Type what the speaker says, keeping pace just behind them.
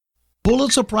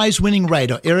Pulitzer Prize-winning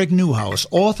writer Eric Newhouse,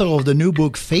 author of the new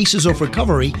book Faces of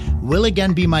Recovery, will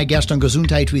again be my guest on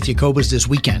Gesundheit with Jacobus this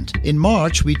weekend. In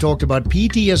March, we talked about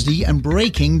PTSD and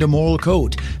breaking the moral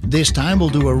code. This time, we'll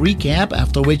do a recap,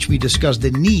 after which we discuss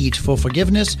the need for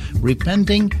forgiveness,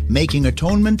 repenting, making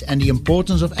atonement, and the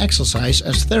importance of exercise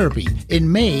as therapy. In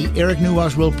May, Eric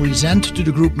Newhouse will present to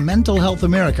the group Mental Health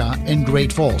America in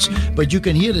Great Falls. But you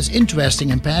can hear this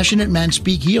interesting and passionate man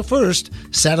speak here first,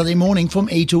 Saturday morning from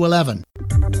 8 to 11.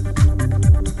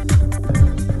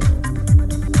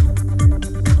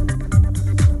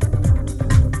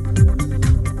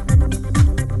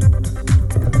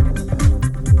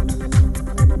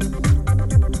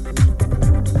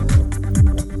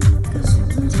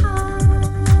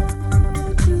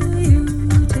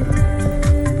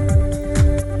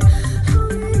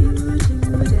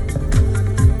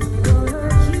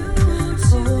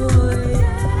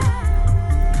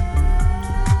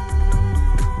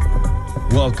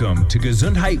 Welcome to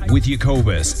Gesundheit with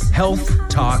Jacobus, Health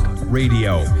Talk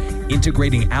Radio,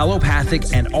 integrating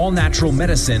allopathic and all-natural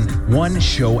medicine one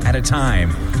show at a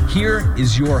time. Here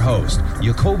is your host,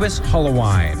 Jacobus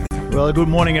Hollowine. Well, good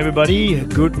morning, everybody.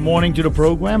 Good morning to the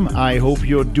program. I hope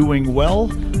you're doing well.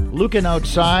 Looking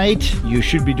outside, you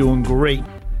should be doing great.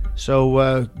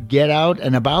 So get out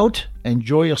and about,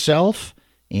 enjoy yourself,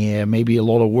 and maybe a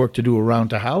lot of work to do around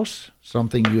the house,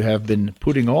 something you have been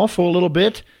putting off for a little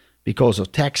bit because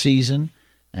of tax season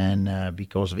and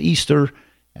because of Easter.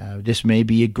 This may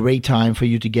be a great time for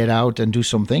you to get out and do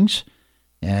some things.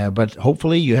 But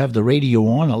hopefully you have the radio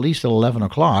on at least at 11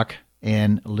 o'clock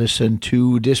and listen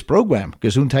to this program,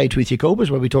 Gesundheit with Jacobus,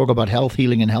 where we talk about health,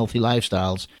 healing, and healthy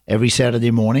lifestyles every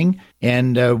Saturday morning.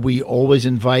 And we always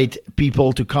invite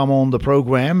people to come on the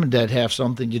program that have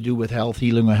something to do with health,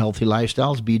 healing, or healthy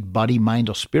lifestyles, be it body, mind,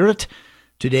 or spirit.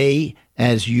 Today,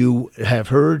 as you have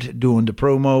heard during the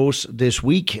promos this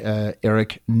week,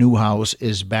 Eric Newhouse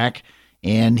is back,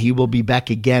 and he will be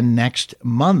back again next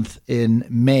month in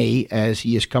May as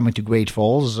he is coming to Great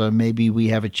Falls. Maybe we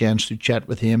have a chance to chat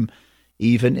with him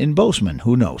even in Bozeman,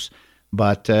 who knows.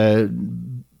 But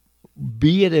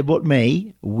be it what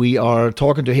may, we are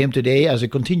talking to him today as a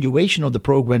continuation of the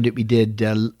program that we did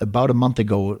about a month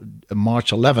ago,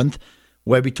 March 11th,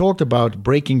 where we talked about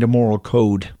breaking the moral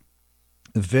code.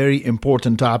 A very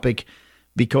important topic,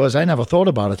 because I never thought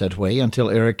about it that way until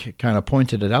Eric kind of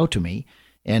pointed it out to me,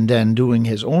 and then doing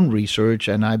his own research,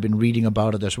 and I've been reading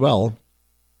about it as well.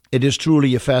 It is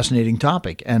truly a fascinating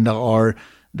topic, and there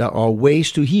are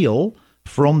ways to heal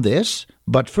from this,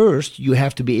 but first you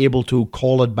have to be able to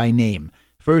call it by name.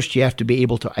 First you have to be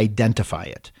able to identify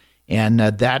it, and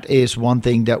that is one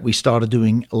thing that we started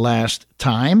doing last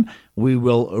time. We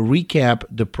will recap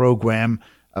the program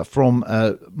from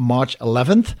March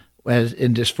 11th, as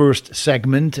in this first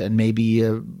segment, and maybe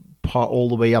all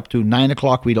the way up to 9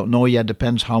 o'clock. We don't know yet,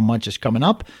 depends how much is coming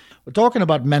up. We're talking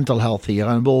about mental health here,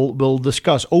 and we'll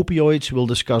discuss opioids, we'll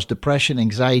discuss depression,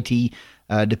 anxiety,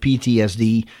 the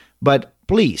PTSD. But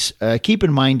please keep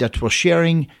in mind that we're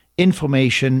sharing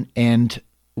information and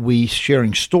we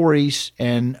sharing stories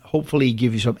and hopefully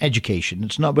give you some education.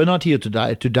 We're not here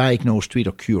to diagnose, treat,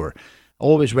 or cure. I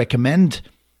always recommend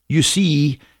you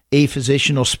see a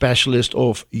physician or specialist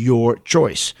of your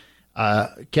choice.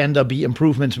 Can there be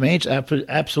improvements made?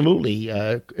 Absolutely.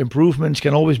 Improvements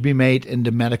can always be made in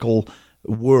the medical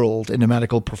world, in the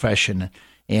medical profession.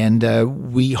 And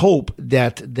we hope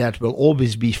that will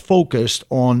always be focused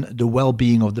on the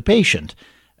well-being of the patient,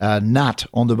 not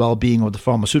on the well-being of the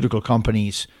pharmaceutical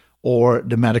companies or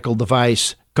the medical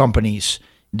device companies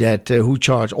that who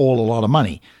charge all a lot of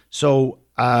money. So,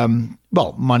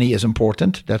 money is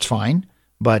important, that's fine,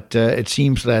 but it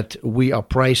seems that we are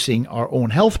pricing our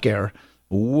own healthcare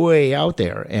way out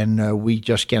there, and we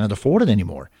just cannot afford it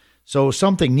anymore. So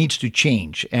something needs to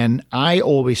change, and I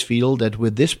always feel that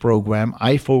with this program,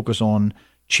 I focus on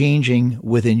changing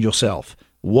within yourself.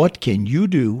 What can you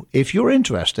do if you're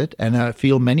interested? And I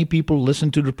feel many people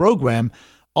listen to the program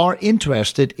are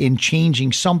interested in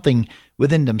changing something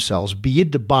within themselves, be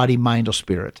it the body, mind, or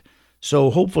spirit.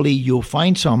 So hopefully you'll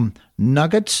find some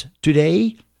nuggets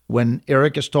today when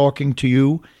Eric is talking to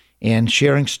you and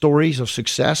sharing stories of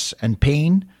success and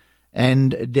pain,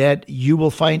 and that you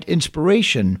will find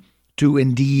inspiration to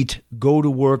indeed go to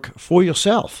work for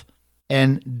yourself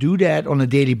and do that on a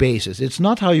daily basis. It's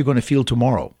not how you're going to feel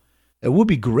tomorrow. It would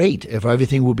be great if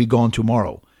everything would be gone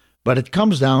tomorrow, but it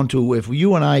comes down to if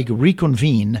you and I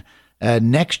reconvene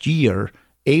next year,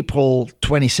 April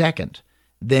 22nd,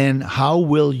 then how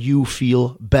will you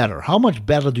feel better? How much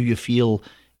better do you feel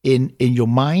in your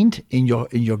mind, in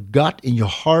your gut, in your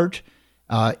heart,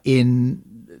 in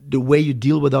the way you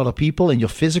deal with other people in your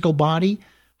physical body,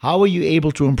 how are you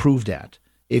able to improve that?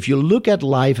 If you look at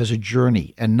life as a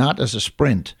journey and not as a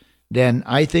sprint, then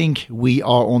I think we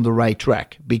are on the right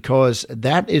track, because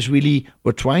that is really,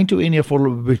 we're trying to be in here for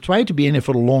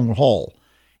the long haul.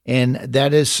 And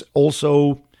that is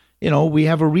also, we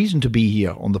have a reason to be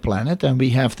here on the planet, and we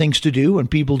have things to do and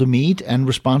people to meet and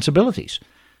responsibilities.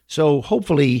 So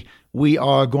hopefully we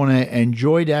are going to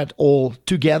enjoy that all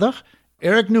together.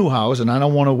 Eric Newhouse, and I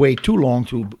don't want to wait too long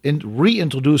to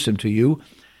reintroduce him to you.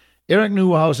 Eric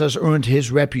Newhouse has earned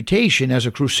his reputation as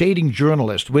a crusading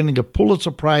journalist, winning a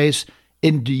Pulitzer Prize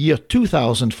in the year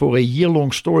 2000 for a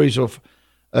year-long stories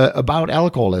about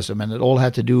alcoholism, and it all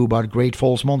had to do about Great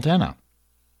Falls, Montana,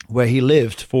 where he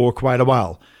lived for quite a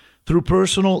while. Through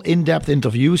personal, in-depth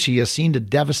interviews, he has seen the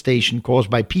devastation caused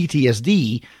by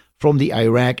PTSD from the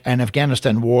Iraq and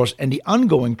Afghanistan wars and the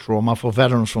ongoing trauma for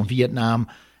veterans from Vietnam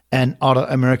and other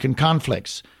American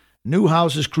conflicts.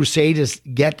 Newhouse's crusade is to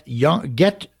get the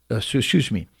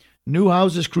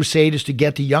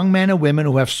young men and women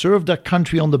who have served their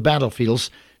country on the battlefields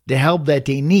the help that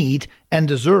they need and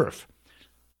deserve.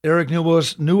 Eric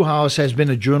Newhouse has been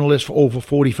a journalist for over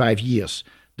 45 years.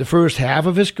 The first half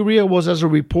of his career was as a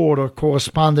reporter,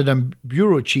 correspondent, and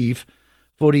bureau chief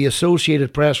for the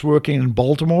Associated Press, working in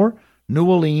Baltimore, New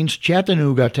Orleans,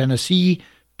 Chattanooga, Tennessee,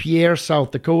 Pierre,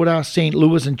 South Dakota, St.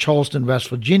 Louis, and Charleston, West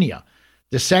Virginia.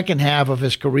 The second half of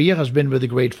his career has been with the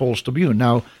Great Falls Tribune.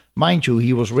 Now, mind you,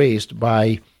 he was raised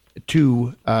by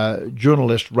two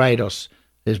journalist writers.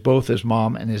 Both his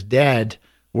mom and his dad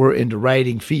were in the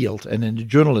writing field and in the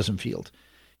journalism field.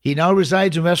 He now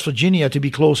resides in West Virginia to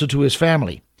be closer to his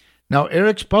family. Now,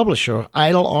 Eric's publisher,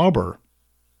 Idle Arbor,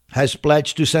 has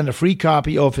pledged to send a free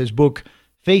copy of his book,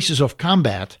 Faces of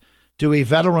Combat, to a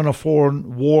veteran of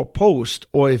foreign war post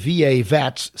or a VA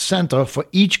Vets Center for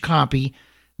each copy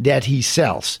that he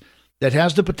sells. That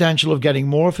has the potential of getting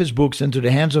more of his books into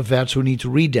the hands of vets who need to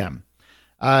read them.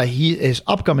 His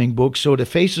upcoming book, so The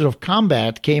Faces of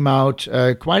Combat, came out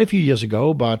quite a few years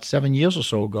ago, about 7 years or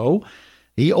so ago.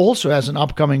 He also has an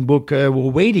upcoming book. We're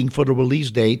waiting for the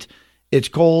release date. It's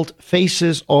called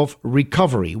Faces of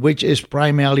Recovery, which is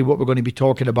primarily what we're going to be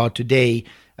talking about today,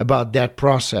 about that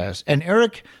process. And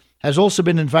Eric has also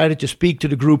been invited to speak to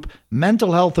the group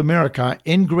Mental Health America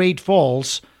in Great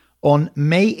Falls on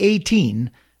May 18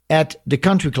 at the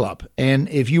Country Club. And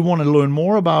if you want to learn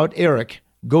more about Eric,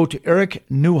 go to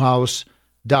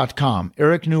ericnewhouse.com.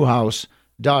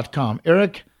 ericnewhouse.com.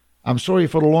 Eric, I'm sorry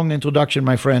for the long introduction,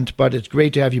 my friend, but it's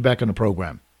great to have you back on the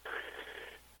program.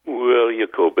 Well,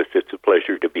 Jacobus, it's a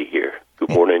pleasure to be here. Good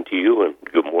morning to you, and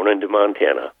good morning to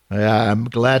Montana. Yeah, I'm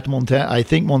glad I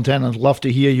think Montanans love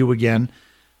to hear you again,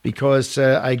 because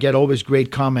I get always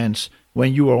great comments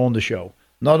when you are on the show.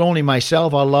 Not only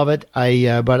myself, I love it,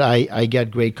 but I get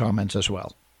great comments as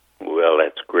well. Well,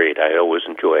 that's great. I always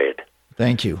enjoy it.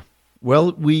 Thank you.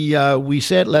 Well, we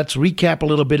said let's recap a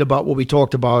little bit about what we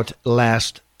talked about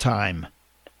last time.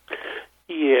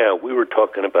 Yeah, we were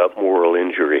talking about moral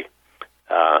injury,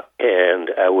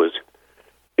 and I was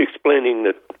explaining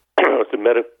that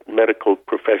the medical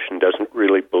profession doesn't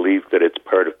really believe that it's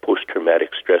part of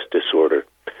post-traumatic stress disorder.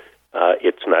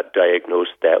 It's not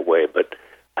diagnosed that way, but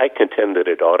I contend that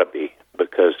it ought to be,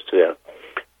 because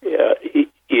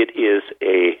it is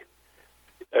a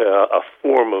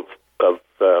form of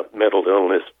mental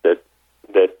illness that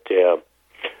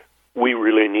we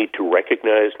really need to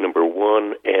recognize, number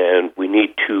one, and we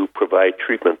need to provide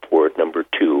treatment for it, number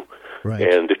two. Right.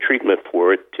 And the treatment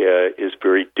for it is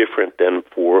very different than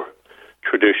for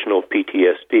traditional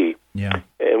PTSD. Yeah.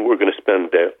 And we're going to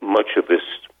spend much of this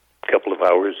couple of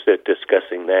hours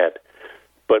discussing that.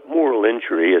 But moral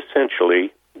injury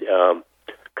essentially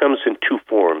comes in two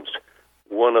forms.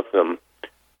 One of them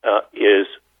is,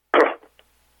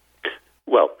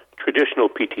 well, traditional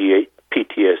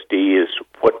PTSD is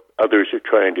what others are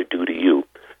trying to do to you,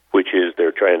 which is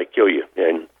they're trying to kill you,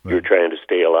 and you're trying to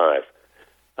stay alive.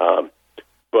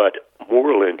 But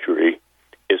moral injury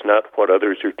is not what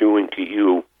others are doing to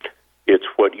you, it's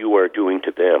what you are doing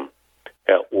to them,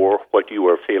 or what you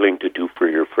are failing to do for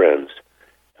your friends.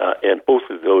 And both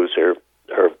of those are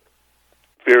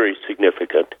very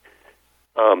significant.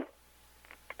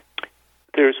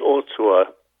 There's also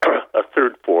a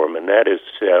third form, and that is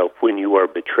when you are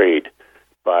betrayed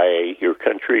by your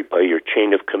country, by your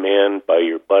chain of command, by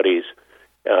your buddies,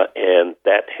 and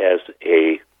that has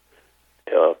a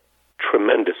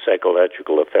tremendous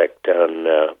psychological effect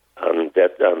on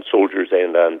soldiers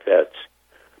and on vets.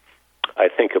 I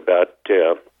think about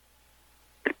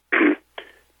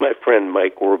my friend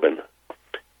Mike Orban,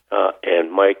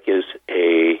 and Mike is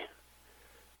a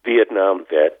Vietnam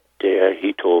vet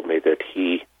he told me that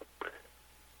he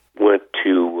went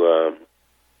to,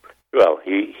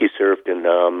 he served in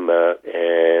Nam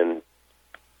and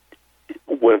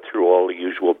went through all the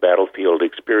usual battlefield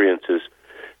experiences.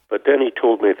 But then he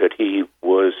told me that he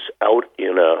was out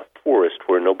in a forest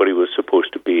where nobody was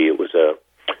supposed to be. It was a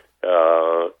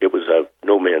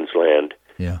no man's land.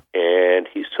 Yeah. And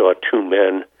he saw two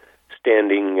men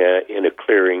standing in a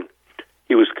clearing.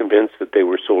 He was convinced that they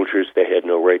were soldiers. They had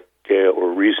no right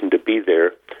or reason to be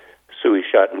there. So he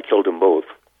shot and killed them both.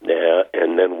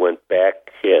 And then went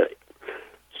back,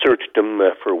 searched them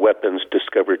for weapons,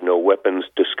 discovered no weapons,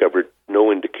 discovered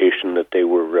no indication that they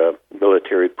were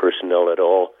military personnel at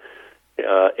all,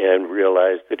 and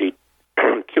realized that he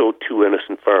killed two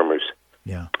innocent farmers.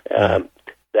 Yeah.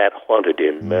 That haunted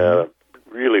him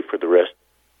really for the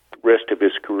rest of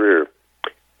his career.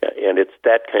 And it's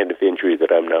that kind of injury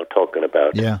that I'm now talking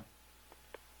about. Yeah.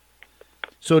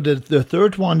 So the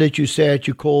third one that you said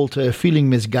you called feeling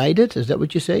misguided, is that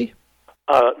what you say?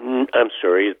 I'm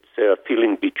sorry, it's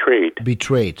feeling betrayed.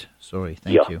 Betrayed. Sorry,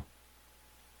 thank you.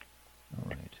 All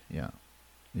right.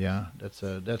 Yeah.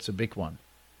 That's a big one.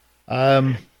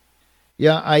 I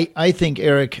think,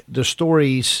 Eric, the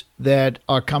stories that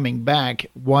are coming back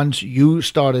once you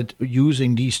started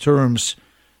using these terms,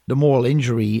 the moral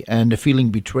injury and the feeling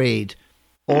betrayed,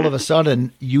 all of a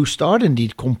sudden you start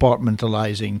indeed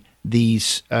compartmentalizing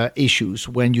these issues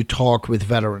when you talk with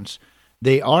veterans.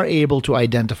 They are able to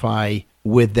identify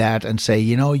with that and say,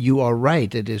 you are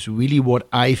right. It is really what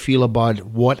I feel about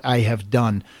what I have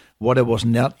done, what I was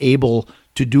not able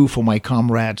to do for my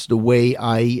comrades, the way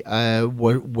I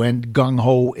went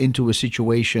gung-ho into a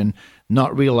situation,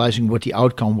 not realizing what the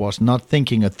outcome was, not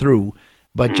thinking it through,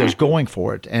 but just going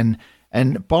for it.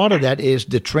 And part of that is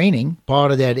the training,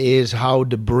 part of that is how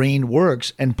the brain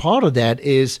works, and part of that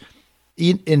is,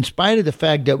 in spite of the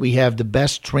fact that we have the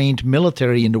best trained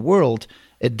military in the world,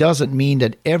 it doesn't mean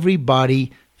that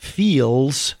everybody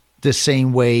feels the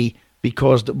same way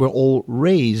because we're all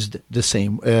raised the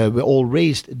same. We're all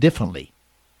raised differently.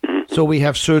 So we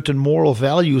have certain moral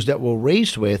values that we're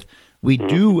raised with. We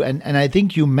do, and I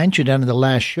think you mentioned that in the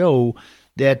last show,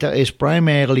 that there is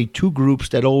primarily two groups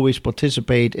that always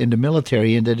participate in the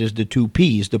military, and that is the two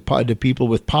Ps, the people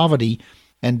with poverty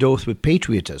and those with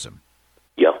patriotism.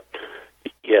 Yeah.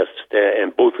 Yes,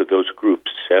 and both of those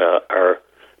groups are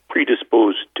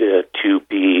predisposed to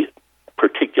be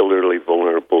particularly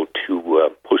vulnerable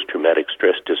to post-traumatic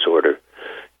stress disorder.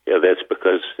 That's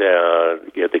because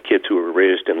the kids who were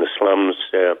raised in the slums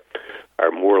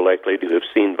are more likely to have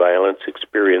seen violence,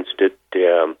 experienced it,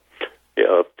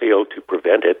 failed to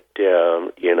prevent it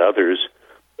in others,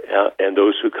 and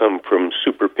those who come from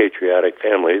super patriotic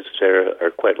families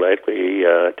are quite likely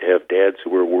to have dads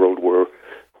who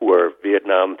are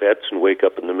Vietnam vets and wake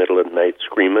up in the middle of the night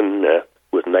screaming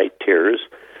with night terrors,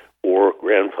 or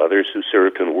grandfathers who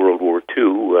served in World War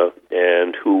II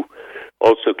and who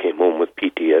also came home with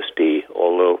PTSD,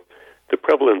 although the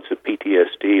prevalence of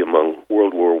PTSD among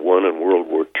World War I and World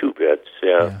War II vets,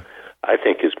 I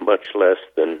think, is much less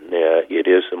than it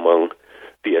is among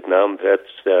Vietnam vets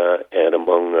and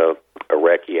among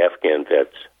Iraqi-Afghan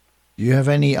vets. Do you have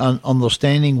any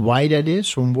understanding why that is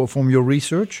from your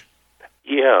research?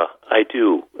 Yeah, I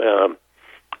do.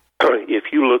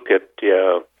 If you look at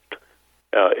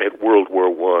World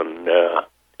War I,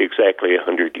 exactly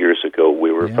 100 years ago,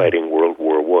 we were fighting World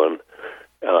War I,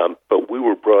 but we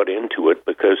were brought into it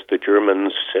because the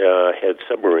Germans had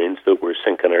submarines that were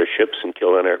sinking our ships and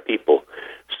killing our people.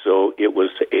 So it was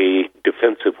a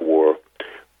defensive war.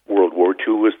 World War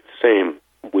II was the same.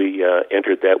 We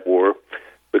entered that war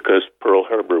because Pearl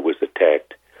Harbor was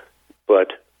attacked.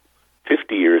 But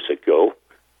 50 years ago,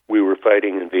 we were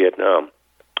fighting in Vietnam.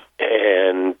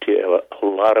 And a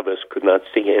lot of us could not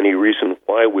see any reason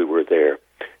why we were there.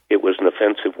 It was an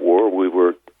offensive war. We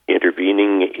were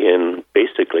intervening in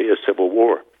basically a civil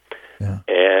war. Yeah.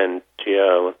 And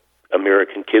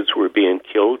American kids were being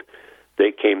killed.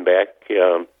 They came back.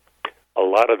 A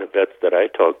lot of the vets that I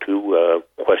talked to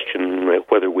question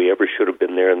whether we ever should have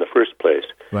been there in the first place.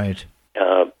 Right.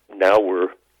 Now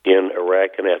we're in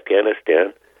Iraq and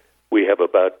Afghanistan. We have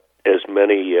about as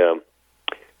many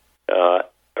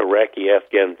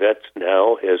Iraqi-Afghan vets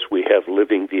now as we have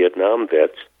living Vietnam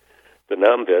vets. The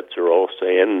Nam vets are all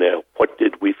saying, what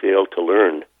did we fail to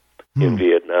learn in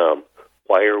Vietnam?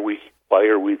 Why are we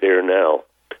there now?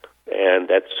 And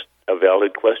that's a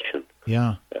valid question.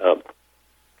 Yeah.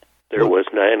 There was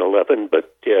 9/11,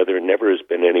 but there never has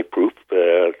been any proof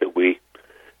that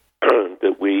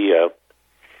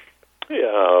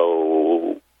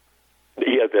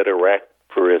Iraq,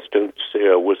 for instance,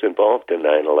 was involved in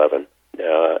 9/11.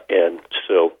 And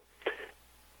so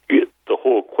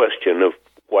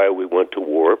why we went to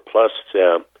war, plus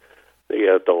the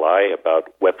lie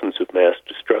about weapons of mass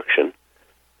destruction,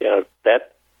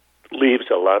 that leaves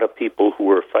a lot of people who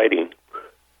are fighting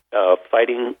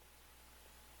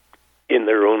in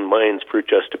their own minds for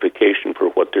justification for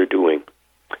what they're doing.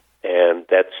 And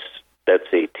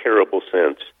that's a terrible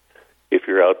sense. If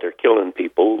you're out there killing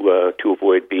people to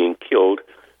avoid being killed,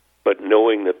 but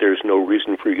knowing that there's no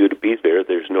reason for you to be there,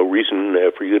 there's no reason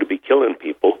for you to be killing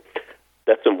people,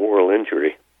 that's a moral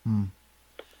injury.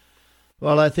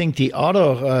 Well, I think the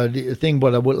other thing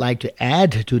what I would like to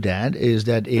add to that is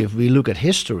that if we look at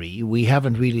history, we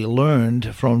haven't really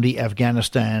learned from the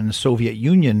Afghanistan-Soviet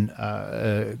Union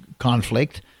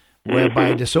conflict,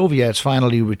 whereby the Soviets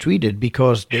finally retreated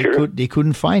because they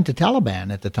couldn't find the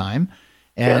Taliban at the time,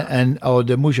 or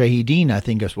the Mujahideen, I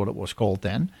think is what it was called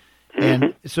then.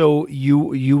 And so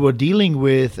you were dealing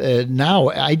with now.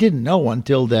 I didn't know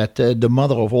until that the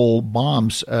mother of all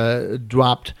bombs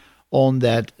dropped on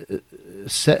that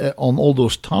on all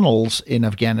those tunnels in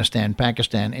Afghanistan,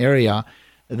 Pakistan area.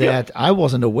 That I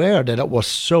wasn't aware that it was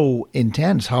so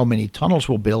intense. How many tunnels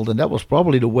were built, and that was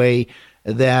probably the way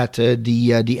that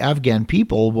the Afghan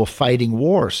people were fighting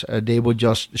wars. They would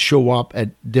just show up at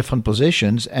different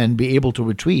positions and be able to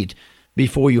retreat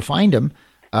before you find them.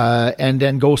 And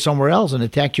then go somewhere else and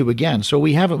attack you again. So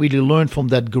we haven't really learned from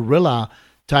that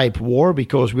guerrilla-type war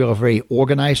because we are a very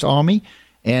organized army.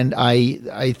 And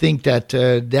I think that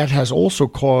that has also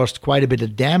caused quite a bit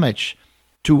of damage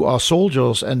to our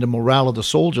soldiers and the morale of the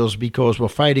soldiers because we're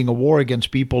fighting a war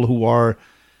against people who are,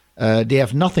 they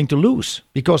have nothing to lose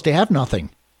because they have nothing.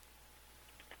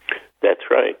 That's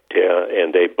right.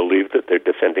 And they believe that they're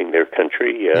defending their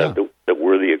country, that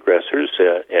we're the aggressors,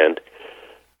 and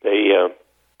they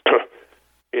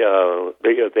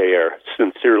they are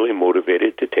sincerely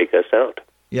motivated to take us out.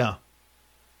 Yeah,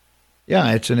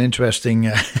 it's an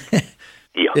interesting.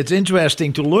 It's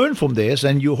interesting to learn from this,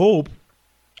 and you hope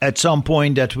at some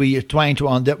point that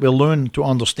we'll learn to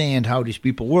understand how these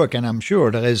people work. And I'm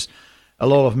sure there is a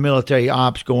lot of military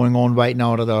ops going on right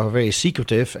now that are very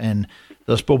secretive, and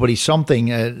there's probably something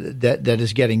that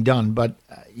is getting done. But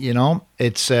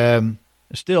it's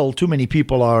still too many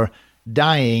people are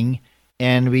dying.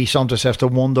 And we sometimes have to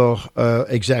wonder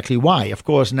exactly why. Of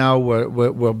course, now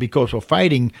we're because we're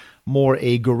fighting more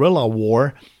a guerrilla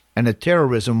war and a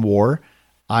terrorism war.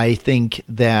 I think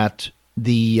that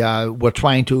we're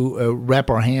trying to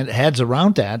wrap our heads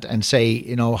around that and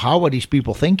say, how are these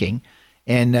people thinking,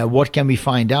 and what can we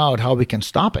find out, how we can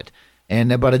stop it.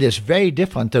 And but it is very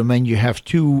different than when you have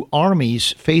two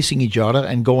armies facing each other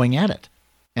and going at it,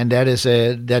 and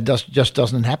just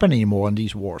doesn't happen anymore in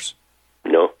these wars.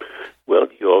 Well,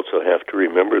 you also have to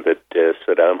remember that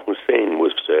Saddam Hussein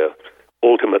was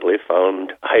ultimately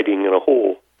found hiding in a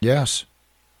hole. Yes.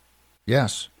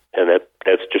 And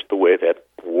that's just the way that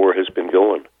war has been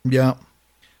going. Yeah.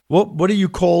 What do you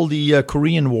call the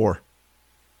Korean War?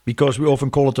 Because we often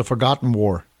call it the Forgotten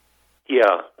War.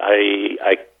 Yeah,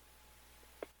 I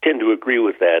tend to agree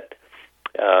with that.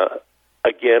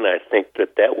 Again, I think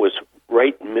that was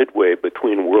right midway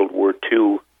between World War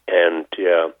II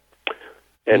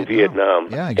and Vietnam,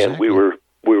 exactly. And we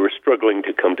were struggling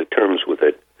to come to terms with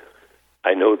it.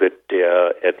 I know that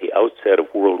at the outset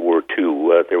of World War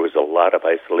II, there was a lot of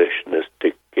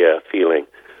isolationistic feeling.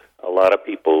 A lot of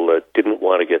people didn't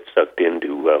want to get sucked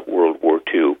into World War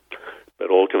II,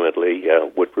 but ultimately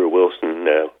Woodrow Wilson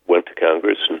went to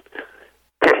Congress and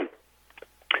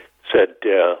said,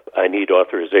 I need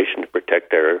authorization to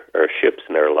protect our ships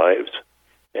and our lives.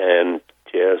 And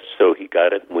so he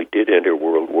got it, and we did enter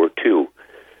World War II.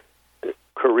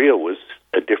 Korea was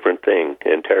a different thing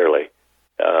entirely.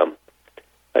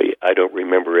 I don't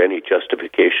remember any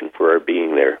justification for our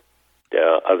being there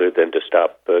other than to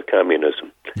stop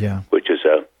communism, which is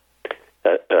a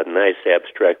nice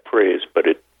abstract phrase, but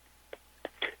it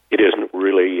isn't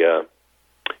really a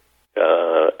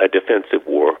defensive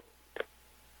war.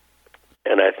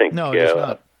 And I think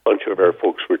a bunch of our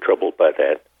folks were troubled by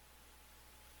that.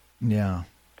 Yeah,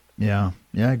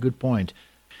 good point.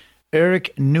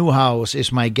 Eric Newhouse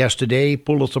is my guest today,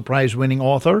 Pulitzer Prize-winning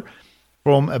author,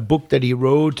 from a book that he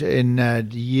wrote in the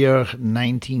year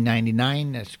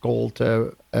 1999. It's called,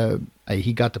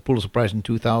 he got the Pulitzer Prize in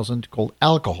 2000, called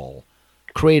Alcohol,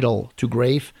 Cradle to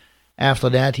Grave. After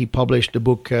that, he published the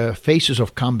book Faces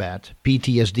of Combat,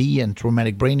 PTSD and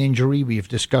Traumatic Brain Injury. We've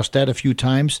discussed that a few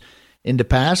times in the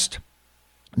past.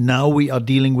 Now we are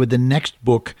dealing with the next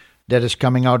book that is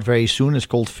coming out very soon. It's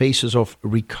called Faces of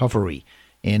Recovery.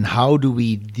 And how do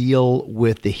we deal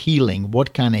with the healing?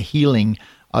 What kind of healing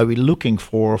are we looking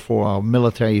for our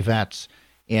military vets?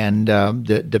 And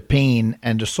the pain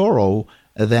and the sorrow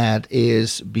that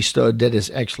is bestowed, that is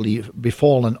actually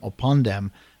befallen upon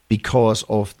them because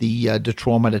of the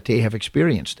trauma that they have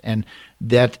experienced. And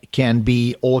that can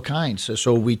be all kinds.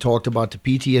 So we talked about the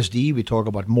PTSD, we talk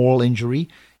about moral injury,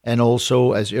 and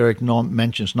also, as Eric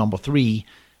mentions, number 3,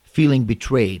 feeling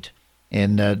betrayed.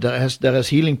 And there is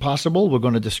healing possible. We're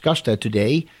going to discuss that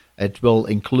today. It will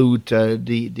include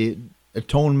the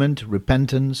atonement,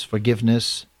 repentance,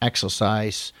 forgiveness,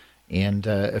 exercise, and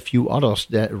a few others.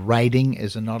 That writing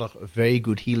is another very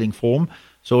good healing form.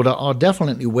 So there are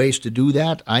definitely ways to do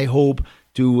that. I hope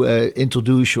to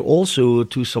introduce you also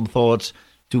to some thoughts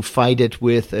to fight it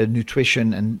with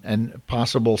nutrition and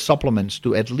possible supplements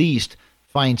to at least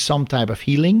find some type of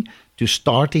healing, to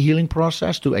start the healing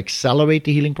process, to accelerate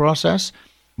the healing process.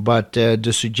 But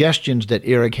the suggestions that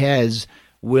Eric has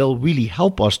will really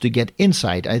help us to get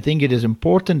insight. I think it is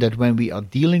important that when we are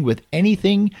dealing with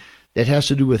anything that has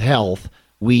to do with health,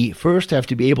 we first have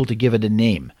to be able to give it a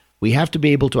name. We have to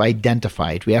be able to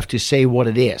identify it. We have to say what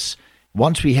it is.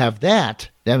 Once we have that,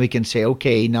 then we can say,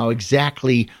 okay, now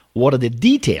exactly what are the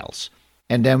details?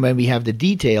 And then when we have the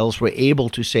details, we're able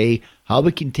to say how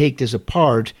we can take this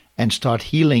apart and start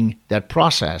healing that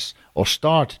process, or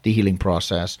start the healing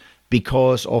process,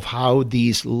 because of how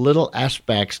these little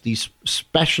aspects, these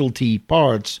specialty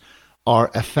parts,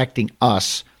 are affecting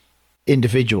us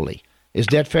individually. Is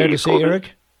that fair to say,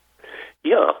 Eric?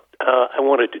 Yeah, I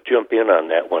wanted to jump in on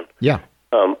that one. Yeah.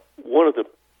 One of the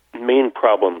main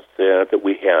problems that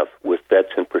we have with vets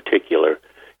in particular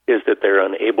is that they're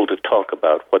unable to talk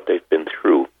about what they've been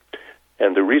through.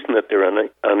 And the reason that they're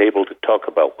unable to talk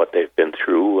about what they've been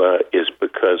through is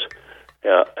because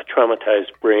a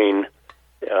traumatized brain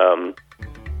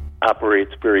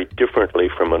operates very differently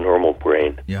from a normal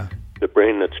brain. Yeah. The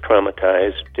brain that's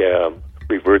traumatized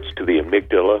reverts to the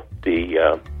amygdala,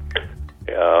 the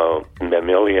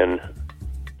mammalian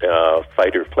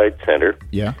fight-or-flight center.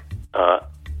 Yeah.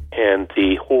 And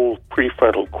the whole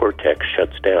prefrontal cortex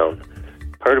shuts down.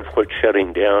 Part of what's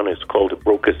shutting down is called the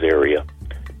Broca's area,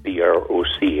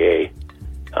 B-R-O-C-A,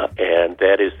 and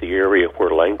that is the area where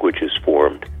language is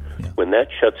formed. Yeah. When that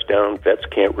shuts down, vets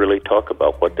can't really talk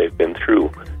about what they've been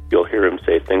through. You'll hear them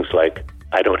say things like,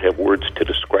 I don't have words to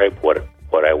describe what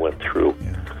I went through.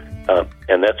 Yeah.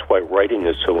 And that's why writing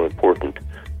is so important.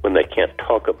 When they can't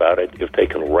talk about it, if they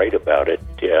can write about it,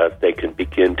 they can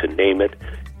begin to name it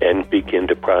and begin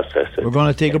to process it. We're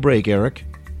going to take a break, Eric.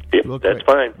 Yeah, that's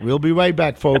fine. We'll be right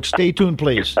back, folks. Stay tuned,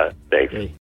 please. Thanks.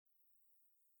 Okay.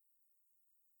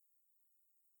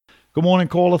 Good morning,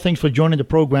 caller. Thanks for joining the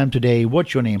program today.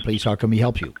 What's your name, please? How can we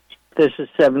help you? This is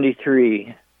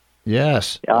 73.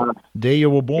 Yes. Day you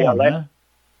were born, huh?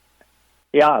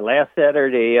 Yeah, last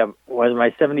Saturday was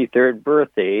my 73rd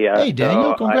birthday. Hey,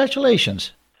 Daniel,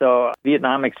 congratulations. So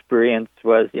Vietnam experience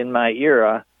was in my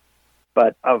era,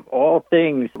 but of all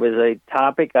things was a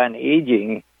topic on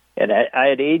aging. And I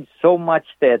had aged so much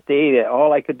that day that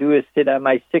all I could do is sit on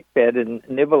my sickbed and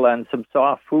nibble on some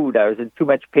soft food. I was in too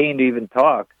much pain to even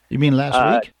talk. You mean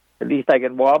last week? At least I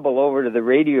could wobble over to the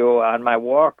radio on my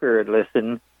walker and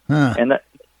listen. Huh. And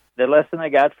the lesson I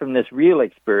got from this real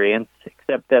experience,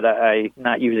 except that I'm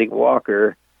not using a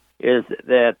walker, is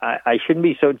that I shouldn't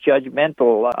be so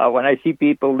judgmental. When I see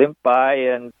people limp by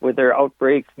and with their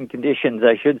outbreaks and conditions,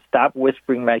 I should stop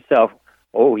whispering myself,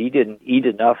 oh, he didn't eat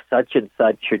enough such and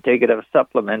such, or take enough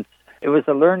supplements. It was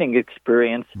a learning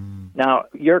experience. Now,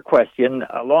 your question,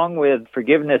 along with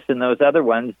forgiveness and those other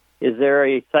ones, is there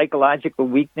a psychological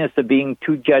weakness of being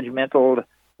too judgmental,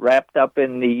 wrapped up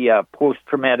in the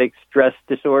post-traumatic stress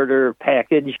disorder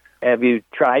package? Have you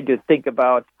tried to think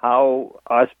about how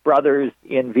us brothers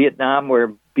in Vietnam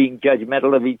were being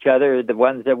judgmental of each other? The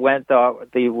ones that went,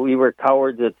 we were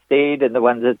cowards that stayed, and the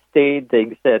ones that stayed,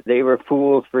 they said they were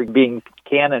fools for being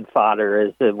cannon fodder,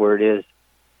 as the word is.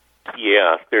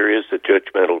 Yeah, there is a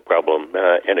judgmental problem,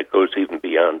 and it goes even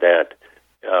beyond that.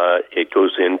 It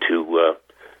goes into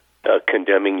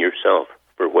condemning yourself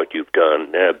for what you've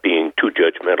done, being too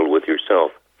judgmental with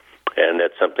yourself. And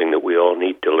that's something that we all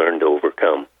need to learn to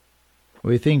overcome. What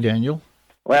do you think, Daniel?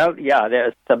 Well, yeah,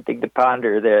 there's something to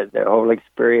ponder. The whole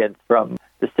experience from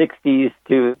the 60s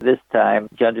to this time.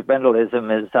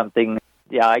 Judgmentalism is something.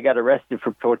 Yeah, I got arrested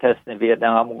for protesting the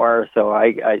Vietnam War, so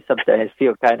I sometimes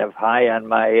feel kind of high on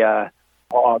my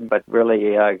hog, but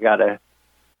really got to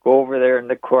go over there in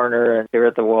the corner and stare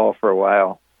at the wall for a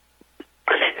while.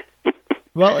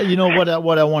 Well, you know what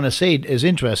I want to say is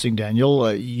interesting,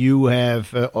 Daniel. You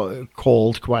have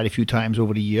called quite a few times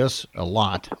over the years, a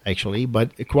lot actually,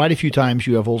 but quite a few times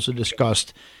you have also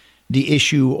discussed the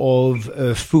issue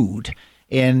of food.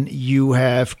 and you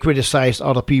have criticized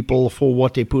other people for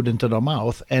what they put into their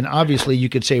mouth. And obviously you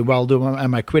could say, well,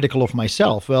 am I critical of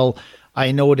myself? Well,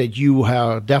 I know that you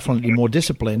are definitely more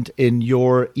disciplined in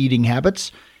your eating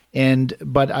habits.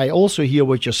 But I also hear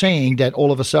what you're saying, that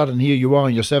all of a sudden here you are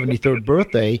on your 73rd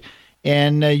birthday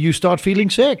and you start feeling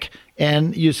sick.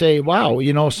 And you say, wow,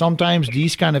 sometimes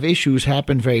these kind of issues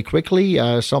happen very quickly,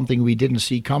 something we didn't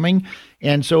see coming.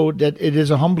 And so that it is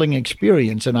a humbling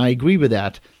experience, and I agree with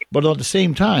that. But at the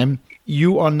same time,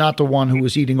 you are not the one who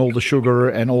is eating all the sugar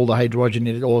and all the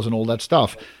hydrogenated oils and all that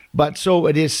stuff. But so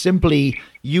it is simply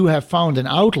you have found an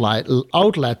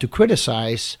outlet to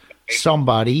criticize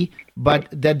somebody, but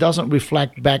that doesn't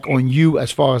reflect back on you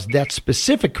as far as that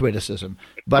specific criticism.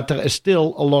 But there is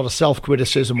still a lot of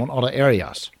self-criticism on other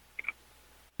areas.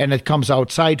 And it comes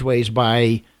out sideways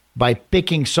by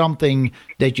picking something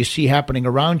that you see happening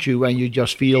around you and you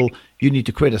just feel you need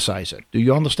to criticize it. Do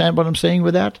you understand what I'm saying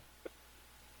with that?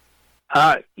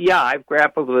 Yeah, I've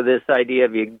grappled with this idea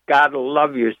of you got to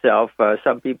love yourself.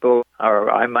 Some people, or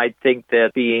I might think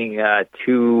that being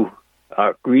too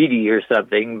greedy or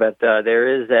something, but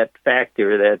there is that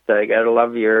factor that you got to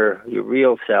love your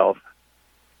real self.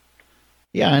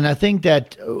 Yeah, and I think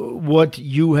that what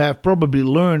you have probably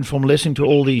learned from listening to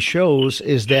all these shows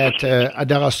is that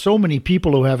there are so many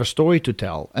people who have a story to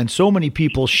tell, and so many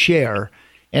people share.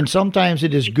 And sometimes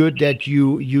it is good that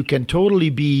you can totally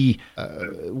be,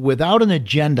 without an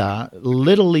agenda,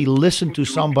 literally listen to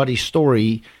somebody's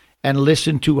story and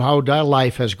listen to how their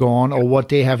life has gone or what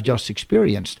they have just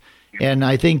experienced. And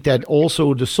I think that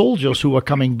also the soldiers who are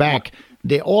coming back,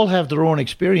 they all have their own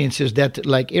experiences that,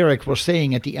 like Eric was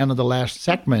saying at the end of the last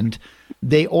segment,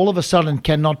 they all of a sudden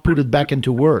cannot put it back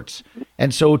into words.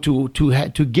 And so to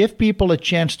give people a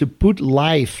chance to put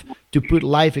life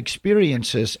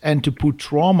experiences and to put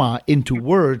trauma into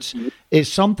words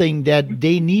is something that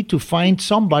they need to find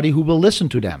somebody who will listen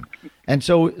to them. And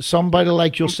so somebody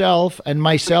like yourself and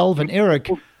myself and Eric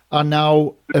are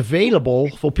now available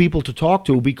for people to talk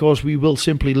to because we will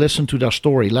simply listen to their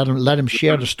story, let them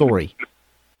share the story.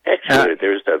 Actually,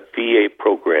 there's a VA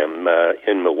program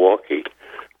in Milwaukee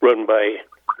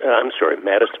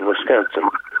Madison, Wisconsin,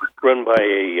 run by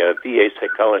a VA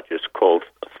psychologist called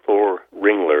Thor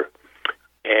Ringler.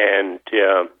 And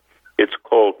it's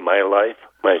called My Life,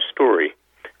 My Story.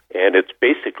 And it's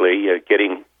basically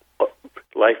getting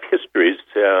life histories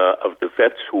of the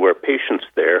vets who are patients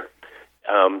there,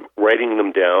 writing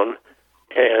them down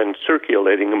and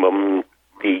circulating them among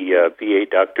the VA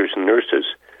doctors and nurses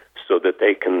so that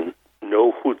they can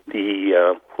know who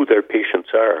their patients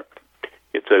are.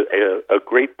 It's a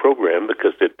great program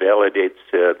because it validates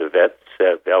the vets,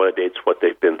 validates what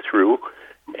they've been through,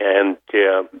 and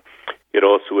it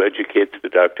also educates the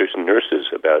doctors and nurses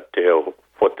about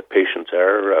what the patients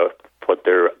are, what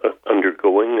they're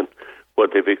undergoing, and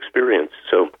what they've experienced.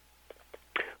 So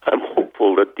I'm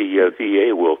hopeful that the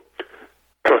VA will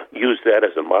use that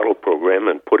as a model program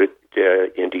and put it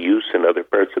into use in other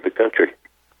parts of the country.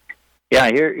 Yeah,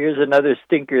 here's another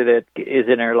stinker that is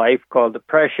in our life called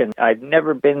depression. I've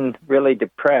never been really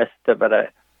depressed, but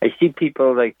I see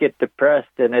people that get depressed,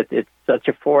 and it's such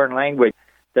a foreign language.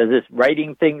 Does this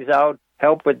writing things out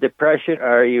help with depression,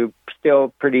 or are you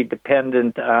still pretty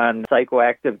dependent on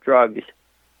psychoactive drugs?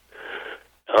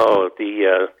 Oh,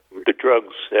 the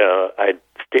drugs I'd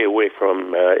stay away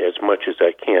from as much as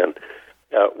I can.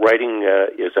 Writing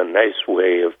is a nice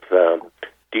way of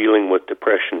dealing with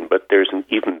depression, but there's an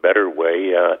even better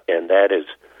way, and that is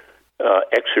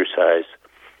exercise.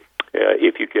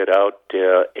 If you get out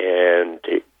and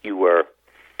you are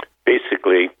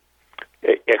basically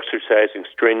exercising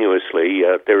strenuously,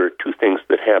 there are two things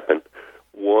that happen.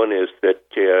 One is that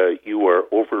you are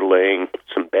overlaying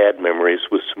some bad memories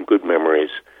with some good memories,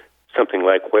 something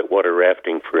like whitewater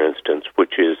rafting, for instance,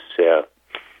 which is a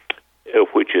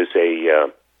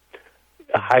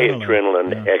high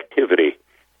adrenaline activity.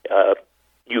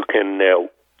 You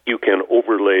can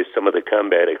overlay some of the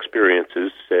combat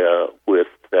experiences with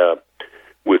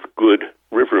good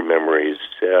river memories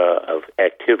of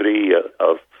activity,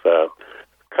 of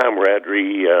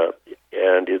camaraderie,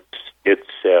 and it's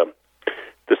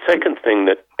the second thing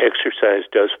that exercise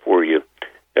does for you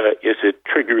is it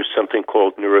triggers something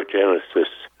called neurogenesis,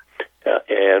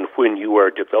 and when you are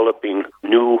developing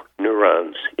new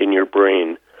neurons in your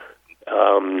brain,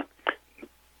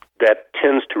 that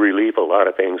tends to relieve a lot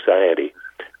of anxiety.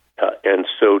 And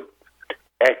so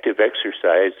active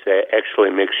exercise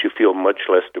actually makes you feel much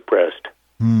less depressed.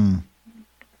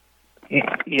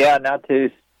 Yeah, not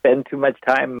to spend too much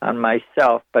time on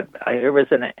myself, but there was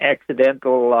an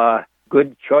accidental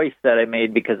good choice that I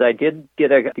made because I did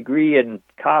get a degree in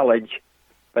college,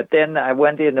 But then I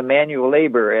went into manual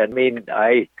labor. I mean,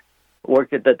 I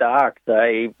worked at the docks.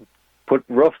 I put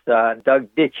roofs on,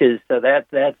 dug ditches. So that's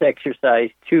exercise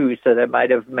too. So that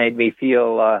might have made me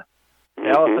feel. I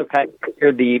also kind of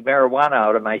cleared the marijuana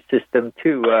out of my system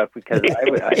too, because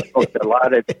I smoked a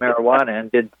lot of marijuana and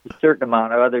did a certain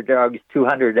amount of other drugs,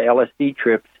 200 LSD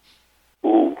trips.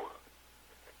 Ooh,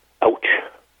 ouch!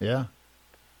 Yeah.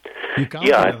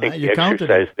 I think the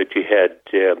exercise that you had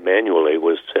manually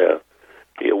was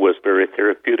very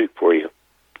therapeutic for you.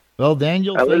 Well,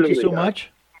 Daniel, thank you so much.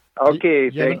 Okay,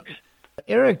 thanks.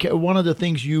 Eric, one of the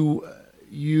things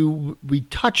we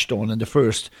touched on in the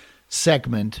first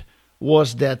segment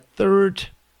was that third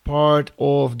part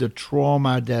of the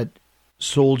trauma that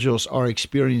soldiers are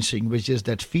experiencing, which is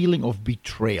that feeling of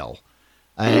betrayal.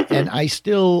 And I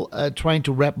still trying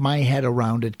to wrap my head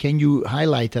around it. Can you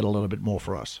highlight that a little bit more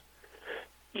for us?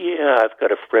 Yeah, I've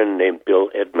got a friend named Bill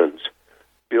Edmonds.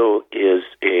 Bill is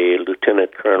a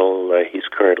lieutenant colonel. He's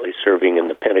currently serving in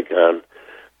the Pentagon.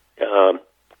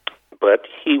 But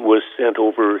he was sent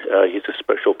over, he's a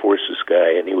special forces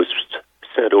guy, and he was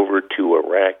sent over to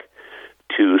Iraq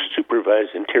to supervise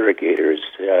interrogators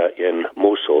in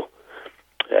Mosul.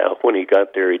 When he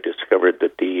got there, he discovered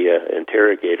that the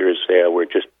interrogators were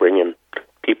just bringing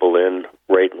people in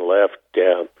right and left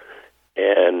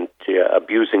and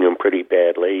abusing them pretty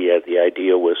badly. The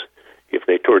idea was if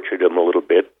they tortured them a little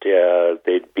bit,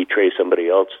 they'd betray somebody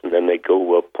else, and then they'd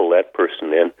go pull that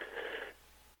person in.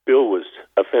 Bill was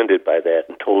offended by that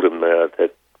and told him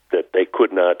that they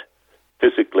could not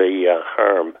physically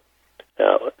harm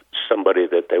somebody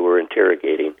that they were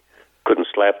interrogating. Couldn't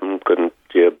slap him, couldn't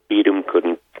beat him,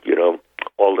 couldn't,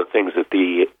 all the things that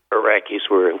the Iraqis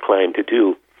were inclined to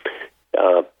do.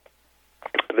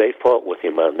 They fought with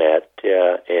him on that,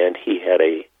 and he had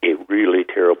a really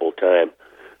terrible time.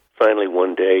 Finally,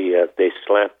 one day, they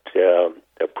slapped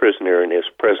a prisoner in his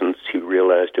presence. He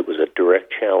realized it was a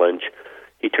direct challenge.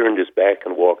 He turned his back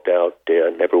and walked out,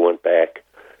 never went back.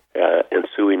 And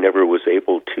so he never was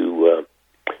able to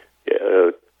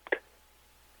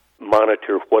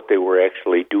monitor what they were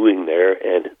actually doing there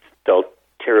and felt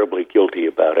terribly guilty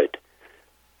about it.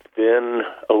 Then,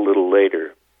 a little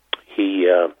later, he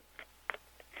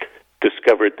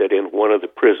discovered that in one of the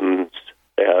prisons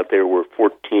there were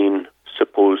 14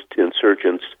 supposed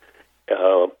insurgents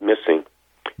missing.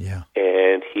 Yeah.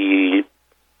 And he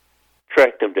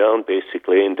tracked them down,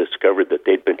 basically, and discovered that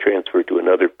they'd been transferred to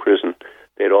another prison.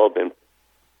 They'd all been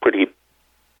pretty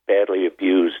badly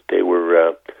abused. They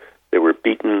were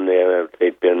beaten.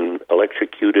 They'd been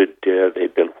electrocuted.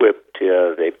 They'd been whipped.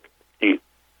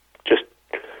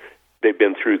 They'd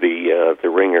been through the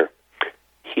ringer.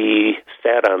 He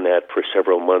sat on that for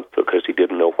several months because he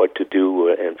didn't know what to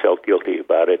do and felt guilty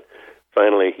about it.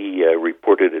 Finally, he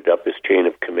reported it up his chain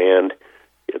of command.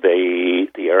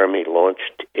 The Army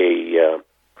launched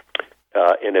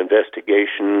an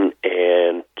investigation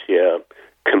and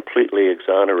completely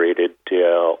exonerated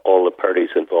all the parties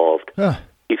involved. Huh.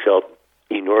 He felt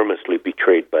enormously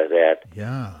betrayed by that.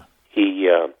 Yeah. He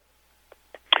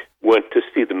went to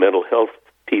see the mental health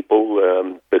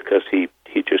people because he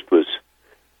just was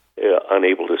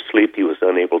unable to sleep. He was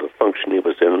unable to function. He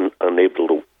was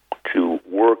unable to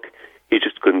work. He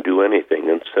just couldn't do anything.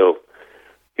 And so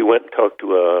he went and talked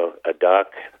to a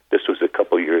doc. This was a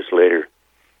couple years later.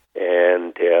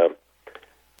 And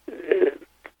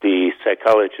the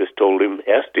psychologist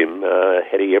asked him,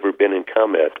 had he ever been in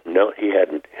combat? No, he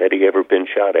hadn't. Had he ever been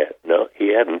shot at? No,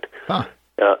 he hadn't. Huh.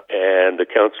 And the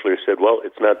counselor said, well,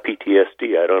 it's not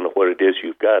PTSD. I don't know what it is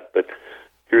you've got, but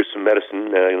here's some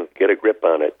medicine. Get a grip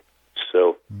on it.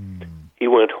 So he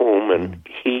went home, and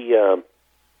he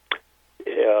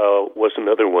was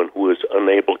another one who was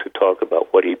unable to talk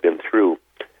about what he'd been through.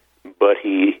 But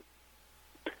he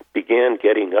began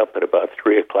getting up at about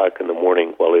 3 o'clock in the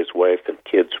morning while his wife and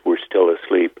kids were still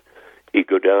asleep. He'd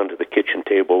go down to the kitchen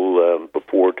table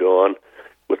before dawn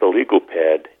with a legal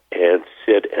pad and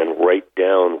sit and write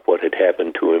down what had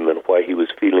happened to him and why he was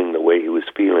feeling the way he was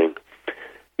feeling.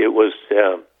 It was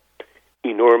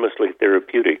enormously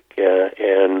therapeutic,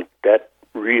 and that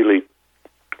really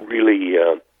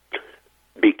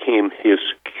became his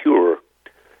cure.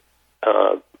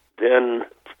 Then,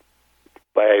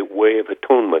 by way of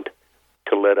atonement,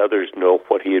 to let others know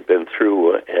what he had been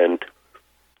through and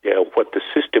what the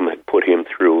system had put him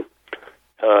through.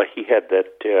 He had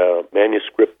that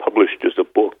manuscript published as a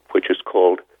book, which is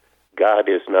called God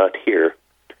Is Not Here.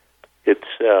 It's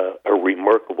a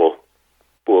remarkable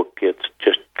book. It's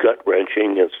just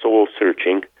gut-wrenching and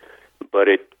soul-searching, but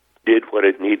it did what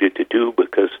it needed to do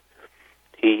because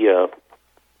he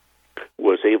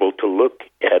was able to look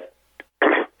at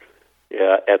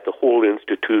at the whole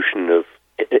institution of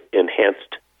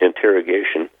enhanced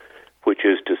interrogation, which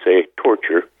is to say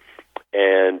torture,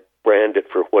 and brand it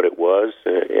for what it was,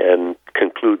 and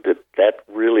conclude that that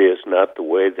really is not the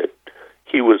way that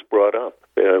he was brought up.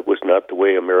 It was not the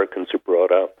way Americans are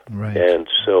brought up. Right. And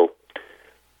so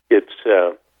it's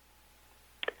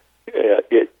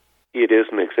it is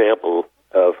an example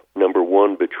of, number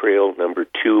one, betrayal, number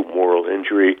two, moral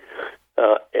injury,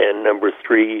 and number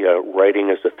three, writing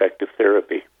as effective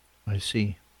therapy. I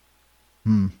see.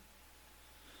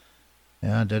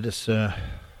 Yeah, that is,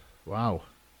 wow.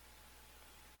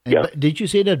 And Yeah. Did you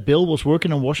say that Bill was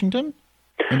working in Washington?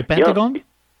 In the Pentagon? Yeah.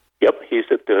 Yep, he's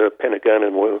at the Pentagon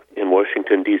in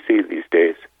Washington, D.C. these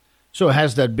days. So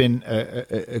has that been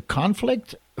a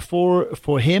conflict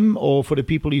for him or for the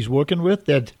people he's working with,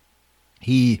 that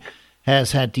he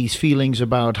has had these feelings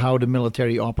about how the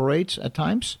military operates at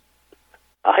times?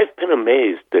 I've been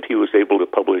amazed that he was able to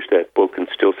publish that book and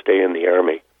still stay in the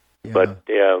Army. Yeah. But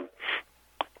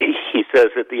he says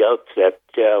at the outset,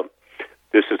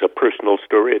 this is a personal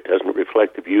story. It doesn't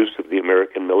reflect the views of the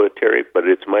American military, but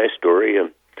it's my story,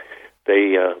 and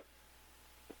they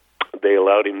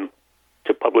allowed him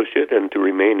to publish it and to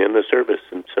remain in the service.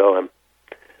 And so I'm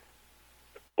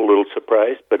a little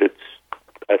surprised, but it's,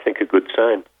 I think, a good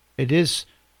sign. It is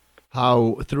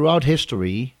how throughout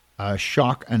history,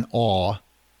 shock and awe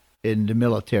in the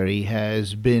military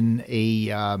has been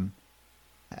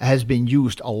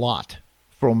used a lot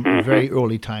from very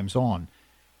early times on.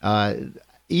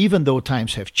 Even though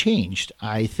times have changed,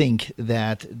 I think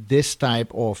that this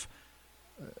type of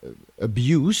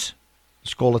abuse,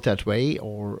 let's call it that way,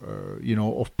 or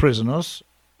of prisoners,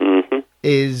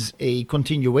 is a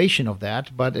continuation of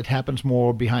that, but it happens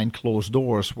more behind closed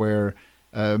doors, where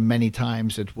many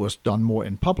times it was done more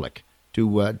in public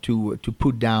to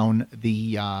put down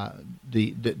the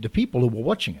people who were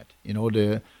watching it,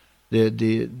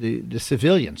 the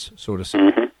civilians, so to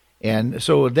say. And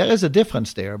so there is a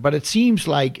difference there, but it seems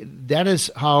like that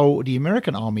is how the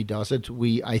American Army does it.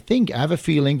 I have a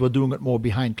feeling we're doing it more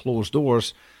behind closed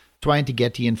doors, trying to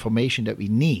get the information that we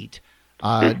need,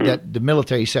 that the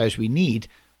military says we need.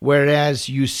 Whereas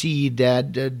you see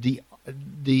that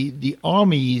the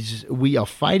armies we are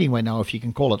fighting right now, if you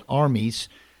can call it armies,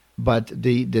 but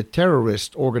the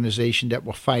terrorist organization that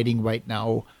we're fighting right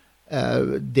now,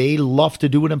 they love to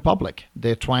do it in public.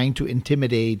 They're trying to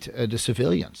intimidate the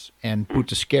civilians and put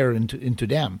the scare into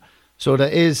them. So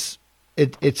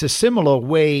it's a similar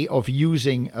way of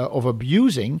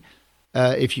abusing,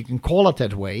 if you can call it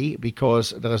that way, because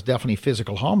there is definitely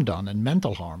physical harm done and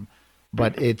mental harm,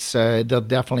 but there are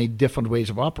definitely different ways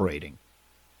of operating.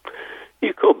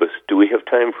 Jacobus, do we have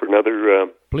time for another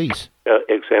Please.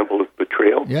 Example of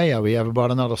betrayal? Yeah, we have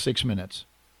about another 6 minutes.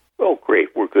 Oh,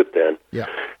 great. We're good then. Yeah.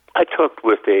 I talked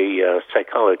with a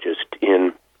psychologist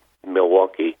in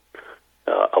Milwaukee,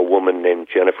 a woman named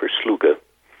Jennifer Sluga,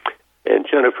 and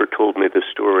Jennifer told me the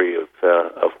story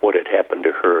of what had happened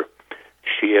to her.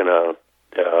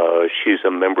 She's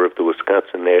a member of the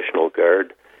Wisconsin National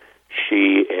Guard.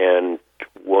 She and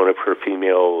one of her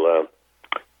female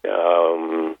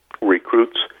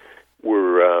recruits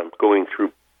were going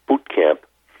through boot camp,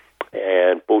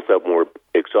 and both of them were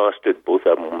exhausted. Both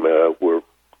of them were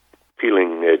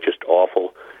feeling just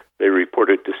awful. They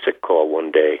reported to sick call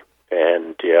one day,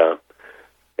 and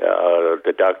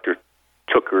the doctor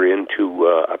took her into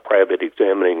a private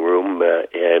examining room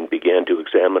and began to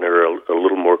examine her a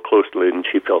little more closely than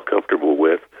she felt comfortable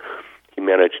with. He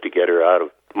managed to get her out of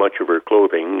much of her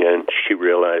clothing, and she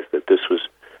realized that this was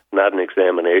not an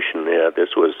examination.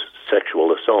 This was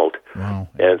sexual assault. Wow.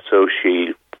 And so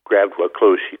she grabbed what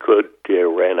clothes she could,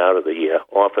 ran out of the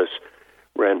office,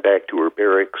 ran back to her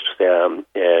barracks, and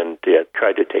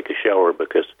tried to take a shower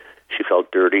because she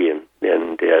felt dirty, and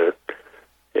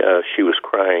she was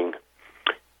crying.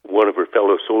 One of her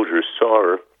fellow soldiers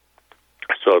saw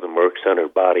the marks on her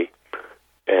body,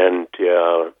 and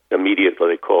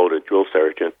immediately called a drill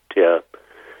sergeant.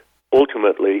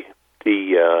 Ultimately,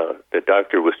 the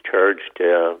doctor was charged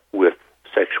with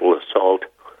sexual assault,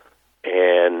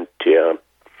 and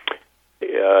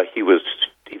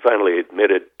he finally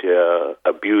admitted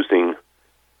abusing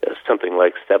something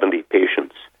like 70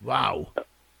 patients. Wow.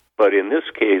 But in this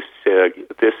case,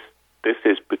 this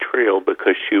is betrayal,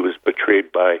 because she was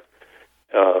betrayed by,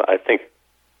 I think,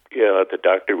 the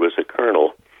doctor was a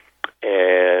colonel,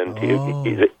 and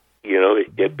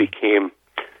it became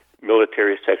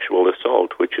military sexual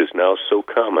assault, which is now so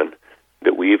common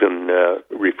that we even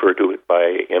refer to it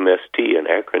by MST, an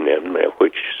acronym,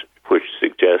 which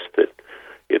suggests that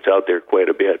it's out there quite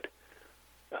a bit.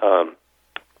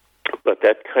 But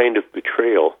that kind of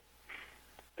betrayal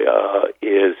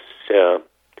is,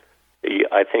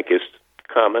 I think, is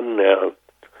common.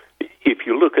 If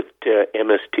you look at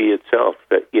MST itself,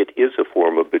 it is a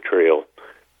form of betrayal.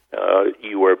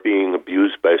 You are being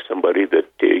abused by somebody that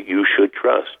you should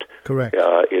trust. Correct.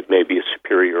 It may be a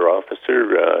superior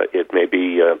officer. It may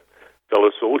be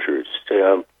fellow soldiers,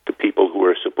 the people who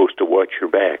are supposed to watch your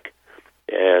back,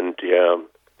 and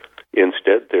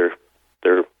instead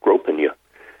they're groping you.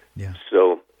 Yeah.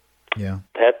 So yeah,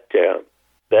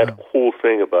 that whole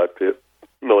thing about the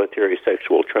military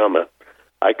sexual trauma,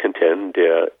 I contend,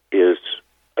 is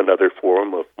another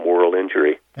form of moral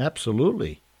injury.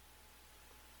 Absolutely.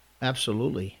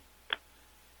 Absolutely.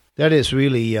 That is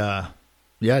really,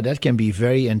 that can be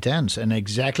very intense. And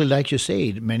exactly like you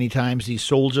said, many times these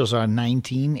soldiers are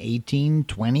 19, 18,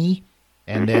 20.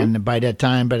 And then by the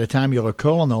time you're a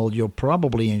colonel, you're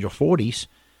probably in your 40s.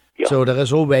 Yeah. So there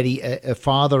is already a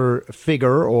father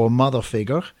figure or mother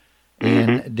figure.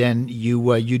 And then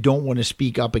you don't want to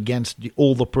speak up against the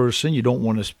older person. You don't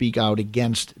want to speak out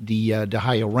against the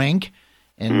higher rank.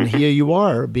 And here you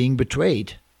are being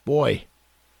betrayed. Boy,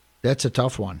 that's a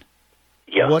tough one.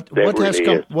 Yeah,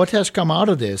 what has come out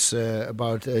of this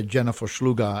about Jennifer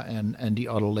Sluga and the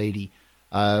other lady?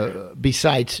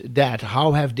 Besides that,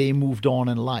 how have they moved on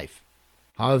in life?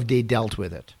 How have they dealt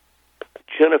with it?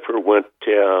 Jennifer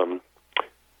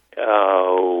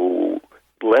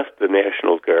left the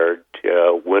National Guard,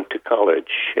 went to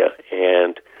college,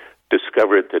 and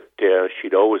discovered that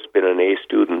she'd always been an A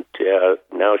student.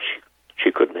 Now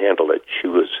she couldn't handle it. She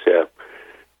was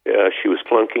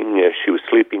flunking. She was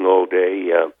sleeping all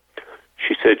day.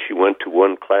 She said she went to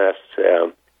one class,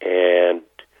 and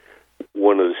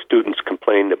one of the students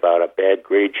complained about a bad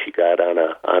grade she got on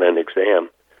an exam,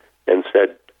 and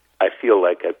said, "I feel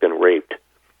like I've been raped."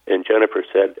 And Jennifer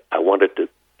said, "I wanted to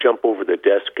jump over the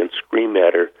desk and scream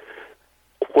at her,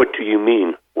 'What do you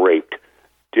mean, raped?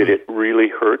 Did it really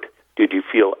hurt? Did you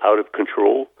feel out of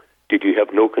control? Did you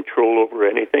have no control over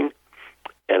anything?"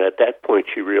 And at that point,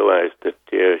 she realized that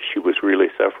she was really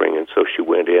suffering, and so she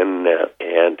went in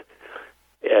and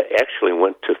actually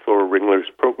went to Thor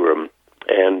Ringler's program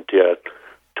and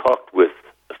talked with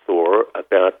Thor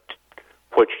about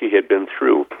what she had been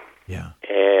through. Yeah.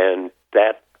 And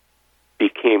that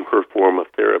became her form of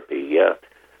therapy.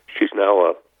 She's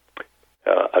now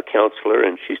a counselor,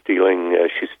 and she's dealing.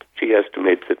 She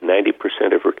estimates that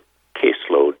 90% of her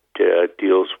caseload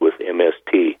deals with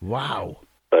MST. Wow!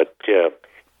 But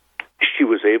she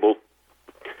was able,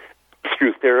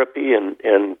 through therapy and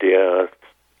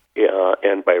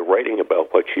by writing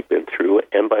about what she'd been through,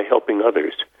 and by helping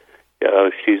others,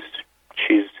 she's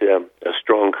a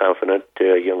strong, confident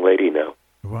young lady now.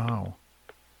 Wow!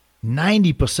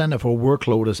 90% of her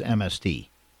workload is MST.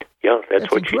 Yeah, that's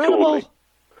what incredible. She told me.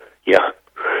 Yeah.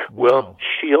 Well, Wow.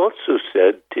 she also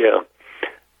said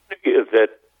that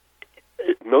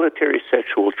military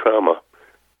sexual trauma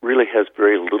really has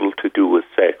very little to do with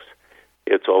sex.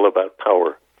 It's all about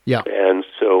power. Yeah. And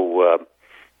so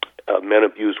men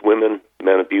abuse women,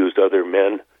 men abuse other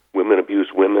men, women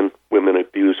abuse women, women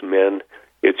abuse men.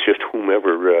 It's just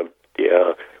whomever,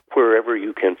 wherever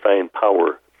you can find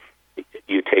power,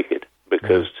 you take it.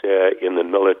 Because in the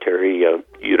military,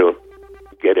 you don't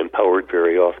get empowered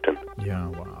very often. Yeah,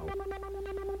 wow.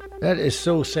 That is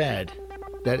so sad.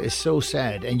 That is so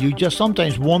sad. And you just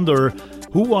sometimes wonder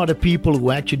who are the people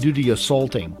who actually do the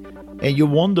assaulting. And you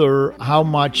wonder how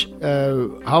much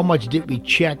did we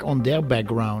check on their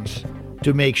backgrounds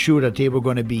to make sure that they were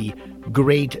going to be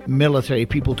great military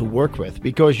people to work with.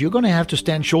 Because you're going to have to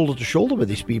stand shoulder to shoulder with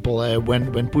these people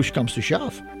when push comes to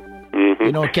shove. Mm-hmm.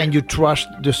 You know, can you trust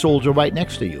the soldier right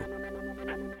next to you?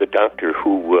 The doctor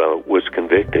who was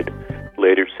convicted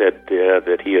later said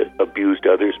that he abused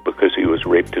others because he was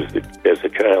raped as a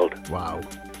child. Wow.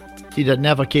 See, that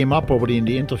never came up already in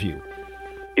the interview.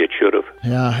 It should have.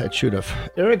 Yeah, it should have.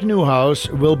 Eric Newhouse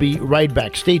will be right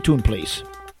back. Stay tuned, please.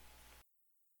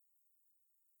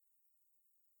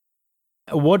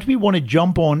 What we want to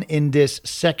jump on in this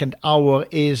second hour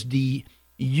is the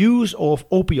use of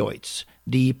opioids,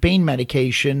 the pain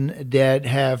medication that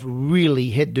have really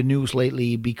hit the news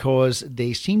lately because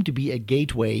they seem to be a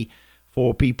gateway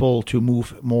for people to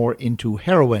move more into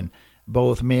heroin,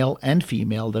 both male and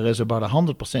female. There is about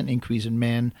 100% increase in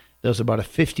men. There's about a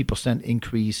 50%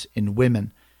 increase in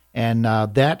women. And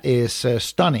that is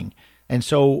stunning. And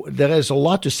so there is a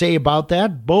lot to say about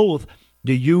that, both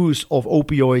the use of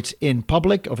opioids in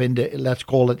public, let's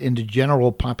call it in the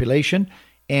general population,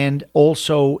 and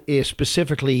also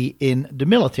specifically in the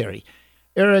military.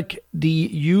 Eric, the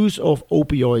use of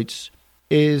opioids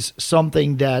is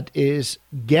something that is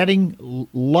getting,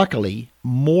 luckily,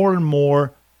 more and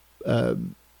more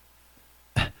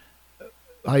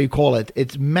how you call it,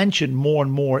 it's mentioned more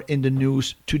and more in the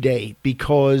news today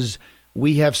because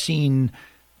we have seen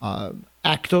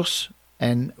actors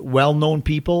and well-known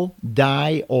people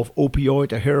die of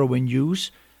opioid or heroin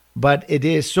use. But it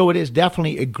is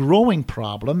definitely a growing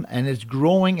problem, and it's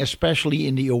growing especially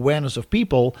in the awareness of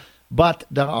people. But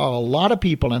there are a lot of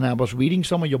people, and I was reading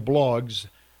some of your blogs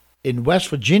in West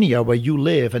Virginia where you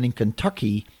live and in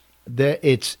Kentucky,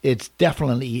 it's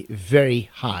definitely very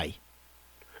high.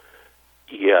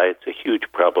 Yeah, it's a huge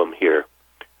problem here.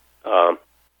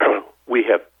 We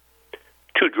have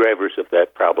two drivers of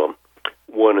that problem.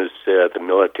 One is the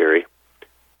military.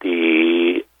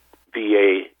 The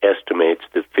VA estimates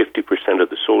that 50% of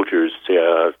the soldiers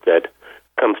that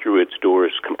come through its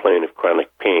doors complain of chronic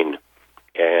pain,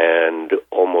 and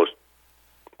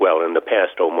in the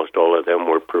past, almost all of them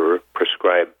were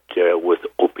prescribed with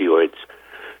opioids,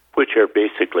 which are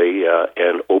basically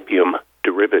an opium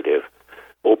derivative.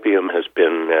 Opium has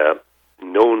been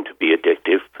known to be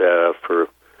addictive for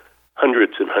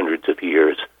hundreds and hundreds of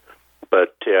years,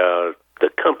 but the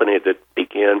company that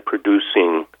began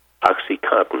producing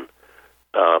OxyContin,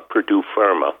 Purdue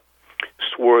Pharma,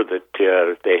 swore that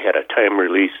they had a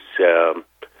time-release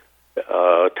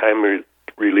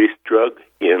drug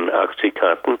in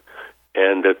OxyContin,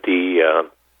 and that the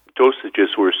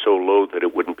dosages were so low that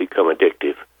it wouldn't become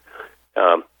addictive.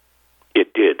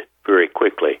 It did very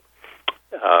quickly.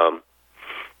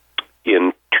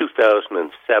 In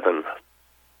 2007,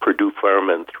 Purdue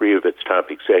Pharma and three of its top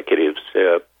executives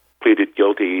pleaded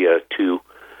guilty to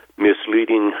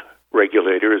misleading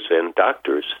regulators and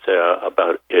doctors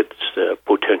about its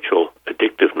potential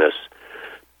addictiveness.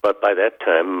 But by that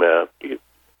time,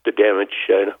 the damage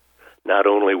not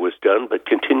only was done, but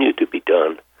continued to be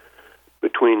done.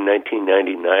 Between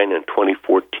 1999 and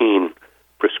 2014,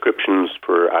 prescriptions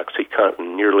for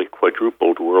OxyContin nearly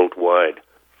quadrupled worldwide.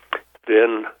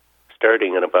 Then,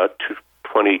 starting in about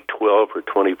 2012 or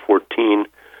 2014,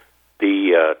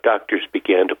 the doctors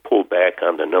began to pull back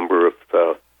on the number of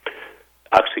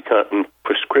OxyContin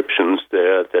prescriptions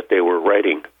that they were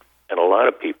writing, and a lot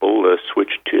of people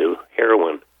switched to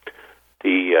heroin.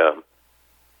 The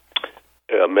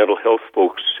mental health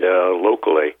folks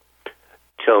locally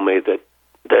tell me that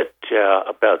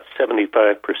about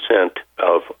 75%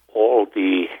 of all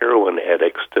the heroin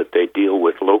addicts that they deal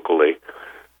with locally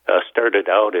started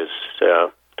out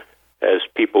as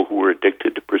people who were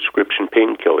addicted to prescription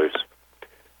painkillers.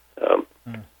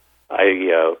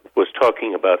 I was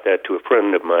talking about that to a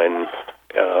friend of mine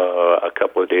a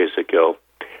couple of days ago,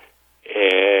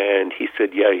 and he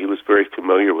said, yeah, he was very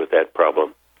familiar with that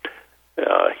problem.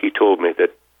 He told me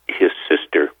that his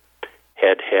sister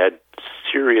had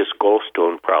serious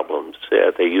gallstone problems.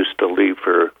 They used to leave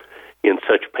her in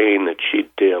such pain that she'd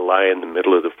lie in the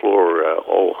middle of the floor,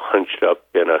 all hunched up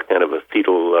in a kind of a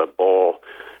fetal ball,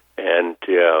 and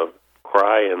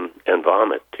cry and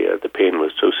vomit. The pain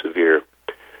was so severe.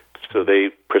 So they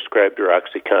prescribed her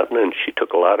OxyContin, and she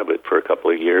took a lot of it for a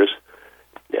couple of years.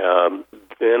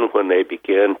 Then when they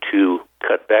began to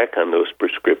cut back on those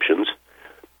prescriptions,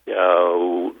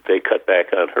 they cut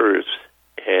back on hers.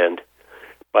 And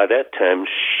by that time,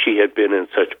 she had been in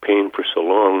such pain for so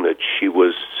long that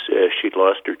she'd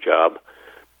lost her job.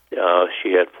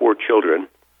 She had 4 children.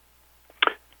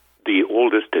 The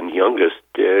oldest and youngest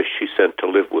she sent to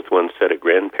live with one set of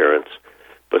grandparents,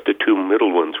 but the 2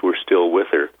 middle ones were still with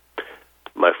her.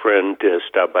 My friend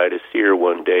stopped by to see her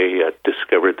one day,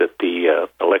 discovered that the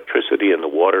electricity and the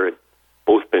water had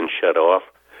both been shut off.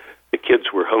 The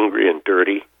kids were hungry and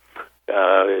dirty.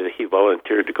 He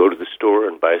volunteered to go to the store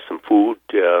and buy some food,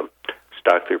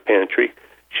 stock their pantry.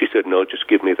 She said, no, just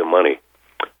give me the money.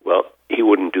 Well, he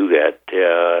wouldn't do that,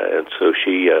 and so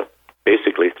she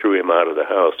basically threw him out of the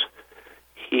house.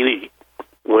 He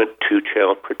went to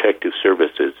Child Protective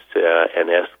Services and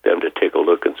asked them to take a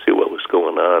look and see what was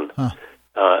going on. Huh.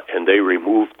 And they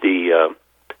removed the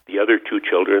other 2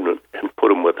 children and put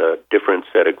them with a different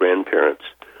set of grandparents.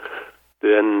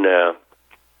 Then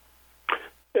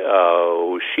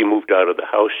she moved out of the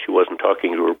house. She wasn't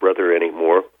talking to her brother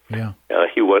anymore. Yeah.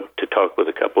 He went to talk with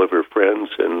a couple of her friends,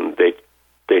 and they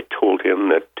told him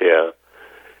that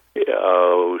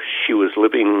she was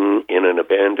living in an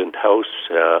abandoned house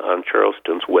on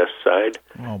Charleston's west side.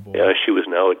 Oh, boy. She was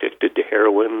now addicted to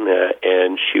heroin,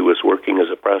 and she was working as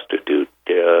a prostitute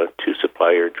to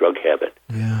supply her drug habit.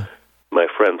 Yeah. My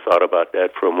friend thought about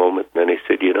that for a moment, and then he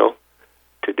said,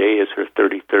 today is her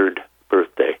 33rd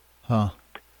birthday. Huh.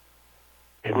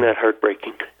 Isn't that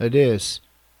heartbreaking? It is.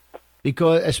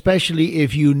 Because especially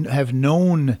if you have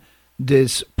known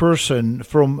this person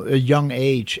from a young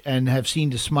age and have seen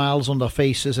the smiles on their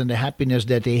faces and the happiness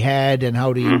that they had and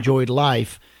how they enjoyed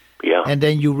life. Yeah. And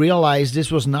then you realize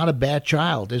this was not a bad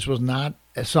child. This was not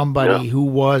somebody who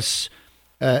was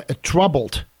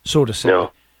troubled, so to say.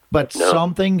 No. But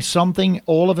something,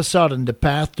 all of a sudden, the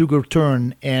path took a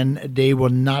turn and they were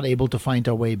not able to find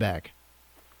their way back.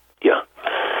 Yeah.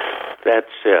 That's,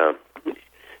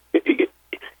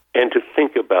 and to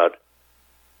think about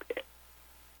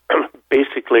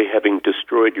basically having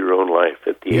destroyed your own life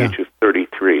at the age of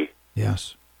 33.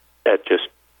 Yes. That just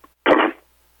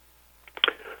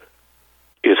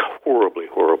is horribly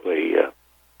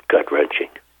gut-wrenching.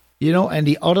 You know, and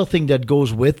the other thing that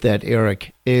goes with that,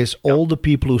 Eric, is all the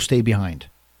people who stay behind.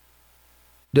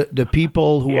 The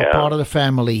people who are part of the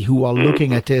family who are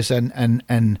looking at this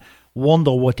and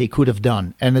wonder what they could have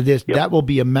done. And it is that will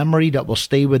be a memory that will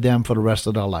stay with them for the rest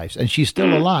of their lives. And she's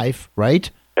still alive, right?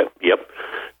 Yep.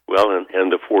 Well,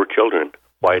 and the 4 children.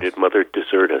 Why did mother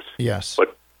desert us? Yes.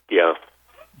 But,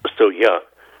 So,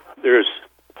 there's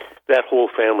that whole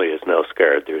family is now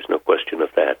scarred. There's no question of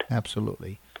that.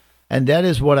 Absolutely. And that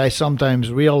is what I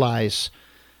sometimes realize.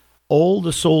 All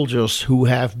the soldiers who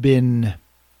have been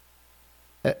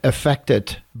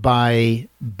affected by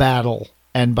battle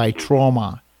and by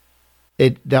trauma,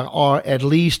 there are at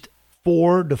least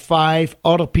 4 to 5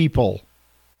 other people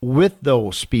with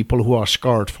those people who are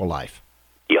scarred for life.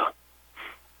 Yeah.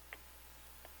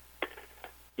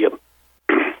 Yep.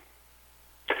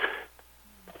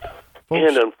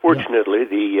 And unfortunately,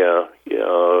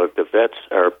 the vets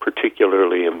are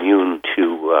particularly immune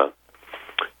to,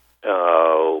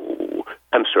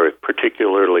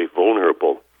 particularly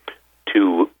vulnerable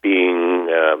to being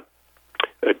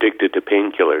addicted to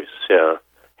painkillers.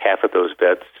 Half of those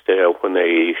vets, when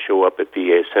they show up at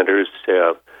VA centers,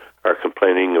 are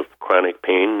complaining of chronic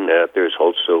pain. There's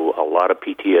also a lot of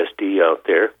PTSD out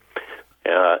there.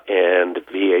 And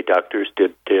VA doctors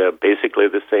did basically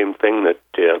the same thing that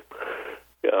the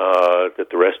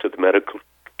rest of the medical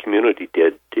community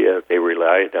did. They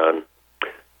relied on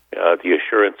the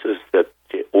assurances that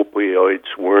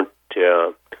opioids weren't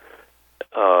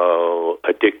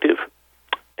addictive.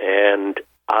 And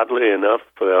oddly enough,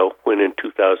 when in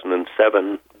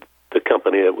 2007 the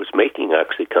company that was making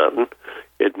OxyContin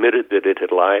admitted that it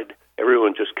had lied,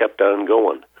 everyone just kept on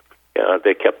going.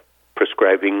 They kept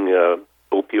prescribing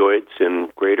opioids in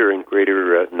greater and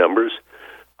greater numbers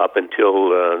up until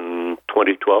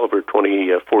 2012 or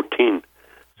 2014.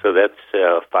 So that's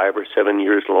 5 or 7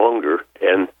 years longer,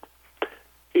 and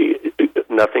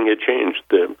nothing had changed.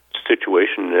 The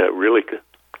situation really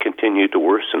continued to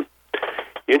worsen.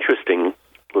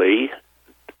 Interestingly,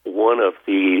 one of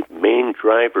the main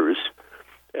drivers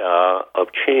of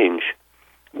change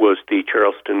was the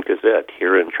Charleston Gazette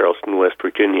here in Charleston, West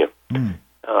Virginia.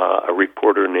 A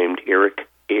reporter named Eric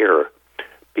Ayre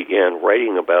began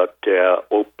writing about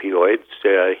opioids.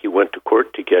 He went to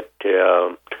court to get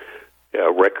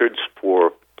records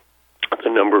for the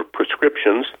number of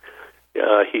prescriptions.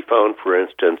 He found, for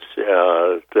instance,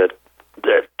 that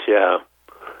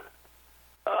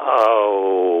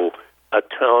a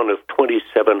town of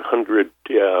 2,700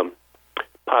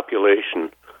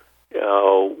 population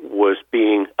was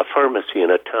being, a pharmacy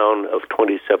in a town of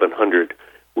 2,700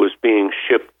 was being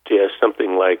shipped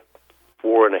something like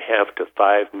 4.5 to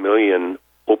 5 million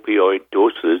opioid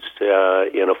doses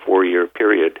in a 4-year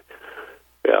period.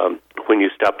 When you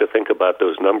stop to think about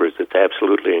those numbers, it's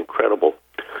absolutely incredible.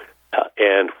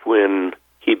 And when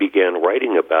he began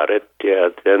writing about it,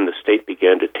 then the state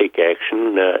began to take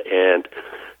action, and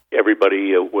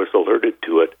everybody was alerted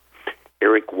to it.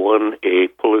 Eric won a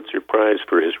Pulitzer Prize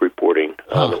for his reporting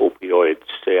on opioids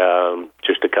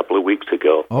just a couple of weeks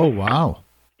ago. Oh, wow.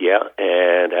 Yeah,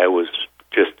 and I was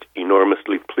just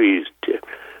enormously pleased.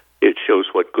 It shows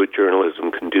what good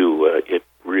journalism can do. It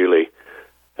really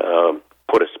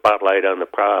put a spotlight on the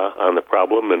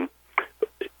problem, and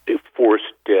it forced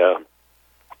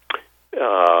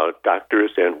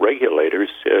doctors and regulators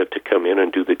to come in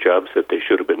and do the jobs that they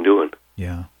should have been doing.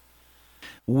 Yeah.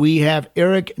 We have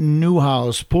Eric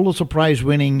Newhouse, Pulitzer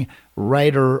Prize-winning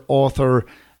writer, author,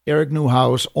 Eric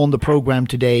Newhouse, on the program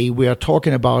today. We are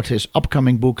talking about his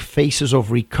upcoming book, Faces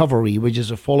of Recovery, which is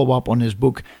a follow-up on his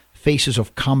book, Faces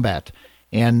of Combat.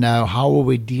 And how are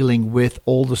we dealing with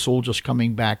all the soldiers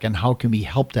coming back, and how can we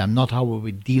help them? Not how are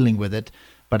we dealing with it,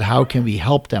 but how can we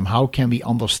help them? How can we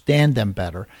understand them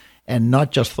better? And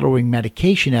not just throwing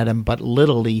medication at them, but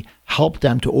literally help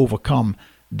them to overcome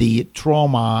the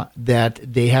trauma that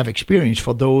they have experienced,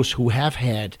 for those who have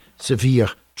had severe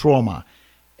trauma.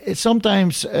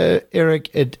 Sometimes, Eric,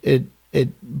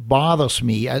 bothers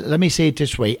me. Let me say it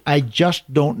this way. I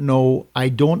just don't know. I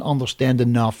don't understand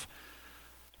enough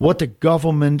what the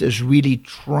government is really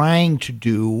trying to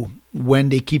do when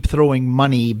they keep throwing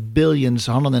money, billions,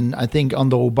 I think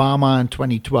under Obama in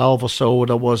 2012 or so,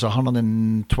 there was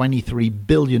 $123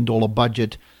 billion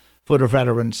budget for the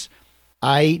veterans.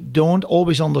 I don't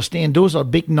always understand. Those are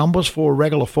big numbers for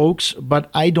regular folks, but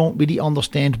I don't really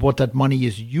understand what that money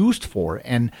is used for.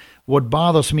 And what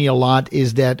bothers me a lot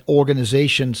is that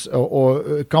organizations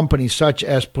or companies such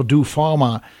as Purdue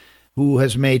Pharma, who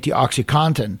has made the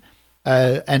OxyContin,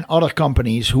 and other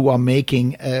companies who are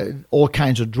making all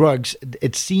kinds of drugs,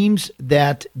 it seems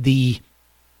that the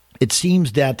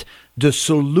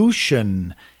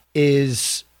solution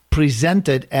is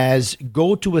presented as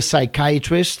go to a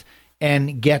psychiatrist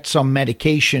and get some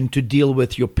medication to deal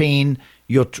with your pain,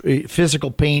 your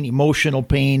physical pain, emotional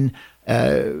pain,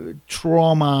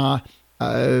 trauma,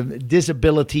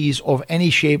 disabilities of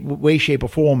any way, shape, or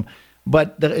form.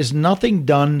 But there is nothing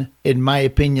done, in my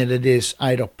opinion, that is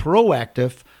either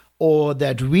proactive or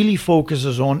that really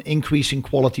focuses on increasing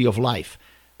quality of life.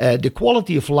 The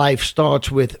quality of life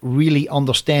starts with really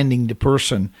understanding the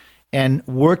person and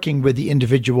working with the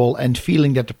individual and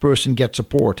feeling that the person gets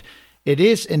support. It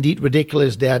is indeed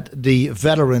ridiculous that the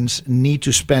veterans need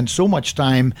to spend so much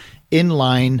time in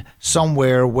line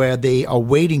somewhere where they are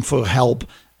waiting for help.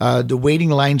 The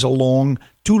waiting lines are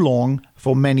too long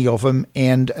for many of them,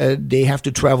 and they have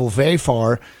to travel very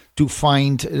far to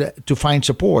find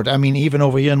support. I mean, even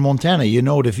over here in Montana,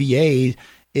 the VA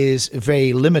is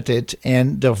very limited,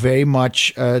 and they're very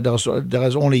much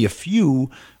there's only a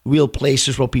few real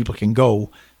places where people can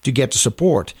go to get the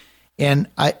support. And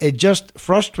it just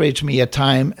frustrates me at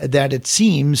times that it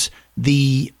seems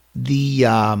the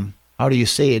how do you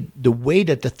say it? The way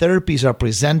that the therapies are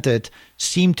presented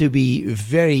seem to be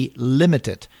very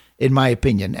limited, in my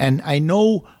opinion. And I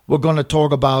know we're going to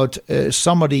talk about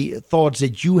some of the thoughts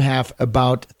that you have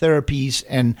about therapies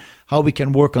and how we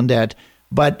can work on that.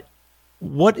 But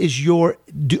what is are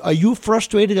you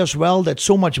frustrated as well that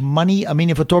so much money, I mean,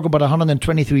 if we talk about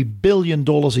 $123 billion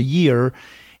a year,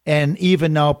 and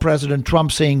even now President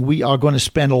Trump saying we are going to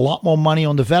spend a lot more money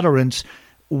on the veterans,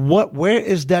 where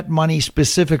is that money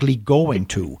specifically going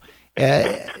to?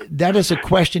 That is a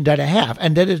question that I have.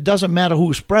 And that it doesn't matter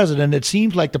who's president. It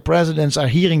seems like the presidents are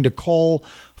hearing the call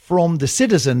from the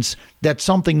citizens that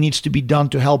something needs to be done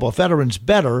to help our veterans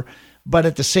better. But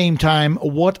at the same time,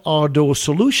 what are those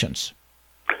solutions?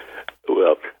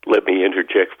 Well, let me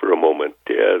interject for a moment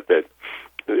that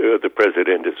the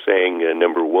president is saying,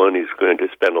 number one, he's going to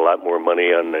spend a lot more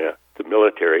money on the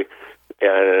military.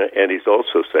 And he's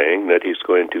also saying that he's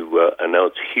going to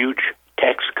announce huge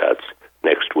tax cuts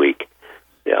next week.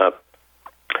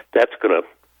 That's going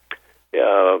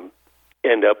to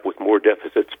end up with more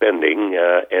deficit spending,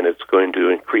 and it's going to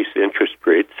increase interest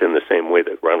rates in the same way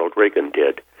that Ronald Reagan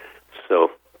did.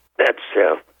 So that's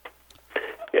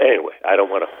anyway. I don't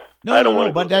want to.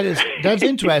 No, but that's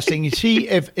interesting. You see,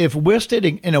 if we're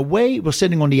sitting in a way, we're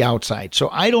sitting on the outside. So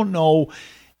I don't know.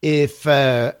 If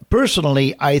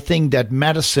personally, I think that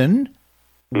medicine,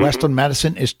 Western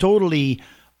medicine, is totally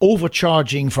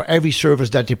overcharging for every service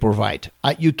that they provide.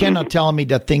 You cannot tell me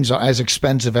that things are as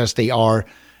expensive as they are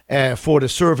for the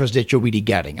service that you're really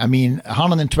getting. I mean,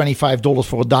 $125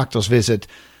 for a doctor's visit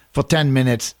for 10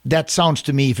 minutes, that sounds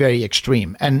to me very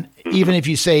extreme. And even if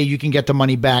you say you can get the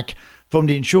money back from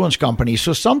the insurance company,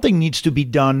 so something needs to be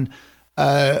done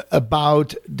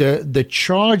about the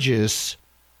charges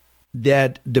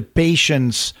that the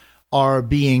patients are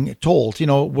being told.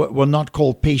 We're not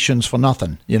called patients for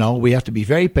nothing. We have to be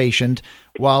very patient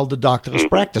while the doctor is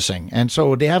practicing. And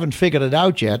so they haven't figured it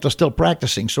out yet. They're still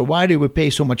practicing. So why do we pay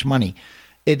so much money?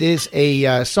 It is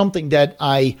something that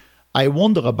I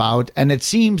wonder about. And it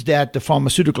seems that the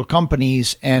pharmaceutical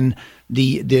companies and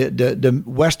the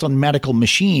Western medical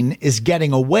machine is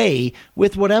getting away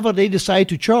with whatever they decide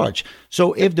to charge.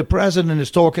 So if the president is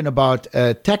talking about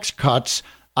tax cuts,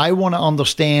 I want to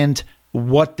understand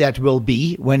what that will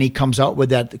be when he comes out with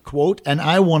that quote. And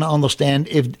I want to understand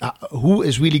who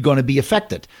is really going to be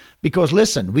affected. Because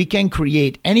listen, we can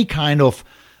create any kind of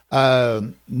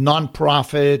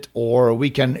nonprofit, or we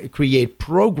can create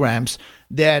programs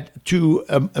that to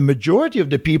a majority of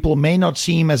the people may not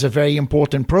seem as a very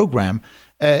important program.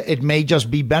 It may just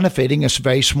be benefiting a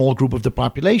very small group of the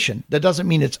population. That doesn't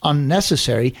mean it's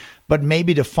unnecessary, but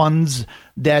maybe the funds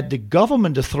that the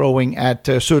government is throwing at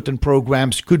certain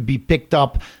programs could be picked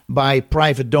up by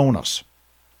private donors.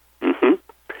 Mm-hmm.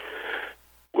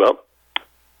 Well,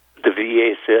 the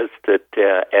VA says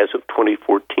that as of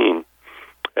 2014,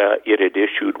 it had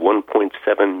issued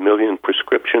 1.7 million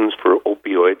prescriptions for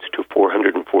opioids to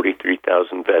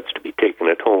 443,000 vets to be taken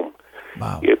at home.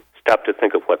 Wow. You stop to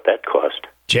think of what that cost.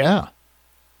 Yeah,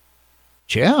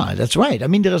 that's right. I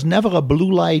mean, there is never a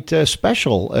blue light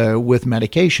special with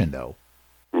medication, though.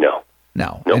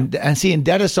 No. And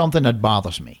that is something that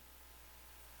bothers me.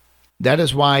 That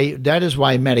is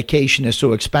why medication is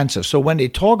so expensive. So when they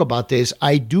talk about this,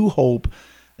 I do hope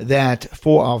that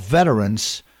for our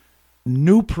veterans,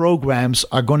 new programs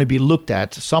are going to be looked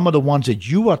at. Some of the ones that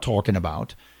you are talking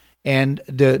about, and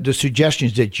the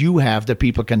suggestions that you have that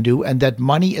people can do, and that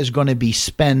money is going to be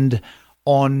spent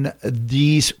on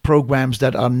these programs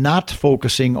that are not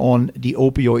focusing on the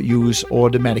opioid use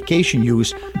or the medication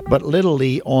use, but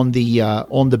literally on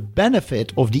the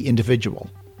benefit of the individual.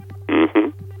 Mm-hmm.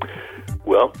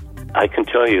 Well, I can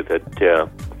tell you that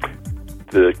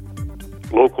the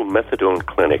local methadone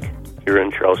clinic here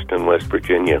in Charleston, West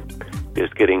Virginia, is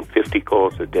getting 50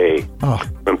 calls a day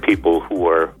from people who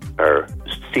are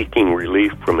seeking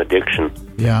relief from addiction.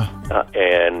 Yeah.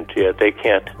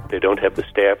 They don't have the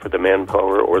staff or the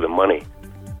manpower or the money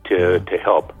to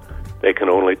help. They can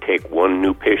only take one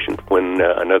new patient when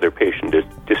another patient is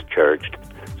discharged.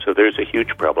 So there's a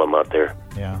huge problem out there.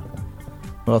 Yeah.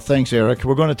 Well, thanks, Eric.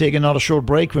 We're going to take another short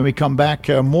break. When we come back,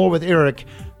 more with Eric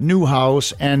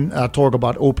Newhouse and talk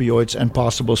about opioids and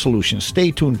possible solutions.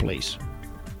 Stay tuned, please.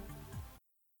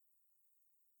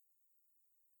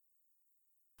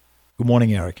 Good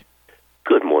morning, Eric.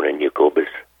 Good morning, Jacobus.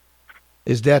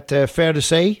 Is that fair to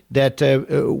say that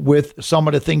with some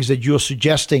of the things that you're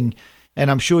suggesting,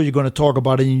 and I'm sure you're going to talk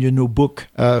about it in your new book,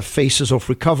 Faces of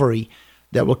Recovery,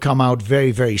 that will come out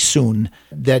very, very soon,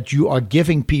 that you are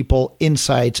giving people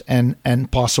insights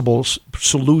and possible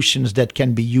solutions that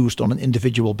can be used on an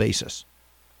individual basis?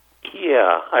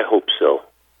 Yeah, I hope so.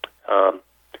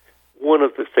 One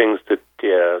of the things that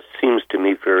seems to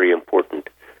me very important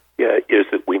is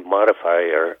that we modify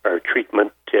our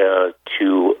treatment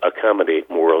to accommodate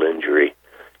moral injury.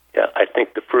 I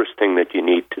think the first thing that you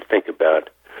need to think about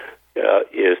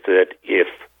is that if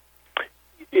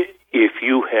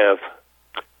you have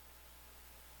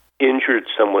injured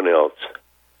someone else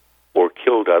or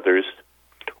killed others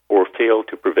or failed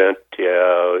to prevent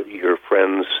your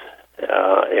friends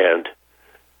and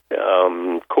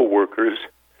co-workers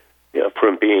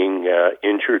from being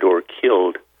injured or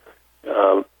killed,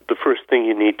 the first thing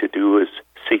you need to do is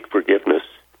seek forgiveness.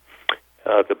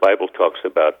 The Bible talks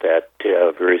about that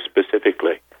very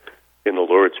specifically in the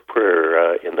Lord's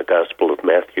Prayer in the Gospel of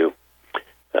Matthew.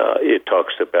 It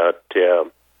talks about the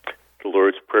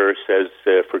Lord's Prayer says,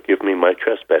 "Forgive me my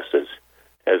trespasses,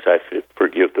 as I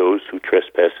forgive those who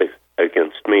trespass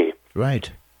against me."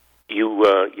 Right.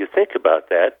 You think about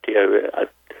that.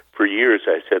 For years,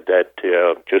 I said that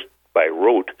just by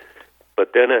rote.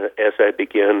 But then as I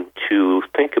began to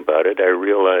think about it, I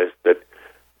realized that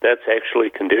that's actually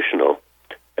conditional.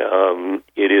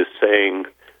 It is saying,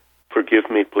 "Forgive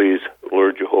me, please,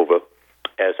 Lord Jehovah,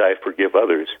 as I forgive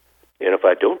others. And if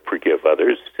I don't forgive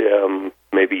others,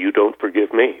 maybe you don't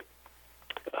forgive me."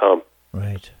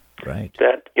 Right.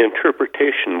 That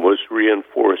interpretation was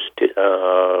reinforced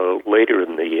later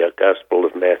in the Gospel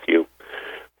of Matthew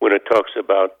when it talks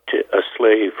about a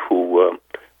slave who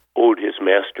owed his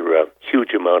master a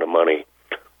huge amount of money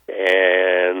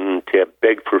and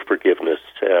begged for forgiveness,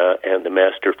 and the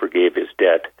master forgave his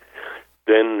debt.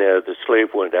 Then the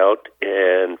slave went out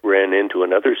and ran into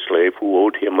another slave who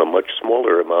owed him a much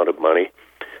smaller amount of money.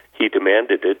 He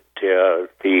demanded it.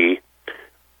 The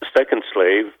second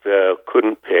slave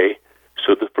couldn't pay,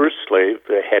 so the first slave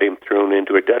had him thrown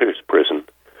into a debtor's prison.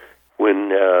 When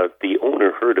the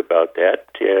owner heard about that,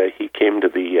 he came to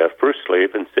the first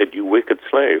slave and said, "You wicked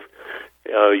slave,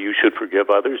 you should forgive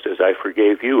others as I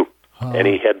forgave you." And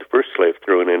he had the first slave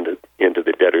thrown into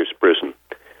the debtor's prison.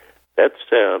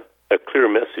 That's a clear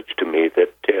message to me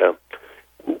that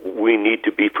we need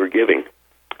to be forgiving.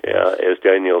 As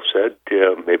Daniel said,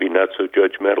 maybe not so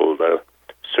judgmental.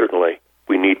 Certainly,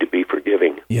 we need to be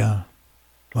forgiving. Yeah.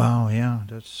 Wow, yeah,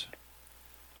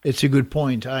 it's a good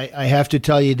point. I have to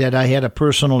tell you that I had a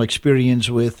personal experience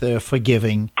with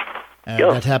forgiving.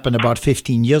 That happened about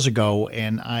 15 years ago,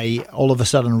 and I all of a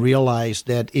sudden realized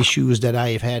that issues that I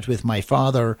have had with my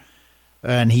father,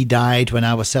 and he died when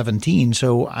I was 17,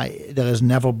 so there has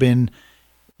never been,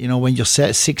 when you're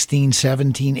 16,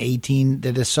 17, 18,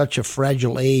 that is such a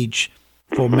fragile age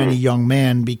for many young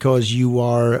men because you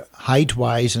are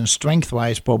height-wise and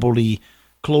strength-wise probably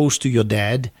close to your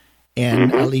dad,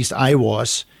 and at least I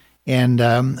was. And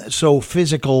so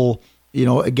physical,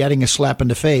 getting a slap in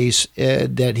the face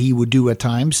that he would do at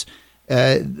times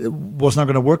was not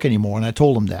going to work anymore, and I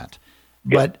told him that.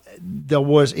 But there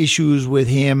was issues with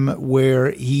him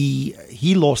where he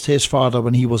lost his father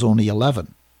when he was only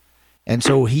 11. And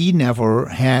so he never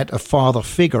had a father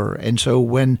figure. And so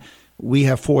when we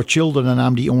have 4 children and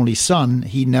I'm the only son,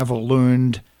 he never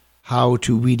learned how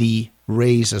to really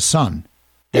raise a son.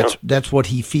 That's what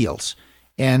he feels.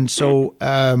 And so,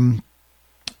 in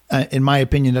my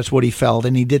opinion, that's what he felt.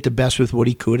 And he did the best with what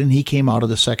he could. And he came out of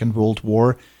the Second World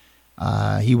War.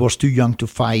 He was too young to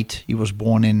fight. He was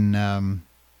born in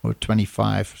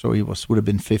 25, so he would have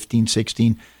been 15,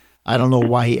 16. I don't know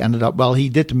why he ended up. Well, he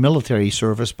did the military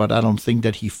service, but I don't think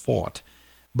that he fought.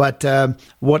 But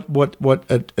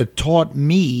what taught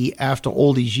me after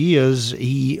all these years,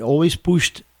 he always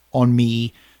pushed on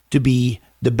me to be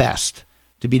the best,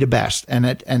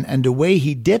 and the way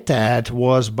he did that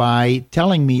was by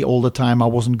telling me all the time I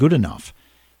wasn't good enough,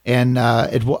 and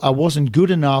I wasn't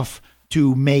good enough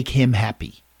to make him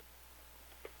happy.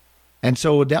 And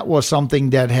so that was something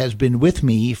that has been with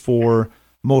me for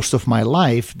most of my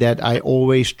life, that I have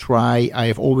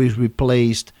always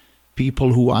replaced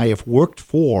people who I have worked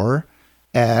for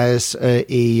as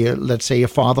let's say a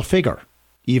father figure,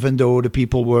 even though the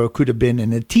people could have been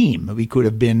in a team. We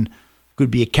could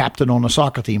be a captain on a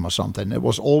soccer team or something. It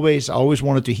was I always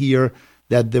wanted to hear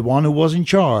that the one who was in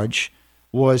charge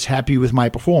was happy with my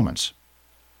performance.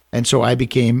 And so I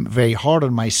became very hard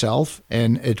on myself,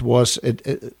 and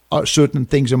certain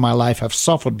things in my life have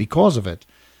suffered because of it.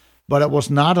 But it was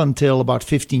not until about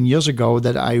 15 years ago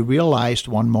that I realized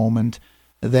one moment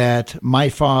that my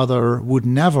father would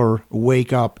never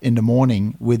wake up in the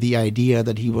morning with the idea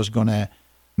that he was going to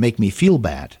make me feel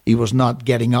bad. He was not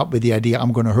getting up with the idea,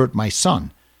 I'm going to hurt my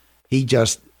son. He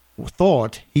just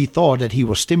thought that he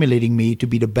was stimulating me to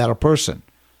be the better person.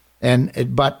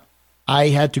 But I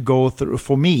had to go through,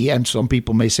 for me, and some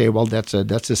people may say, well, that's a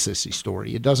sissy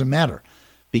story. It doesn't matter,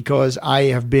 because I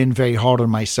have been very hard on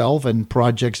myself and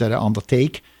projects that I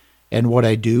undertake and what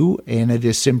I do. And it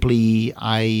is simply,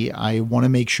 I want to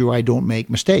make sure I don't make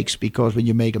mistakes, because when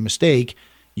you make a mistake,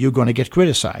 you're going to get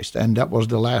criticized. And that was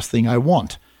the last thing I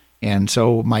want. And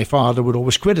so my father would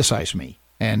always criticize me,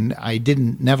 and I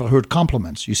never heard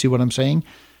compliments. You see what I'm saying?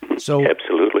 So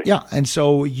absolutely. Yeah. And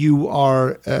so you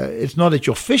are, it's not that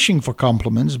you're fishing for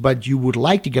compliments, but you would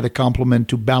like to get a compliment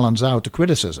to balance out the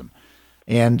criticism.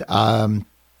 And,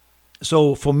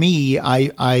 so for me,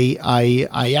 I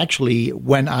actually,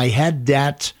 when I had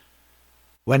that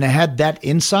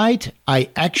insight, I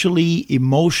actually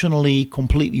emotionally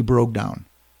completely broke down,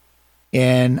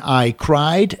 and I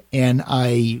cried, and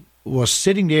I was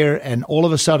sitting there, and all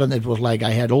of a sudden it was like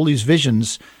I had all these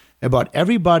visions about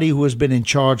everybody who has been in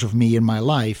charge of me in my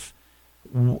life,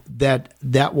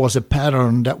 that was a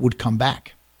pattern that would come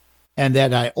back, and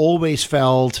that I always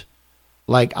felt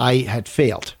like I had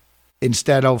failed,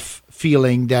 instead of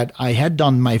feeling that I had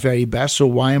done my very best. So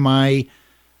why am I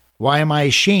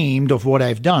ashamed of what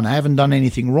I've done? I haven't done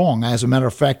anything wrong. As a matter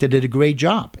of fact, I did a great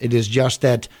job. It is just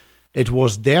that it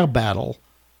was their battle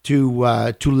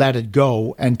to let it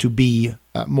go and to be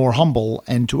more humble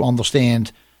and to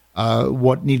understand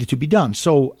what needed to be done.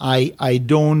 So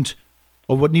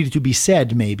or what needed to be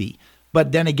said, maybe.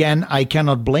 But then again, I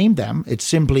cannot blame them. It's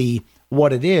simply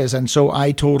what it is. And so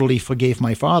I totally forgave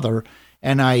my father.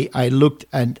 And I looked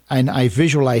and I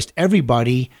visualized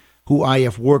everybody who I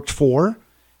have worked for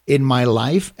in my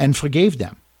life and forgave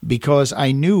them, because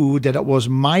I knew that it was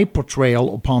my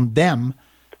portrayal upon them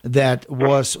that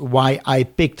was why I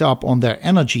picked up on their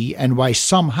energy, and why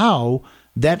somehow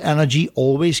that energy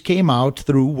always came out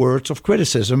through words of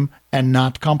criticism and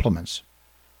not compliments.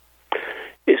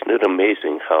 Isn't it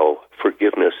amazing how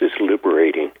forgiveness is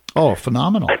liberating? Oh,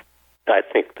 phenomenal. I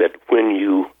think that when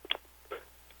you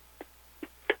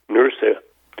nurse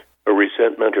a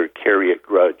resentment or carry a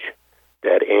grudge,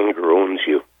 that anger owns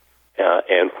you.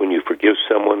 And when you forgive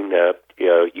someone,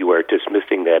 you are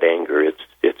dismissing that anger.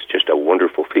 It's just a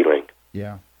wonderful feeling.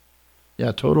 Yeah,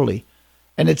 totally.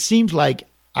 And it seems like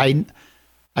I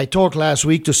talked last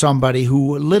week to somebody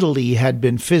who literally had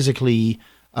been physically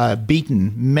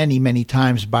beaten many, many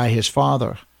times by his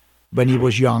father when he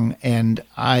was young, and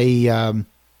I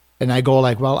go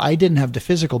like, well, I didn't have the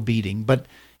physical beating, but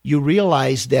you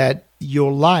realize that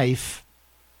your life,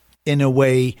 in a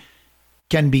way,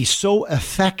 can be so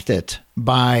affected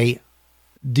by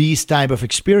these type of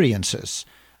experiences,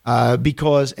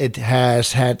 because it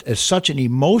has had such an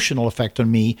emotional effect on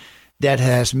me that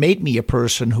has made me a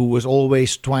person who was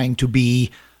always trying to be,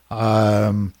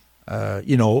 do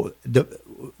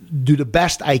the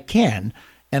best I can,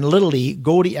 and literally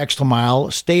go the extra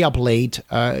mile, stay up late,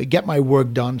 get my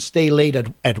work done, stay late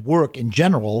at work in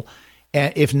general,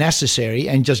 if necessary,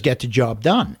 and just get the job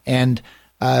done. And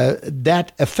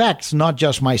that affects not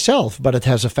just myself, but it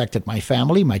has affected my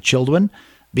family, my children,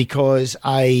 because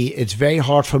it's very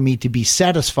hard for me to be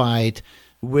satisfied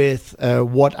with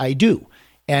what I do.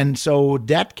 And so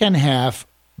that can have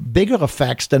bigger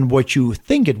effects than what you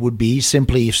think it would be,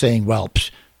 simply saying, well,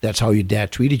 that's how your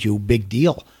dad treated you, big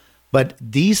deal. But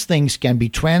these things can be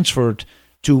transferred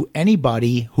to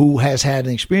anybody who has had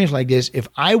an experience like this. If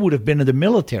I would have been in the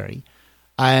military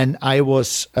and I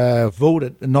was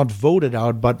not voted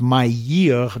out, but the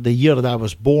year that I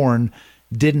was born,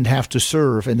 didn't have to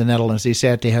serve in the Netherlands. They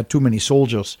said they had too many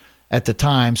soldiers at the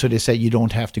time, so they said you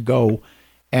don't have to go.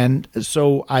 And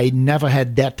so I never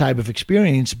had that type of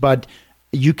experience, but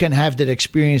you can have that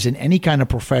experience in any kind of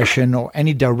profession or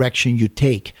any direction you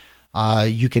take.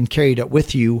 You can carry that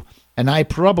with you. And I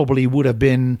probably would have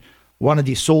been one of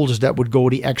these soldiers that would go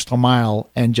the extra mile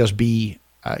and just be,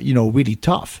 really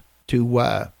tough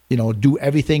to, do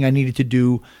everything I needed to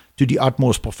do to the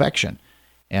utmost perfection.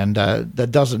 And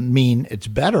that doesn't mean it's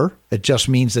better. It just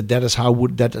means that is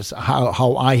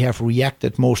how I have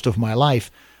reacted most of my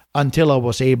life, until I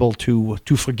was able to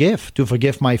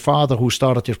forgive my father, who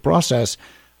started this process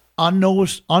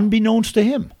unbeknownst to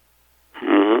him.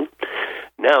 Mm-hmm.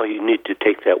 Now you need to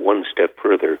take that one step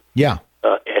further. Yeah.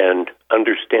 And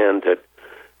understand that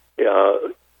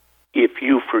if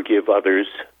you forgive others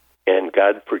and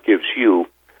God forgives you,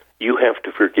 you have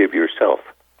to forgive yourself.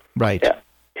 Right.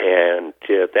 And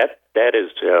that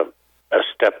is a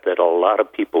step that a lot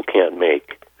of people can't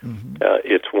make. Mm-hmm.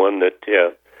 It's one that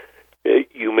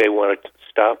you may want to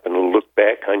stop and look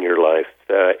back on your life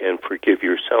and forgive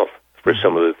yourself for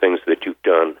some of the things that you've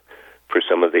done, for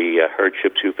some of the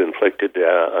hardships you've inflicted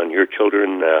on your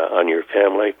children, on your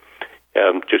family,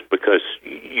 just because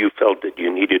you felt that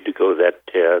you needed to go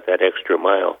that extra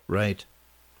mile. Right.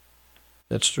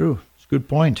 That's true. It's a good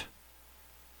point.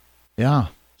 Yeah.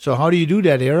 So how do you do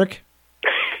that, Eric?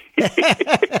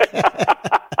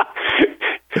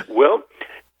 Well,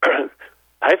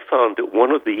 I found that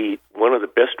one of the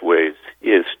best ways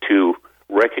is to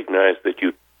recognize that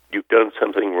you've done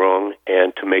something wrong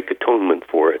and to make atonement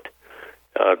for it.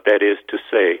 That is to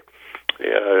say,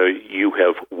 you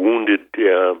have wounded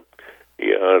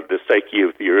the psyche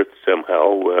of the earth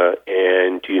somehow,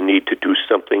 and you need to do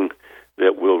something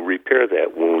that will repair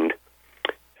that wound.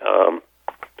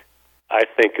 I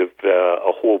think of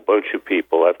a whole bunch of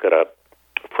people. I've got a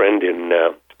friend in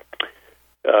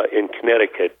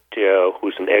Connecticut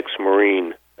who's an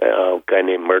ex-Marine, a guy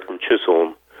named Martin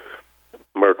Chisholm.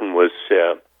 Martin was,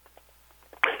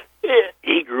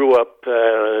 he grew up,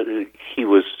 he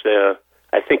was,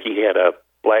 I think he had a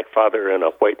black father and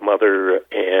a white mother,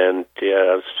 and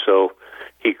so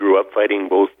he grew up fighting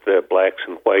both blacks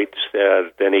and whites.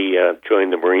 Then he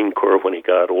joined the Marine Corps when he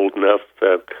got old enough.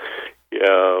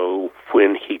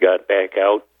 When he got back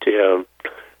out,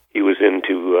 he was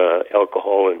into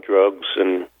alcohol and drugs,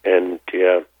 and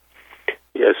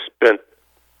spent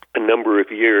a number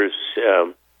of years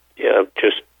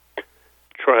just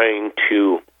trying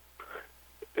to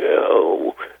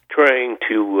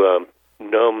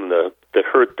numb the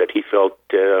hurt that he felt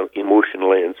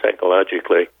emotionally and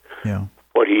psychologically. Yeah.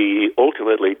 What he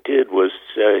ultimately did was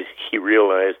he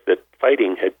realized that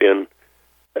fighting had been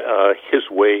his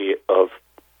way of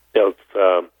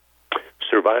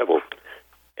survival.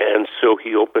 And so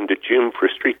he opened a gym for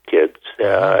street kids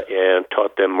and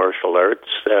taught them martial arts,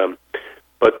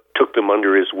 but took them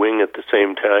under his wing at the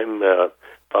same time,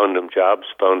 found them jobs,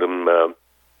 found them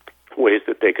ways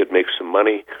that they could make some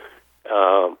money.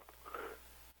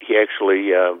 He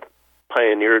actually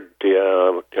pioneered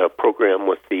a program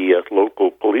with the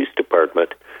local police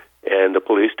department, and the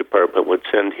police department would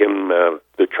send him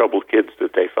the troubled kids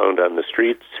that they found on the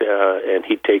streets, and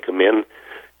he'd take them in,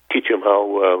 teach them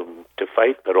how to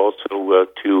fight, but also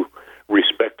to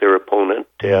respect their opponent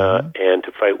and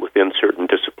to fight within certain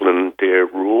disciplined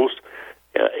rules.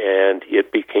 And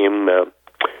it became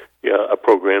a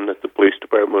program that the police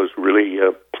department was really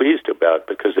pleased about,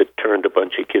 because it turned a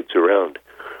bunch of kids around.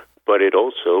 But it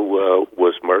also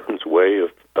was Martin's way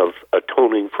of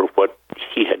atoning for what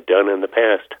he had done in the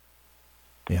past.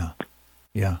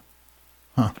 Yeah.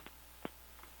 Huh.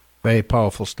 Very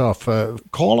powerful stuff.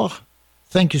 Caller,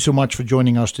 thank you so much for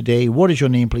joining us today. What is your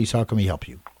name, please? How can we help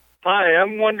you? Hi,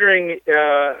 I'm wondering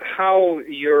how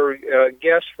your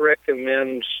guest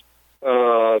recommends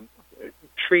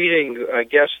treating, I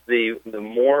guess, the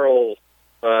moral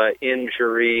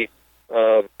injury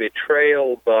of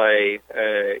betrayal by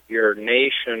your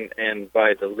nation and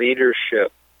by the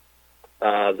leadership,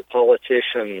 the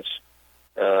politicians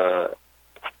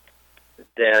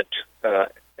that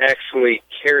actually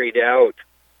carried out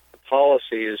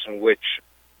policies in which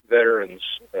veterans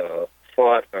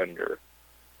fought under?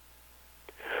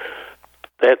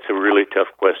 That's a really tough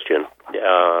question,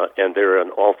 and there are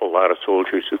an awful lot of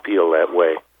soldiers who feel that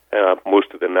way.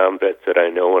 Most of the non-vets that I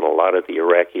know and a lot of the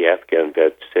Iraqi-Afghan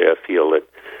vets feel that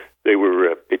they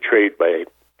were betrayed by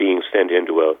being sent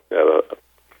into a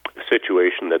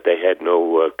situation that they had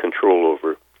no control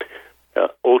over.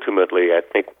 Ultimately, I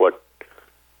think what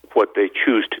they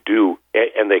choose to do,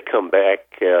 and they come back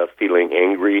feeling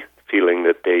angry, feeling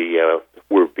that they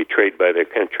were betrayed by their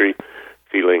country,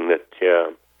 feeling that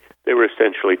they were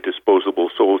essentially disposable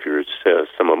soldiers.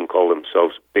 Some of them call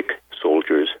themselves big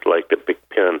soldiers, like the Big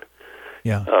Pen.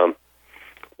 Yeah.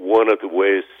 One of the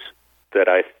ways that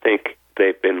I think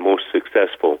they've been most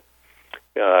successful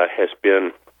has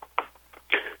been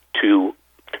to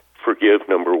forgive,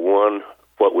 number one,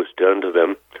 what was done to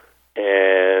them,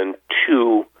 and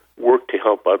two, work to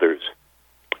help others.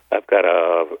 I've got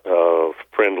a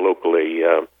friend locally,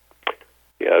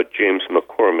 James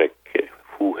McCormick,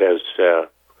 who has,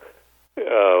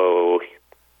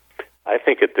 I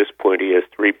think at this point he has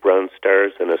 3 Bronze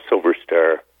Stars and a Silver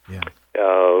Star. Yeah.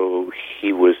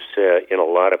 He was in a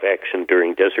lot of action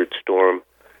during Desert Storm.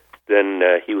 Then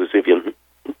he was in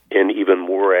even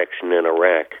more action in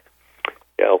Iraq.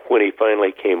 When he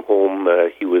finally came home,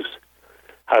 he was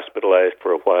hospitalized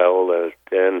for a while.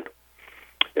 Then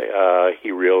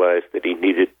he realized that he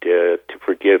needed to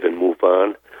forgive and move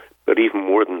on. But even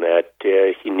more than that,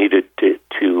 he needed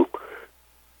to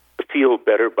feel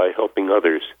better by helping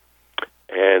others.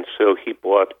 And so he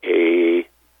bought a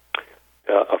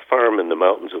farm in the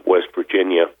mountains of West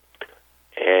Virginia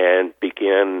and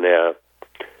began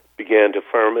to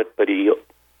farm it. But he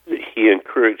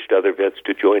encouraged other vets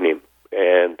to join him,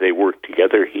 and they worked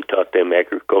together. He taught them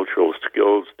agricultural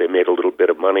skills. They made a little bit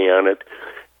of money on it,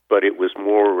 but it was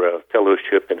more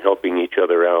fellowship and helping each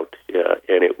other out.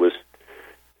 And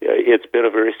it's been a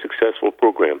very successful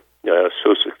program.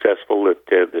 So successful that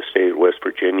the state of West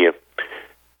Virginia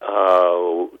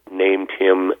named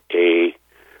him a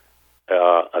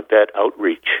vet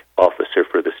outreach officer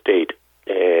for the state,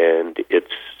 and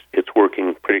it's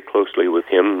working pretty closely with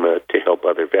him to help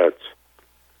other vets.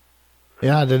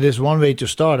 Yeah, that is one way to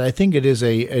start. I think it is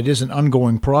an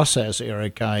ongoing process,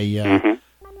 Eric.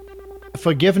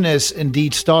 Forgiveness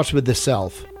indeed starts with the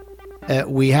self.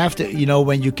 We have to,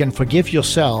 when you can forgive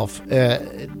yourself,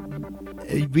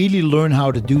 really learn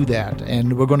how to do that.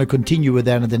 And we're going to continue with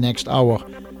that in the next hour.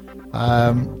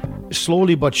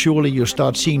 Slowly but surely, you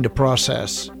start seeing the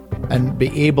process and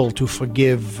be able to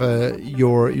forgive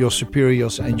your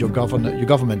superiors and your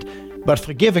government. But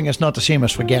forgiving is not the same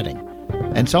as forgetting.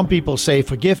 And some people say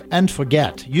forgive and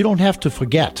forget. You don't have to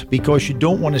forget because you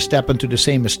don't want to step into the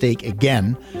same mistake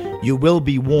again. You will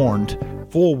be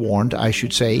forewarned, I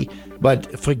should say.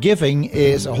 But forgiving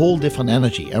is a whole different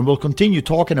energy. And we'll continue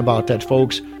talking about that,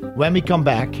 folks, when we come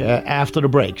back after the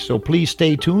break. So please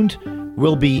stay tuned.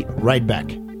 We'll be right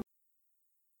back.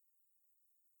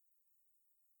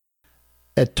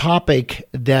 A topic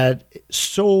that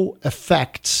so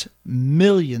affects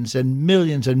millions and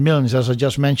millions and millions, as I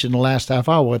just mentioned in the last half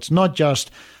hour. It's not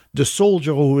just the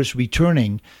soldier who is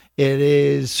returning. It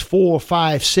is 4,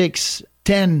 5, 6,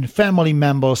 10 family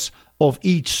members of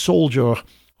each soldier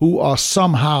who are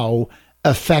somehow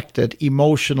affected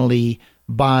emotionally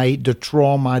by the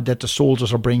trauma that the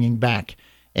soldiers are bringing back.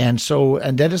 And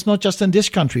that is not just in this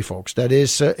country, folks. That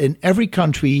is in every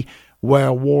country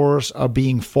where wars are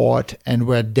being fought and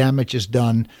where damage is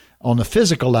done on a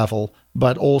physical level,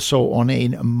 but also on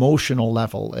an emotional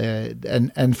level.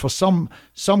 And for some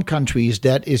countries,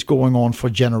 that is going on for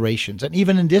generations. And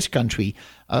even in this country,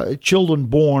 children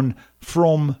born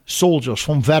from soldiers,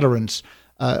 from veterans,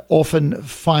 often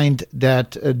find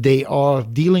that they are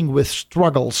dealing with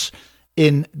struggles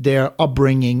in their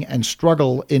upbringing and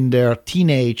struggle in their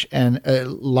teenage and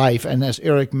life. And as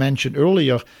Eric mentioned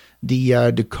earlier,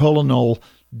 the colonel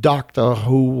doctor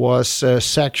who was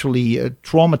sexually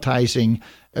traumatizing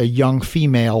a young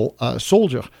female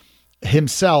soldier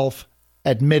himself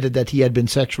admitted that he had been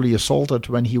sexually assaulted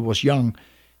when he was young.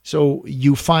 So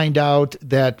you find out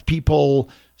that people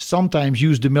sometimes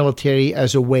use the military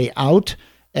as a way out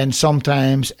and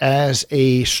sometimes as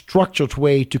a structured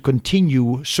way to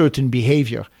continue certain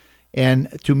behavior. And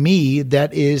to me,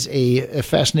 that is a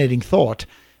fascinating thought.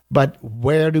 But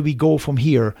where do we go from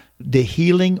here? The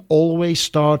healing always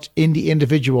starts in the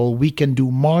individual. We can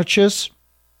do marches,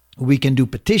 we can do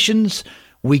petitions,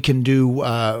 we can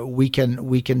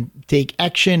take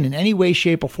action in any way,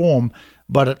 shape, or form.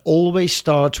 But it always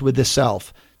starts with the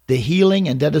self, the healing,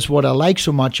 and that is what I like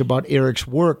so much about Eric's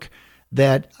work.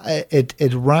 that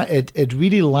it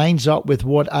really lines up with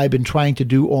what I've been trying to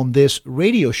do on this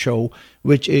radio show,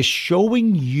 which is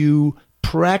showing you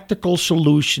practical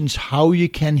solutions, how you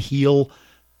can heal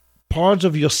parts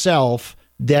of yourself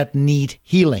that need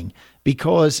healing.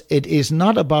 Because it is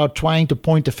not about trying to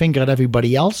point the finger at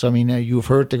everybody else. I mean, you've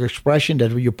heard the expression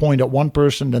that when you point at one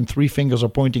person, then 3 fingers are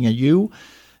pointing at you.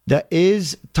 There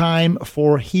is time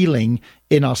for healing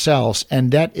in ourselves,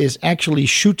 and that is actually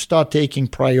should start taking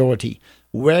priority.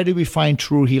 Where do we find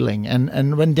true healing?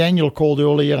 And when Daniel called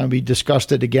earlier, and we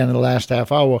discussed it again in the last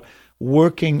half hour,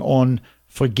 working on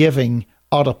forgiving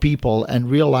other people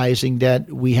and realizing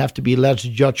that we have to be less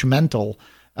judgmental.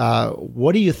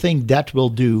 What do you think that will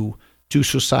do to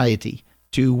society,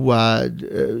 to how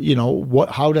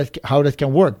that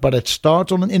can work? But it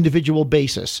starts on an individual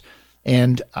basis,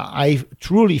 and I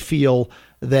truly feel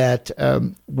that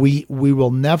we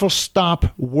will never stop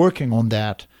working on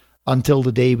that until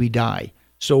the day we die.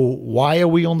 So why are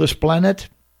we on this planet?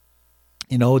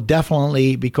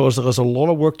 Definitely because there is a lot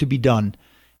of work to be done,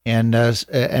 and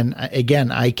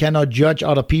again, I cannot judge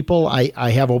other people. I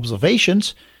have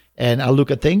observations and I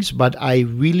look at things, but I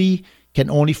really can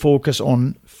only focus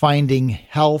on finding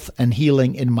health and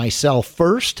healing in myself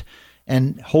first,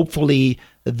 and hopefully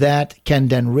that can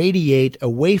then radiate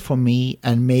away from me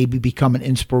and maybe become an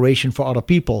inspiration for other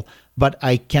people. But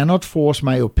I cannot force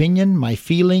my opinion, my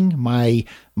feeling,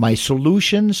 my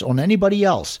solutions on anybody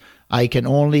else. I can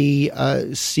only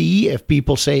see if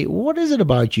people say, what is it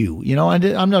about you? And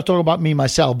I'm not talking about me,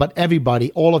 myself, but everybody,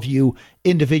 all of you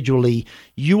individually,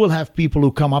 you will have people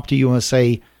who come up to you and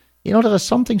say, there is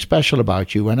something special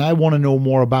about you, and I want to know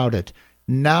more about it.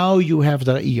 Now you have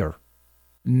their ear.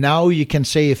 Now you can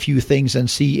say a few things and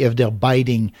see if they're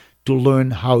biting to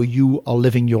learn how you are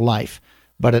living your life.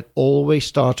 But it always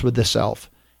starts with the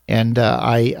self. And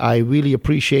I really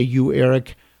appreciate you,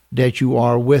 Eric, that you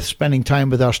are spending time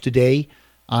with us today.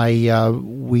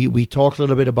 We talked a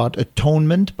little bit about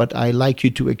atonement, but I like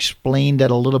you to explain that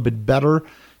a little bit better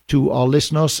to our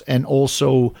listeners, and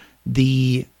also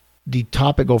the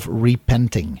topic of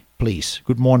repenting, please.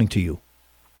 Good morning to you.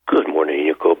 Good morning,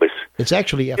 Jacobus. It's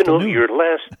actually afternoon. Your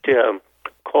last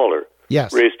caller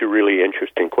raised a really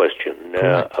interesting question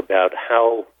about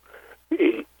how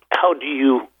do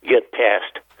you get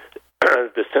past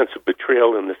the sense of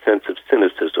betrayal and the sense of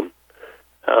cynicism.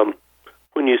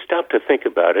 When you stop to think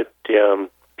about it,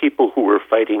 people who are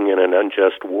fighting in an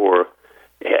unjust war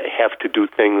have to do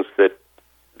things that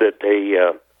they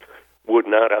would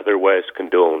not otherwise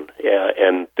condone,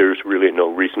 and there's really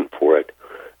no reason for it.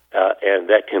 And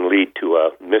that can lead to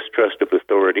a mistrust of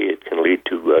authority. It can lead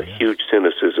to huge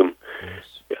cynicism.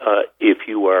 If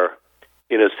you are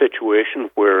in a situation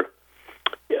where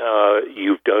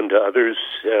you've done to others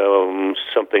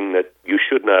something that you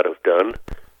should not have done,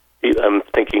 I'm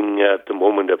thinking at the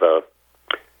moment of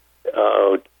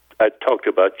I talked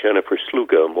about Jennifer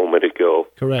Sluga a moment ago.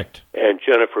 Correct. And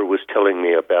Jennifer was telling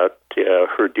me about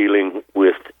her dealing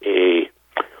with a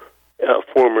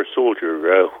former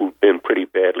soldier who'd been pretty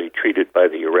badly treated by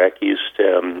the Iraqis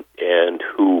and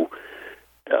who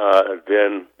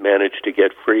then managed to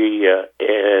get free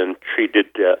and treated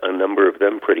a number of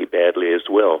them pretty badly as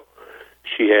well.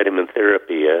 She had him in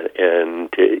therapy, and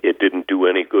it didn't do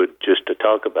any good just to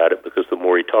talk about it, because the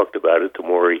more he talked about it, the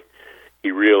more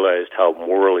he realized how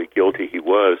morally guilty he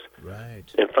was. Right.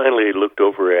 And finally he looked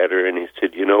over at her and he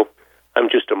said, I'm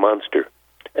just a monster,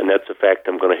 and that's a fact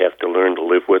I'm going to have to learn to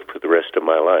live with for the rest of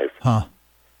my life. Huh.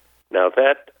 Now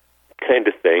that kind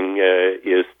of thing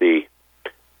is the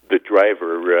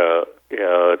driver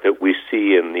that we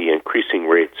see in the increasing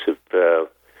rates of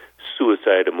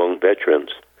suicide among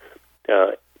veterans.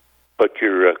 But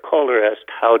your caller asked,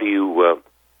 how do you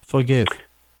forgive?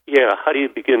 Yeah, how do you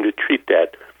begin to treat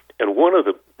that? And one of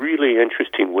the really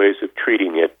interesting ways of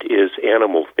treating it is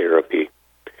animal therapy.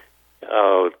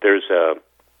 There's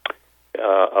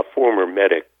a former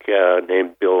medic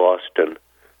named Bill Austin.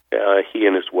 He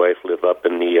and his wife live up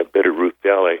in the Bitterroot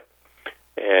Valley,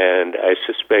 and I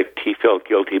suspect he felt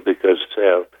guilty because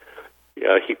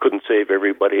he couldn't save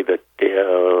everybody that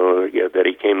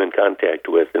he came in contact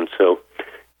with, and so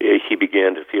he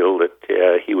began to feel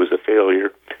that he was a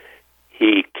failure.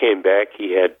 He came back.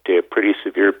 He had pretty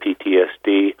severe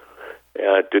PTSD,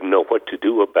 didn't know what to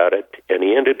do about it, and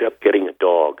he ended up getting a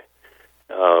dog,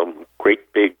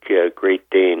 great big Great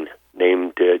Dane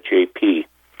named JP.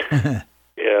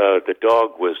 The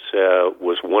dog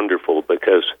was wonderful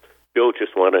because Bill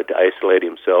just wanted to isolate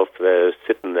himself,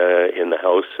 sit in the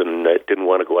house, and didn't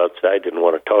want to go outside, didn't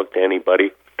want to talk to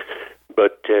anybody.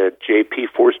 But JP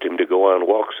forced him to go on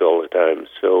walks all the time,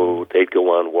 so they'd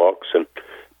go on walks, and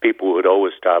people would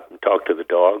always stop and talk to the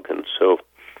dog, and so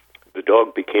the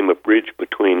dog became a bridge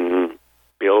between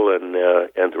Bill and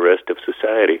the rest of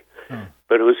society.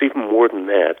 But it was even more than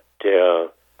that.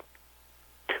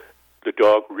 The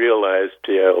dog realized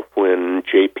when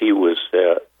JP was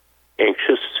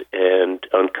anxious and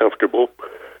uncomfortable,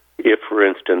 if, for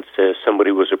instance,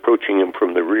 somebody was approaching him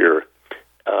from the rear,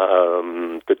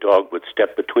 the dog would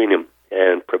step between him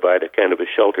and provide a kind of a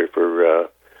shelter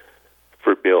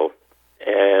for Bill.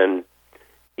 And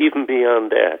even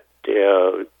beyond that,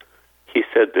 he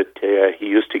said that he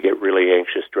used to get really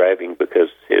anxious driving because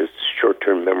his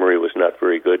short-term memory was not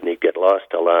very good and he'd get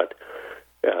lost a lot.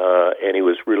 And he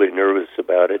was really nervous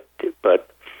about it. But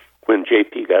when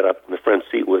JP got up in the front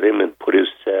seat with him and put his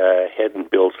head in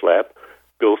Bill's lap,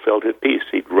 Bill felt at peace.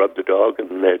 He'd rub the dog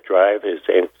and drive. His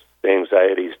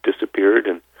anxieties disappeared,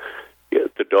 and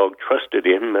the dog trusted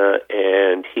him,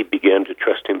 and he began to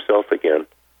trust himself again.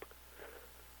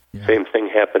 Yeah. Same thing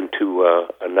happened to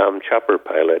a non-chopper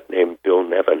pilot named Bill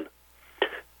Nevin.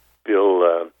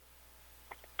 Bill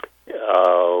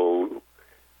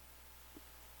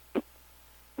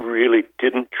really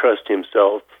didn't trust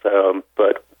himself,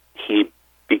 but he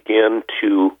began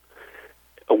to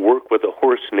work with a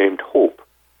horse named Hope.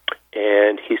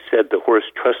 And he said the horse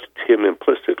trusted him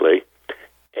implicitly,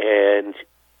 and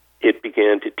it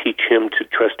began to teach him to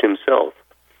trust himself.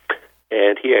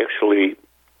 And he actually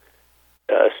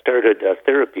started a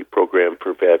therapy program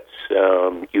for vets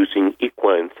using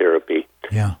equine therapy.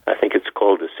 Yeah. I think it's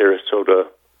called the Sarasota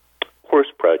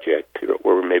Horse Project,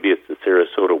 or maybe it's the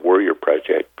Sarasota Warrior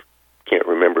Project. Can't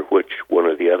remember which one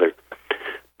or the other.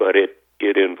 But it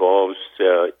involves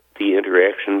the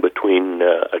interaction between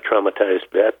a traumatized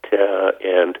vet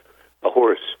and a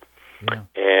horse. Yeah.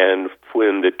 And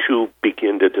when the two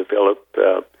begin to develop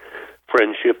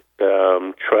friendship,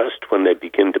 trust, when they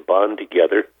begin to bond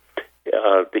together,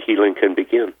 the healing can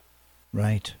begin.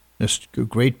 Right. That's a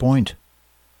great point.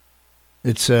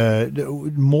 It's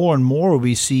more and more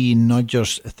we see not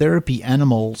just therapy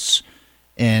animals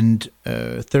and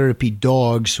therapy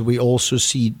dogs. We also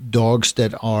see dogs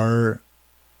that are,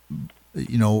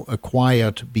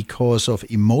 acquired because of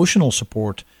emotional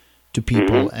support to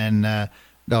people. Mm-hmm. And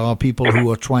there are people who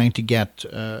are trying to get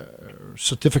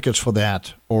certificates for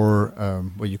that, or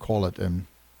what you call it,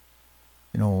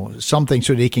 something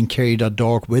so they can carry their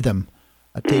dog with them.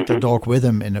 Take the dog with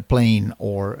them in a plane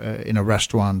or in a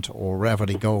restaurant or wherever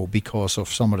they go because of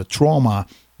some of the trauma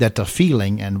that they're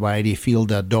feeling and why they feel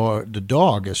that the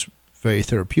dog is very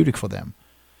therapeutic for them.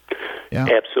 Yeah,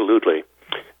 absolutely.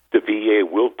 The VA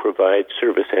will provide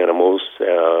service animals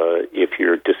if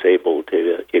you're disabled,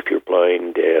 if you're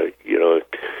blind.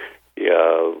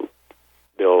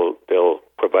 They'll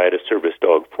provide a service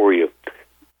dog for you,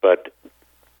 but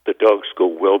the dogs go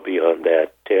well beyond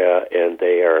that, and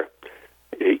they are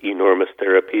enormous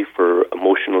therapy for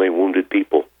emotionally wounded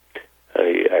people.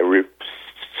 I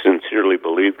sincerely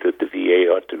believe that the VA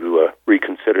ought to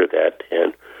reconsider that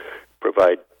and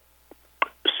provide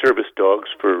service dogs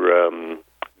for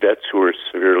vets who are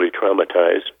severely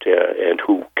traumatized and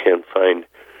who can find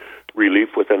relief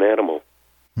with an animal.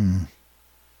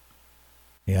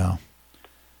 Yeah.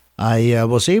 I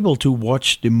was able to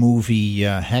watch the movie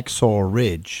Hacksaw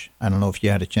Ridge. I don't know if you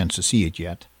had a chance to see it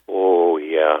yet. Oh,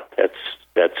 yeah.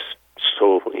 That's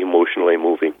so emotionally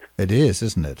moving. It is,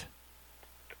 isn't it?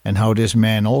 And how this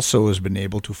man also has been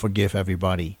able to forgive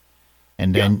everybody.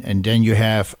 And then you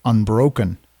have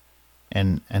Unbroken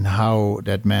and how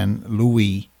that man,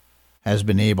 Louis, has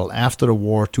been able, after the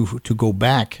war, to go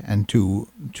back and to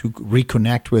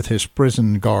reconnect with his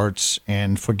prison guards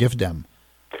and forgive them.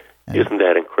 And isn't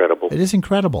that incredible? It is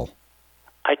incredible.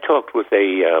 I talked with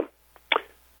an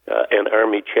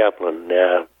Army chaplain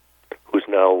who's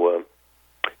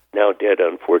now dead,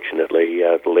 unfortunately,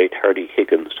 the late Hardy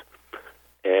Higgins.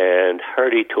 And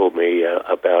Hardy told me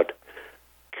about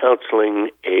counseling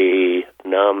a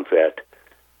non-vet.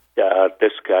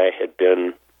 This guy had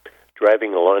been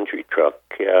driving a laundry truck,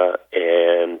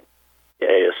 and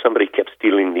somebody kept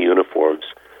stealing the uniforms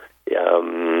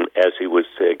as he was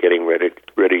getting ready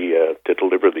to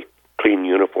deliver the clean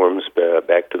uniforms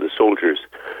back to the soldiers.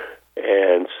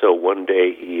 And so one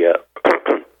day he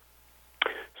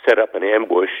set up an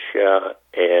ambush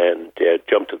and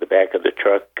jumped to the back of the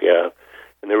truck,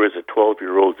 and there was a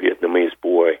 12-year-old Vietnamese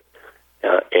boy,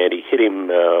 and he hit him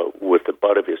with the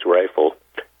butt of his rifle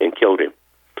and killed him.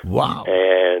 Wow!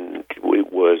 And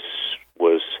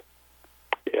was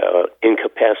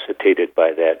incapacitated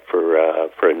by that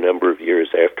for a number of years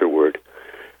afterward.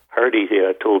 Hardy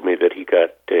told me that he got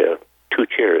 2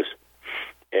 chairs,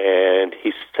 and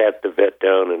he sat the vet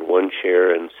down in one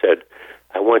chair and said,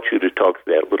 I want you to talk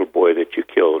to that little boy that you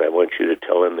killed. I want you to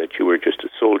tell him that you were just a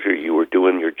soldier. You were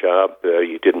doing your job.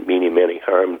 You didn't mean him any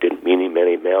harm, didn't mean him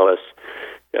any malice.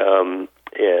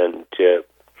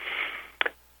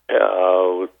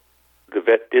 The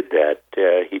vet did that.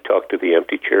 He talked to the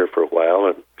empty chair for a while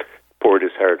and poured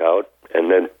his heart out.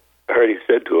 And then Hardy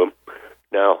said to him,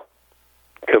 now,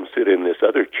 come sit in this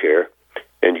other chair,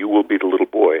 and you will be the little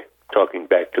boy talking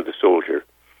back to the soldier.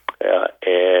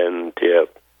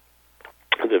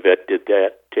 The vet did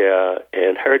that,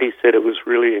 and Hardy said it was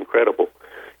really incredible.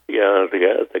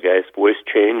 The guy's voice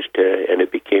changed, and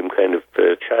it became kind of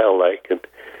childlike, and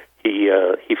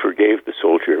he forgave the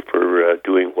soldier for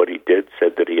doing what he did,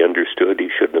 said that he understood he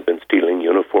shouldn't have been stealing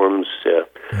uniforms,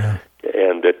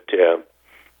 and that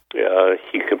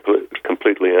he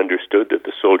completely understood that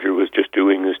the soldier was just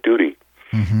doing his duty.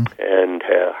 Mm-hmm. And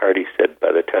Hardy said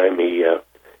by the time he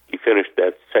finished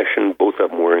that session, both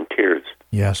of them were in tears.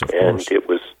 Yes, of course. And it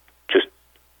was just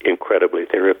incredibly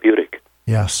therapeutic.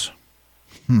 Yes.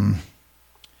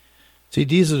 See,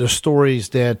 these are the stories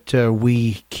that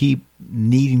we keep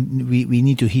needing. We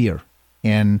need to hear,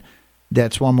 and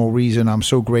that's one more reason I'm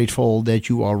so grateful that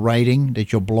you are writing,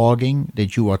 that you're blogging,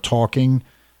 that you are talking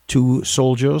to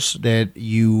soldiers, that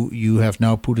you have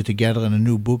now put it together in a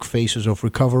new book, Faces of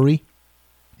Recovery,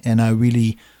 and I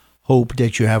really hope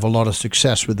that you have a lot of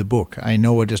success with the book. I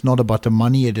know it is not about the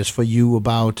money; it is for you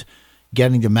about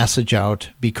getting the message out,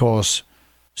 because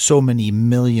so many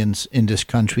millions in this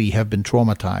country have been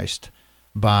traumatized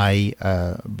by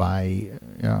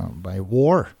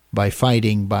war, by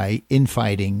fighting, by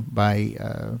infighting, by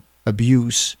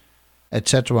abuse,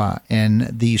 etc.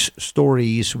 And these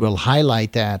stories will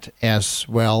highlight that, as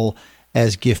well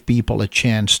as give people a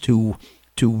chance to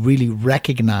really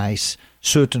recognize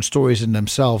certain stories in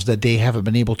themselves that they haven't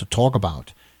been able to talk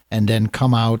about, and then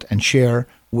come out and share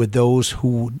with those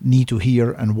who need to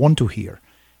hear and want to hear.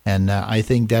 And I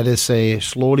think that is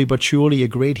slowly but surely a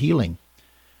great healing.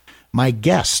 My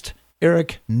guest,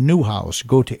 Eric Newhouse.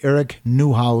 Go to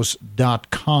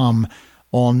ericnewhouse.com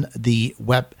on the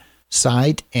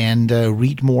website and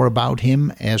read more about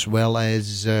him, as well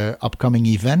as upcoming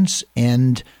events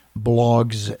and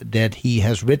blogs that he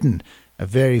has written.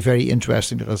 Very, very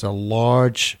interesting. There's a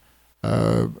large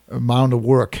amount of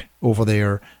work over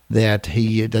there that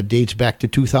dates back to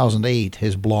 2008,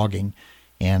 his blogging.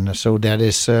 And so that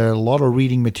is a lot of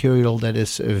reading material that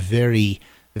is very,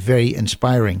 very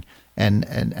inspiring and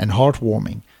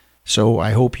heartwarming. So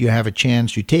I hope you have a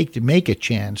chance, make a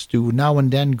chance to now and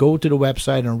then go to the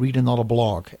website and read another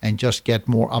blog and just get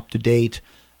more up to date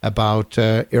about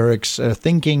Eric's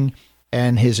thinking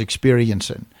and his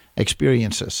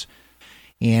experiences.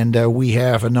 And we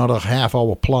have another half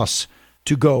hour plus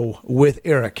to go with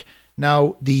Eric.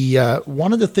 Now, the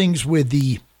one of the things with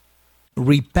the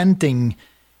repenting,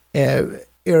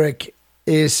 Eric,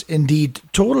 is indeed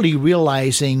totally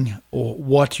realizing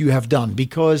what you have done,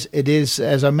 because it is,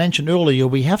 as I mentioned earlier,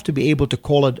 we have to be able to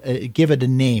call it, give it a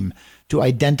name, to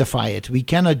identify it. We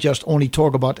cannot just only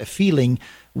talk about a feeling.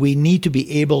 We need to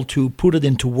be able to put it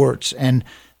into words, and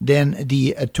then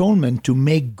the atonement to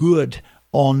make good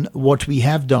on what we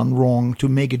have done wrong, to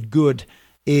make it good,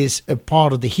 is a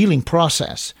part of the healing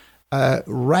process.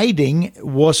 Writing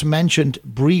was mentioned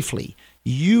briefly.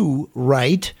 You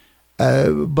write,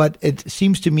 but it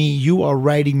seems to me you are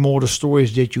writing more the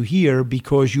stories that you hear,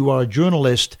 because you are a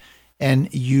journalist and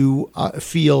you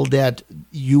feel that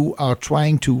you are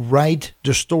trying to write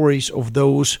the stories of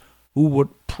those who would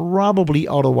probably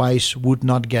otherwise would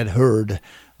not get heard.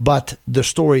 But the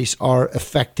stories are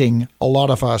affecting a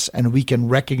lot of us, and we can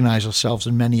recognize ourselves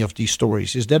in many of these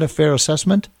stories. Is that a fair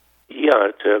assessment? Yeah,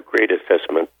 it's a great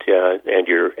assessment, and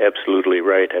you're absolutely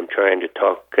right. I'm trying to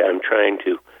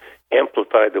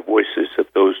amplify the voices of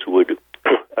those who would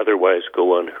otherwise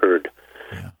go unheard.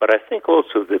 Yeah. But I think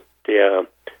also that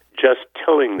just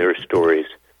telling their stories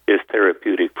is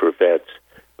therapeutic for vets,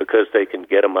 because they can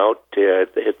get them out,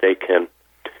 they can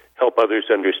help others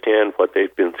understand what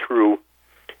they've been through.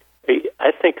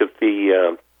 I think of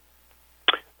the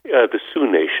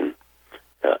Sioux Nation,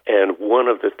 and one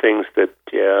of the things that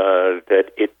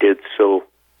it did so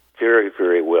very,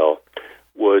 very well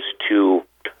was to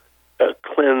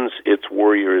cleanse its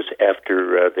warriors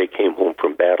after they came home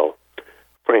from battle.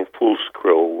 Frank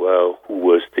Foolscrow, who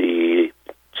was the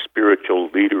spiritual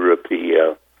leader of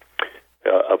the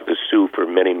Sioux for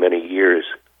many, many years,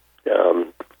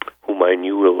 whom I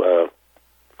knew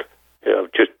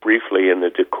just briefly in the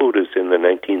Dakotas in the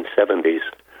 1970s,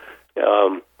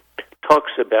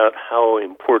 talks about how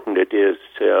important it is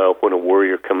when a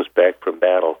warrior comes back from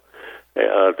battle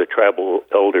the tribal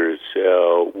elders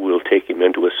will take him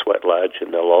into a sweat lodge,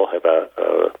 and they'll all have a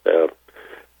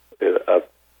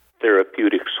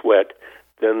therapeutic sweat.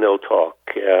 Then they'll talk,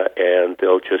 and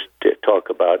they'll just talk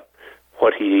about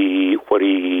what he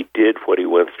did, what he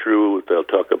went through. They'll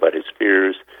talk about his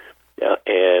fears,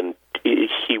 and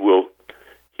he will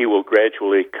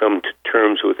gradually come to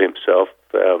terms with himself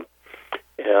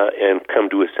and come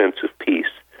to a sense of peace.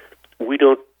 We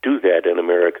don't do that in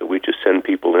America. We just send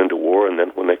people into war, and then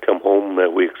when they come home,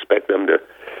 we expect them to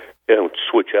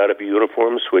switch out of a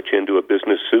uniform, switch into a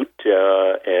business suit,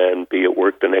 and be at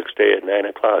work the next day at 9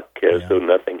 o'clock as though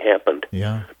nothing happened.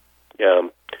 Yeah.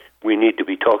 We need to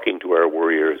be talking to our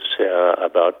warriors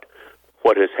about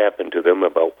what has happened to them,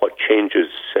 about what changes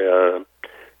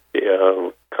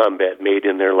combat made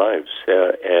in their lives,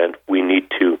 and we need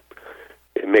to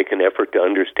make an effort to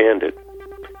understand it.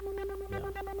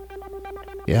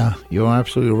 Yeah, you're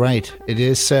absolutely right. It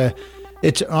is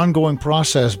it's an ongoing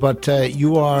process, but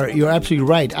you're absolutely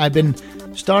right. I've been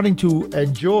starting to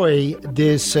enjoy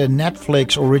this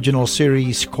Netflix original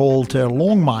series called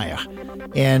Longmire,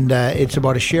 and it's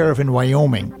about a sheriff in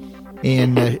Wyoming,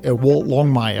 Walt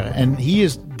Longmire, and he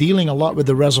is dealing a lot with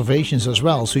the reservations as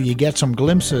well. So you get some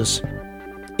glimpses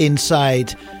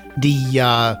inside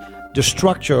the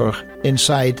structure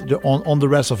inside on the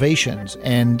reservations,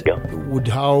 and with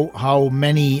how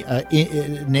many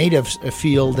natives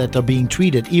feel that they're being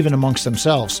treated, even amongst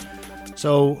themselves.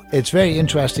 So it's very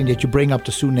interesting that you bring up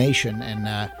the Sioux Nation. And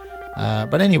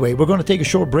but anyway, we're going to take a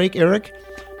short break, Eric.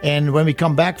 And when we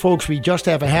come back, folks, we just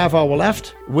have a half hour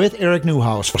left with Eric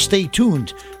Newhouse. Stay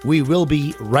tuned. We will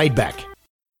be right back.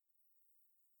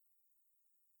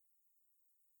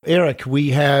 Eric,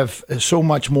 we have so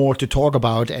much more to talk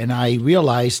about, and I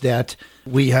realize that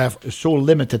we have so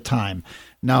limited time.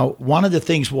 Now, one of the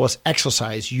things was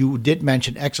exercise. You did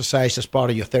mention exercise as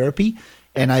part of your therapy,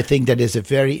 and I think that is a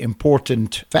very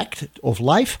important fact of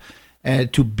life,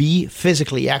 to be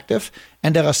physically active.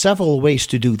 And there are several ways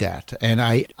to do that. And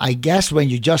I guess when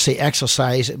you just say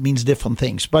exercise, it means different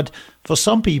things. But for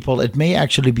some people, it may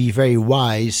actually be very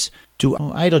wise to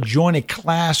either join a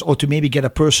class or to maybe get a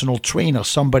personal trainer,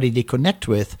 somebody they connect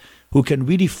with, who can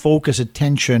really focus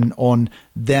attention on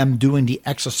them doing the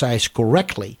exercise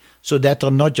correctly, so that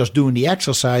they're not just doing the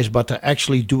exercise, but they're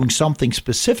actually doing something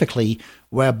specifically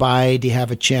whereby they have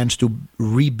a chance to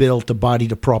rebuild the body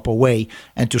the proper way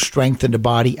and to strengthen the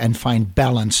body and find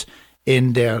balance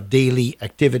in their daily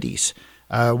activities.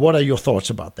 What are your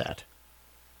thoughts about that?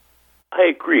 I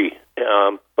agree,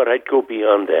 but I'd go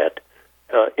beyond that.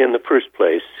 In the first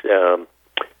place,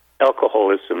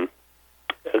 alcoholism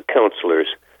counselors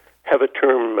have a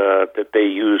term that they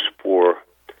use for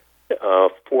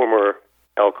former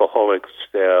alcoholics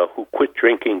who quit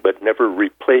drinking but never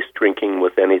replaced drinking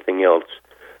with anything else.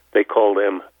 They call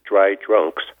them dry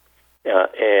drunks.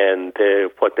 And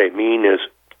what they mean is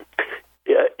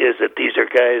that these are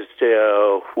guys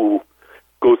who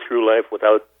go through life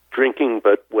without drinking,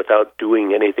 but without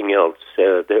doing anything else.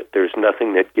 There's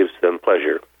nothing that gives them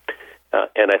pleasure.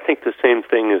 And I think the same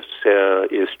thing is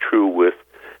true with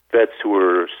vets who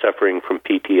are suffering from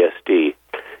PTSD.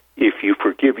 If you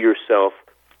forgive yourself,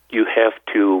 you have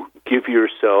to give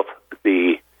yourself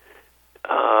the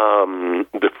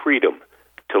freedom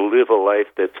to live a life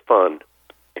that's fun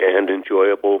and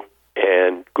enjoyable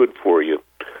and good for you.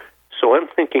 So I'm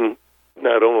thinking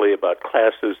not only about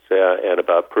classes and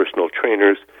about personal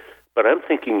trainers, but I'm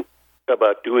thinking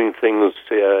about doing things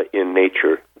in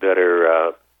nature that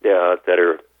are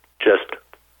just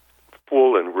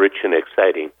full and rich and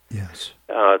exciting. Yes.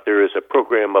 There is a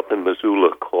program up in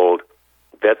Missoula called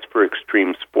Vets for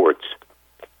Extreme Sports,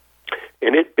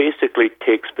 and it basically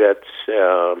takes vets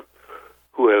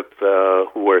who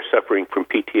are suffering from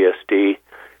PTSD,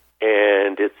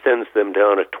 and it sends them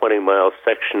down a 20-mile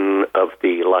section of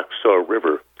the Lac Saw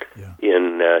River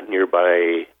in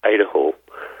nearby Idaho.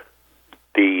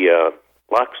 The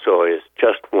Lac Saw is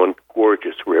just one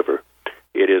gorgeous river.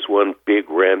 It is one big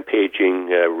rampaging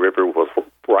river with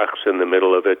rocks in the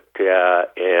middle of it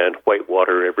and white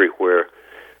water everywhere.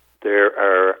 There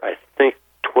are, I think,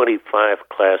 25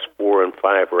 Class 4 and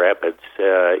 5 rapids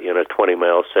in a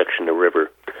 20-mile section of river.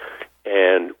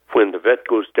 And when the vet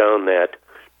goes down that,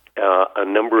 a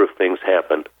number of things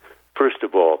happen. First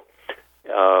of all,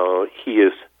 he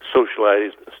is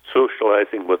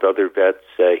socializing with other vets.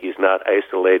 He's not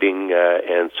isolating,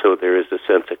 and so there is a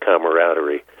sense of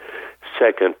camaraderie.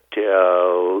 Second,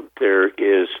 there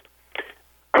is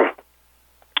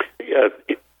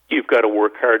you've got to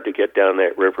work hard to get down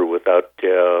that river without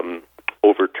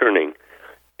overturning,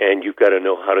 and you've got to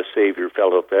know how to save your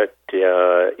fellow vet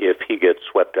if he gets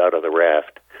swept out of the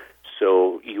raft.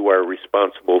 So you are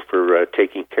responsible for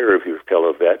taking care of your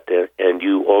fellow vet, and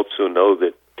you also know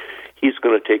that he's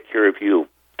going to take care of you.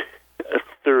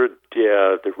 Third,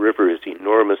 the river is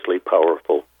enormously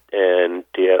powerful, and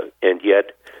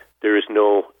yet there is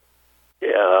no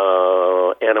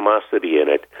animosity in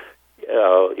it.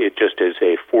 It just is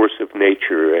a force of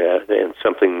nature and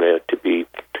something to be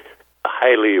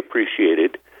highly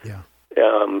appreciated. Yeah.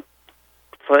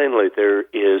 Finally, there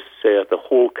is the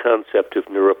whole concept of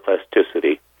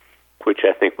neuroplasticity, which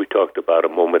I think we talked about a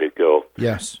moment ago.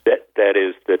 Yes. That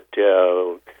is that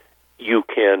you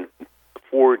can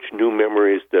forge new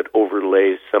memories that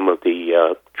overlay some of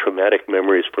the traumatic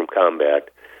memories from combat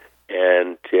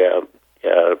and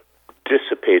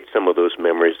dissipate some of those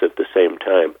memories at the same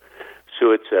time.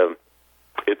 So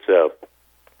it's a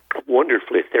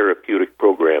wonderfully therapeutic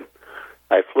program.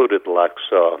 I floated Lac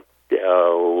Saw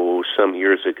some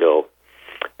years ago,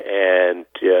 and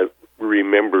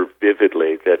remember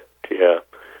vividly that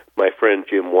my friend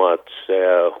Jim Watts,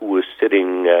 who was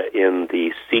sitting in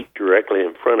the seat directly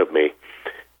in front of me,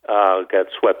 got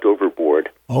swept overboard.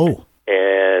 Oh.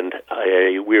 And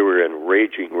we were in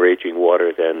raging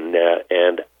water then,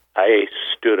 and I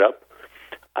stood up.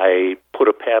 I put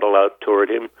a paddle out toward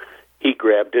him. He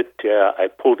grabbed it. I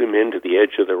pulled him into the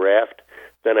edge of the raft.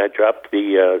 Then I dropped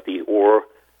the oar.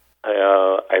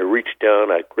 I reached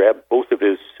down. I grabbed both of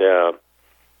his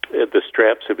the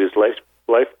straps of his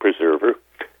life preserver,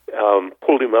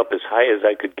 pulled him up as high as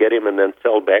I could get him, and then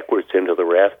fell backwards into the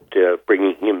raft,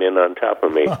 bringing him in on top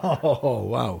of me. Oh,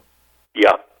 wow.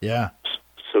 Yeah. Yeah.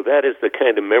 So that is the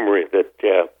kind of memory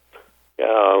that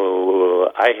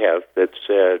I have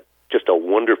that's just a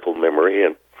wonderful memory,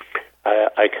 and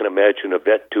I can imagine a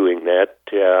vet doing that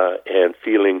and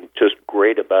feeling just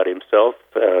great about himself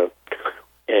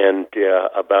and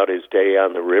about his day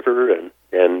on the river. And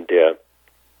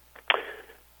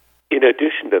in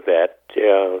addition to that,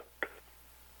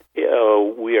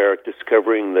 we are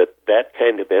discovering that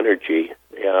kind of energy,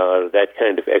 that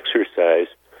kind of exercise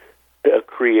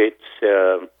creates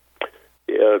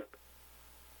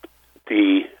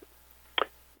the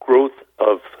growth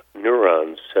of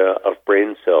neurons, of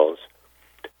brain cells.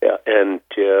 And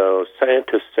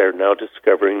scientists are now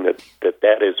discovering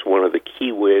that is one of the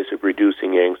key ways of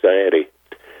reducing anxiety.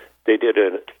 They did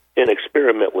an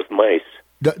experiment with mice.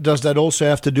 Does that also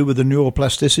have to do with the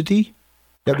neuroplasticity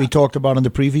that we talked about in the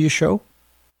previous show?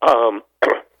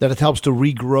 That it helps to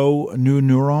regrow new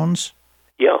neurons?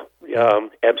 Yeah,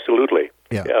 absolutely.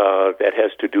 Yeah. That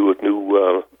has to do with new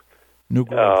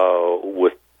growth.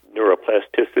 With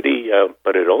neuroplasticity,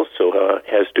 but it also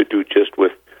has to do just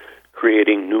with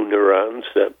creating new neurons.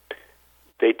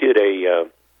 They did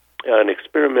an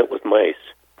experiment with mice.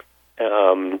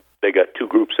 They got two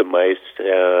groups of mice,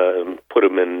 put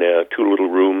them in two little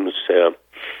rooms.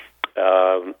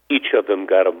 Each of them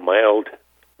got a mild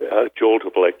jolt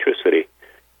of electricity.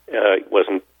 It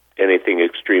wasn't anything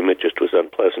extreme, it just was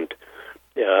unpleasant.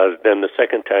 Then the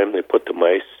second time they put the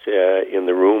mice in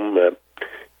the room,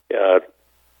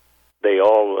 they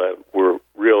all were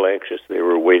real anxious. They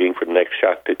were waiting for the next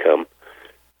shock to come.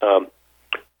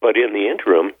 But in the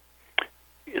interim,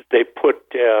 they put,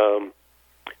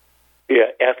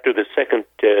 after the second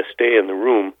stay in the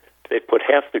room, they put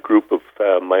half the group of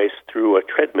mice through a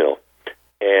treadmill,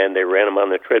 and they ran them on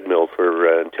the treadmill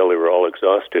until they were all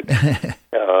exhausted.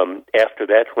 After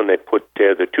that, when they put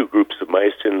the two groups of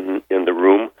mice in the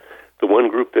room, the one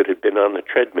group that had been on the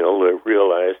treadmill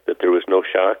realized that there was no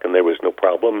shock and there was no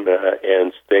problem,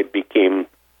 and they became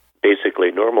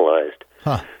basically normalized.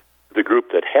 Huh. The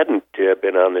group that hadn't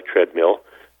been on the treadmill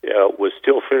was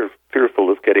still fearful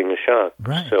of getting a shock.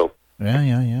 Right. So,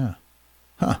 yeah.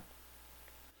 Huh.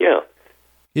 Yeah.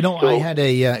 You know, I had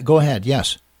a... go ahead,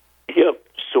 yes. Yeah,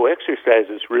 so exercise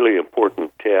is really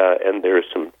important, and there are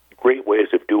some great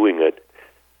ways of doing it.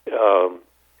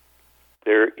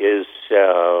 There is...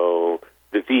 the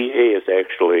VA is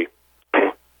actually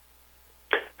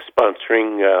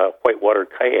sponsoring whitewater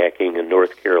kayaking in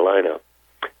North Carolina.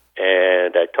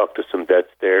 And I talked to some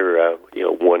vets there.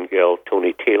 One gal,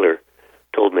 Tony Taylor,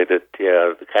 told me that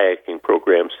the kayaking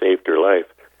program saved her life.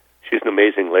 She's an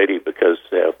amazing lady because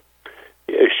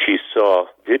she saw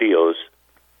videos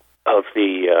of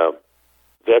the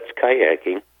vets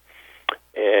kayaking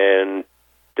and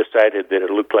decided that it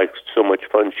looked like so much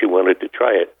fun she wanted to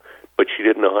try it, but she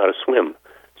didn't know how to swim.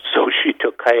 So she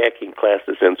took kayaking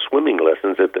classes and swimming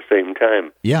lessons at the same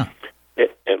time. Yeah.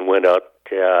 And went out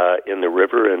in the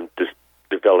river and just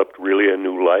developed really a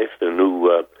new life, a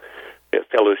new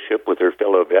fellowship with her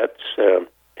fellow vets,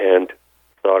 and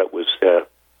thought it was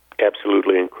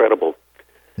absolutely incredible.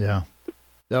 Yeah.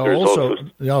 There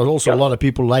are also a lot of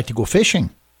people who like to go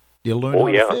fishing. They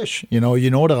learn how to fish. There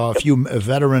are a few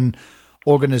veteran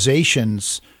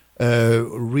organizations,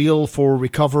 Reel for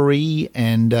Recovery,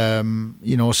 and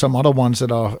some other ones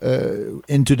that are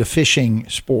into the fishing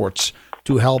sports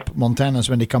to help Montanans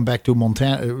when they come back to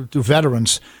Montana, to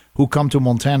veterans who come to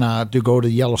Montana to go to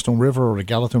the Yellowstone River or the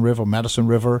Gallatin River, Madison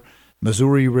River,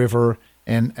 Missouri River,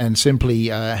 and simply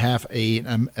have a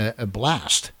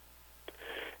blast.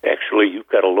 Actually, you've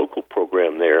got a local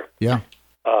program there. Yeah.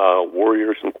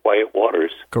 Warriors in Quiet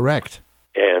Waters. Correct.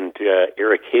 And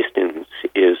Eric Hastings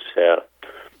is a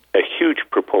huge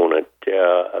proponent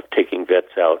of taking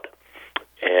vets out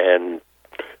and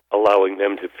allowing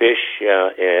them to fish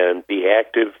and be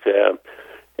active.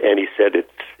 And he said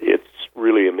it's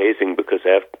really amazing because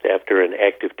after an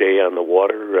active day on the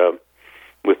water,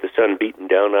 with the sun beating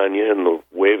down on you and the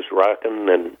waves rocking,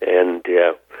 and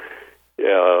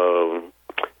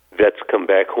vets come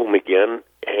back home again,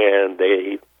 and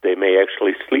they may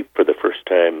actually sleep for the first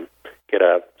time, get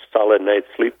a solid night's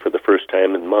sleep for the first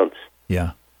time in months.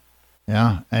 Yeah,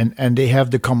 and they have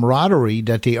the camaraderie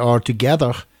that they are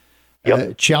together,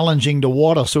 challenging the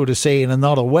water, so to say, in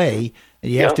another way.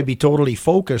 You have to be totally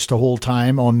focused the whole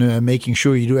time on making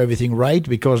sure you do everything right,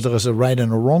 because there is a right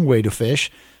and a wrong way to fish.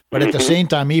 But at the same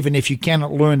time, even if you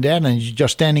cannot learn that and you're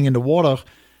just standing in the water,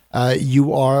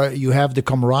 you have the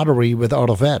camaraderie with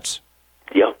other vets.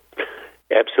 Yeah,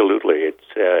 absolutely. It's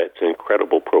an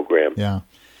incredible program. Yeah.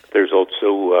 There's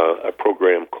also a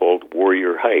program called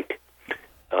Warrior Hike,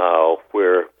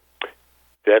 where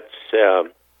vets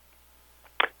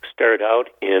start out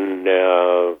in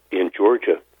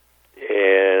Georgia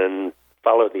and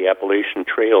follow the Appalachian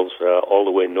Trails all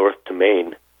the way north to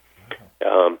Maine.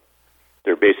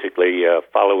 They're basically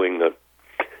following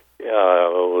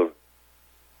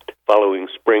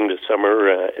spring to summer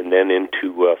and then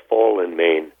into fall in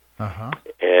Maine. Uh-huh.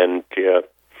 And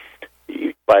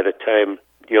by the time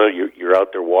you're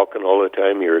out there walking all the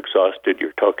time, you're exhausted.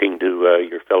 You're talking to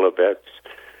your fellow vets.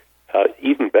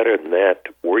 Even better than that,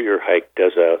 Warrior Hike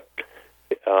does a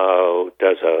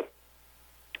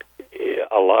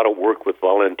lot of work with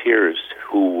volunteers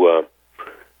who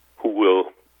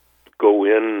will go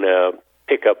in,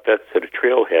 pick up vets at a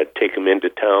trailhead, take them into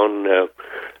town,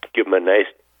 give them a nice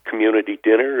community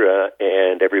dinner,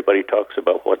 and everybody talks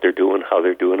about what they're doing, how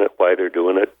they're doing it, why they're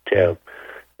doing it.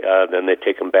 Then they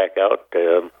take them back out,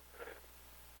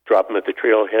 drop them at the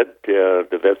trailhead.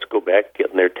 The vets go back,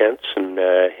 get in their tents, and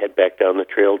head back down the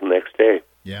trail the next day.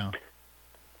 Yeah.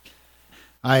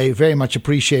 I very much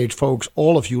appreciate, folks,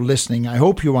 all of you listening. I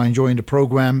hope you are enjoying the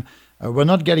program. We're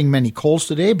not getting many calls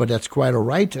today, but that's quite all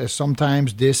right.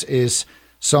 Sometimes this is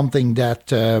something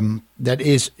that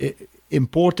is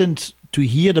important to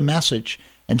hear the message,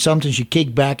 and sometimes you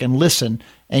kick back and listen,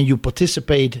 and you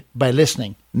participate by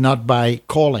listening, not by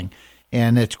calling,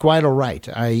 and it's quite all right.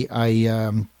 I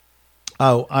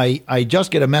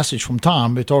just get a message from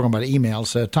Tom. We're talking about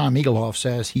emails. Tom Egelhoff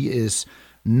says he is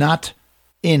not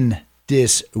in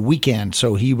this weekend,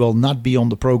 so he will not be on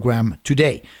the program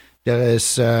today. There is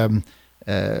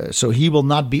so he will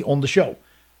not be on the show.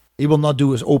 He will not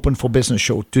do his Open for Business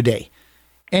show today.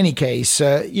 Any case,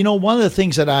 one of the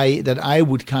things that I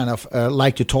would kind of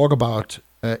like to talk about,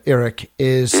 Eric,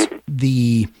 is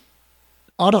the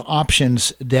other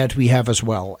options that we have as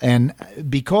well. And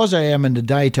because I am in the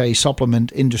dietary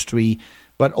supplement industry,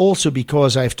 but also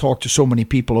because I've talked to so many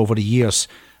people over the years,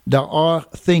 there are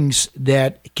things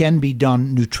that can be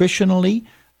done nutritionally,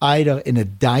 either in a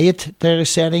dietary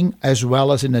setting as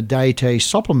well as in a dietary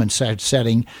supplement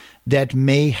setting, that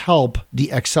may help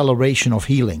the acceleration of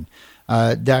healing.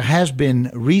 There has been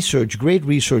great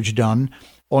research done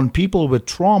on people with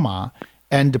trauma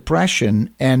and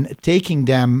depression, and taking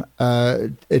them,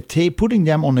 putting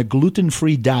them on a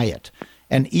gluten-free diet.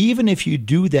 And even if you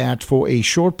do that for a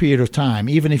short period of time,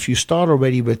 even if you start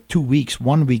already with 2 weeks,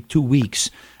 1 week, 2 weeks,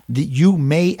 you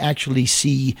may actually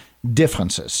see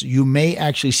differences. You may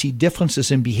actually see differences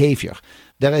in behavior.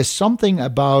 There is something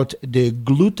about the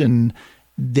gluten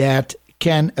that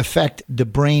can affect the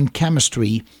brain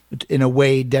chemistry in a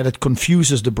way that it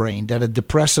confuses the brain, that it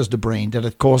depresses the brain, that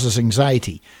it causes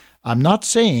anxiety. I'm not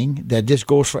saying that this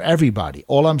goes for everybody.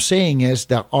 All I'm saying is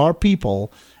there are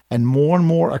people, and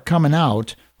more are coming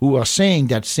out, who are saying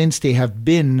that since they have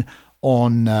been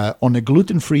on a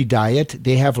gluten-free diet,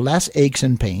 they have less aches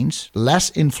and pains,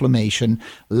 less inflammation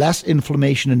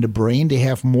in the brain. They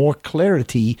have more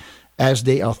clarity as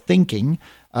they are thinking.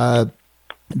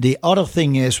 The other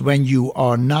thing is, when you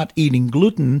are not eating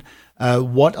gluten,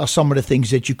 what are some of the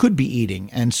things that you could be eating?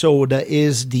 And so there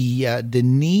is the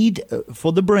need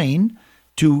for the brain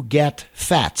to get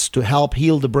fats to help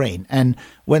heal the brain. And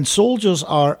when soldiers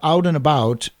are out and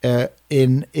about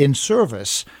in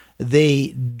service, they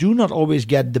do not always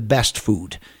get the best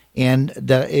food. And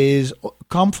there is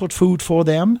comfort food for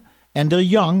them, and they're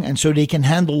young, and so they can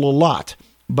handle a lot.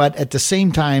 But at the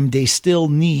same time, they still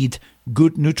need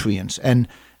good nutrients. And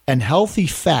healthy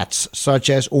fats, such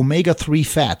as omega-3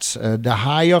 fats, the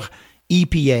higher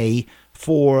EPA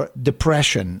for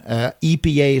depression.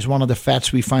 EPA is one of the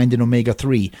fats we find in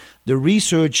omega-3. The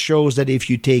research shows that if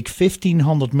you take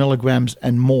 1,500 milligrams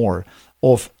and more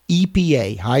of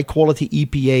EPA, high-quality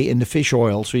EPA in the fish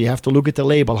oil, so you have to look at the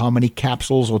label, how many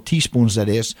capsules or teaspoons that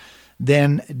is,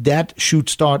 then that should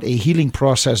start a healing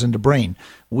process in the brain.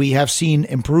 We have seen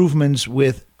improvements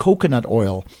with coconut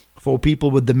oil for people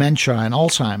with dementia and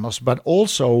Alzheimer's, but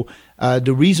also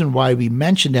the reason why we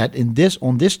mention that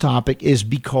on this topic is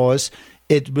because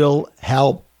it will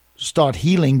help start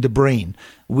healing the brain.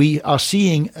 We are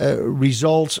seeing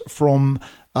results from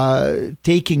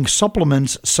taking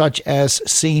supplements such as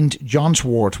St. John's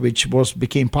wort, which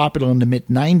became popular in the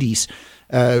mid-90s.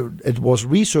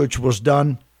 Research was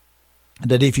done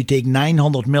that if you take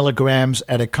 900 milligrams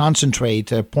at a concentrate,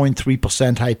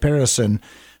 0.3% hypericin,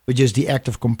 which is the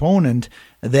active component,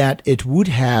 that it would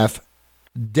have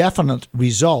definite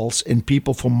results in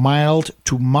people from mild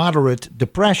to moderate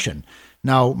depression.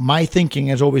 Now, my thinking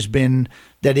has always been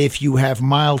that if you have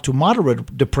mild to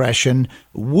moderate depression,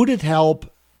 would it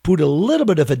help put a little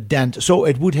bit of a dent? So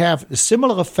it would have a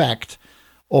similar effect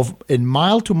in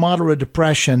mild to moderate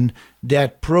depression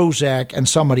that Prozac and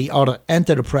some of the other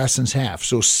antidepressants have.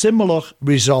 So similar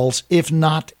results, if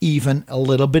not even a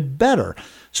little bit better.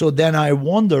 So then I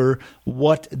wonder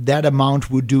what that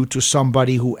amount would do to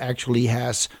somebody who actually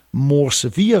has more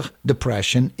severe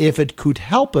depression, if it could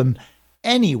help him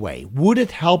anyway. Would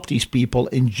it help these people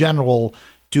in general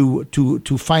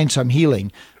to find some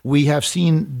healing? We have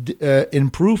seen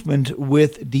improvement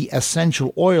with the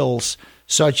essential oils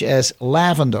such as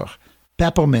lavender,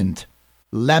 peppermint,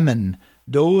 lemon.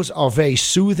 Those are very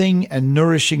soothing and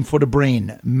nourishing for the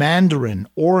brain. Mandarin,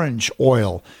 orange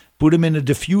oil. Put them in a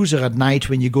diffuser at night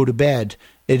when you go to bed.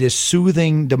 It is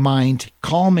soothing the mind,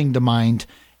 calming the mind,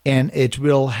 and it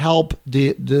will help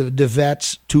the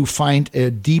vets to find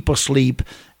a deeper sleep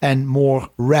and more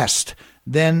rest.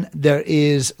 Then there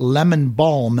is lemon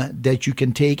balm that you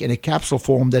can take in a capsule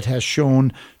form that has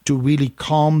shown to really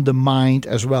calm the mind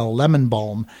as well, lemon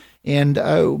balm. And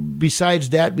besides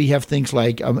that, we have things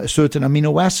like certain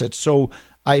amino acids. So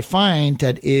I find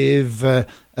that if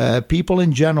people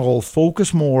in general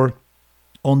focus more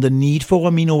on the need for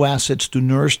amino acids to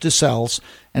nourish the cells,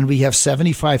 and we have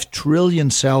 75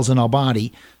 trillion cells in our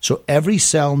body, so every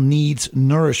cell needs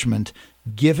nourishment.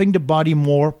 Giving the body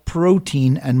more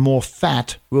protein and more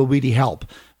fat will really help.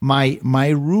 My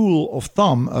rule of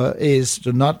thumb is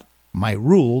not my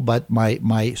rule, but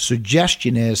my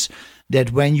suggestion is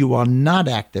that when you are not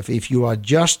active, if you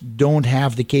don't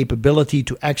have the capability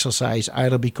to exercise,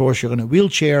 either because you're in a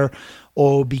wheelchair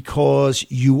or because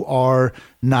you are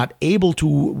not able to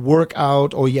work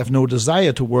out or you have no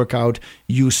desire to work out,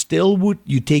 you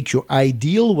take your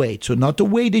ideal weight, so not the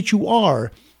way that you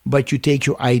are, but you take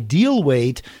your ideal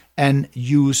weight and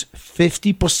use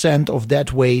 50% of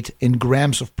that weight in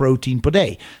grams of protein per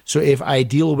day. So if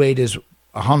ideal weight is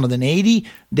 180,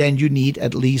 then you need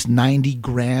at least 90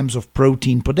 grams of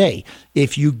protein per day.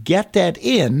 If you get that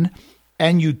in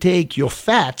and you take your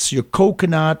fats, your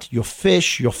coconut, your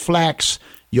fish, your flax,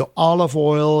 your olive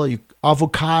oil, your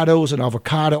avocados and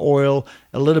avocado oil,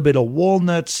 a little bit of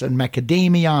walnuts and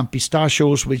macadamia and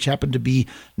pistachios, which happen to be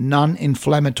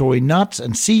non-inflammatory nuts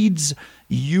and seeds,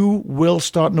 you will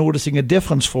start noticing a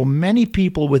difference for many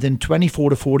people within 24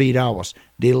 to 48 hours.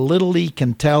 They literally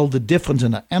can tell the difference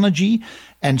in their energy,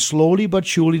 and slowly but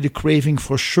surely the craving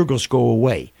for sugars go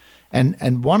away.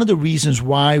 And one of the reasons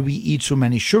why we eat so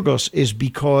many sugars is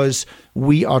because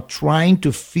we are trying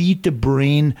to feed the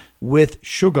brain with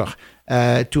sugar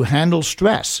to handle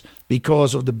stress.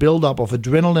 Because of the buildup of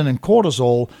adrenaline and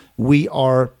cortisol, we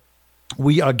are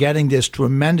getting this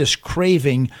tremendous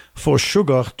craving for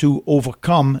sugar to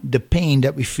overcome the pain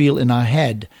that we feel in our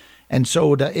head. And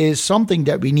so there is something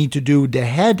that we need to do. The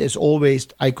head is always,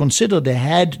 I consider the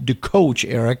head the coach,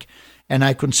 Eric, and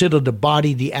I consider the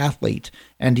body the athlete.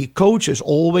 And the coach is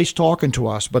always talking to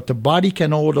us, but the body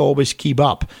cannot always keep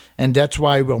up. And that's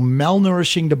why we're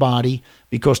malnourishing the body,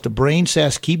 because the brain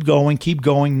says, keep going,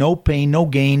 no pain, no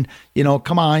gain.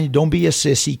 Come on, don't be a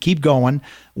sissy, keep going.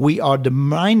 The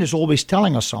mind is always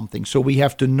telling us something. So we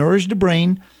have to nourish the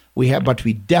brain. but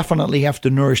we definitely have to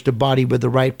nourish the body with the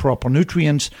right proper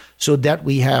nutrients so that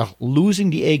we are losing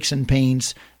the aches and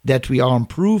pains, that we are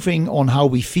improving on how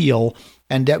we feel,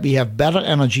 and that we have better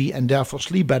energy and therefore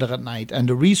sleep better at night. And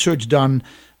the research done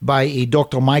by a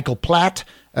Dr. Michael Platt,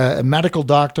 a medical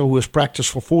doctor who has practiced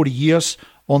for 40 years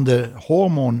on the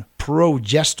hormone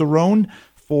progesterone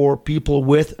for people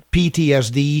with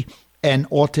PTSD and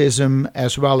autism,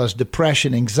 as well as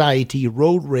depression, anxiety,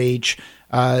 road rage,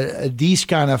 these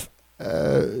kind of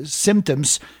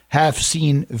symptoms have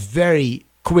seen very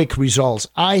quick results.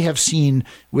 I have seen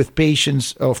with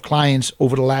patients of clients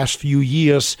over the last few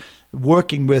years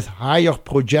working with higher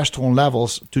progesterone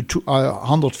levels to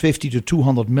 150 to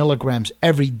 200 milligrams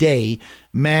every day,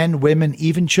 men, women,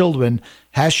 even children,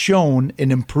 has shown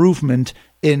an improvement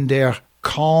in their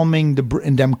calming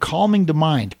the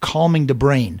mind, calming the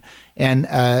brain. And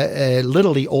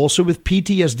literally also with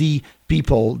PTSD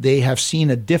people, they have seen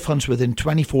a difference within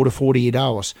 24 to 48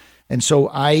 hours. And so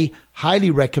I highly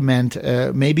recommend,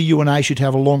 maybe you and I should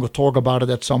have a longer talk about it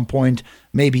at some point,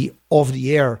 maybe off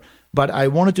the air. But I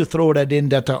wanted to throw that in,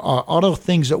 that there are other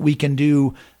things that we can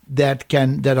do that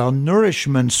are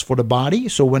nourishments for the body.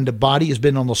 So when the body has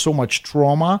been under so much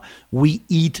trauma, we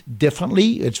eat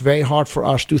differently. It's very hard for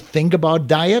us to think about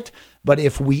diet. But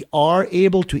if we are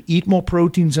able to eat more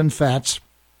proteins and fats,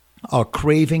 our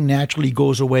craving naturally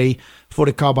goes away for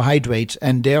the carbohydrates,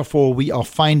 and therefore we are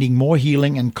finding more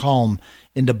healing and calm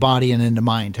in the body and in the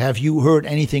mind. Have you heard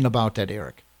anything about that,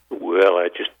 Eric? Well, I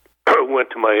just went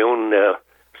to my own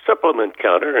supplement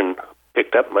counter and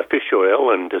picked up my fish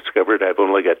oil and discovered I've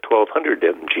only got 1,200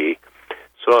 mg.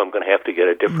 So I'm going to have to get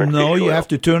a different fish oil. No, you have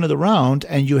to turn it around,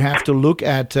 and you have to look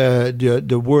at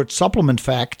the word supplement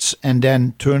facts, and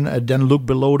then look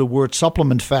below the word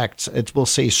supplement facts. It will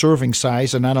say serving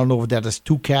size, and I don't know if that is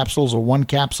 2 capsules or 1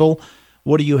 capsule.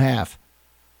 What do you have?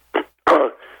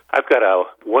 I've got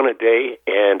one a day,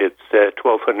 and it's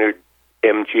 1,200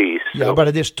 mg. So. Yeah, but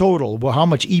it is total. Well, how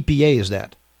much EPA is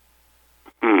that?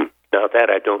 Now that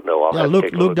I don't know. I'll have to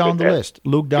take a look down the list.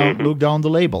 Look down the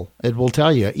label. It will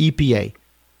tell you EPA.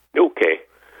 Okay.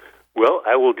 Well,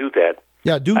 I will do that.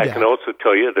 Yeah, do that. I can also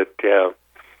tell you that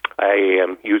I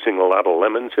am using a lot of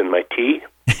lemons in my tea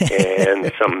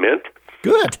and some mint.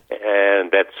 Good.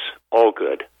 And that's all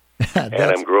good. And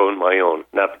I'm growing my own,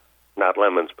 not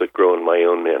lemons, but growing my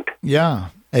own mint. Yeah.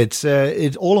 It's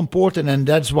all important, and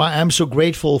that's why I'm so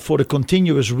grateful for the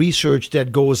continuous research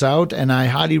that goes out. And I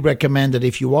highly recommend that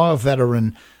if you are a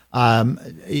veteran,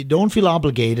 don't feel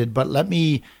obligated, but let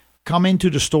me come into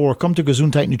the store, come to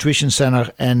Gesundheit Nutrition Center,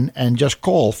 and just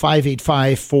call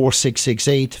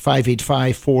 585-4668,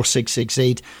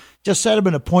 585-4668. Just set up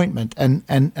an appointment and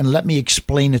let me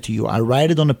explain it to you. I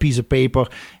write it on a piece of paper,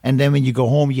 and then when you go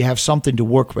home, you have something to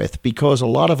work with, because a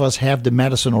lot of us have the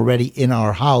medicine already in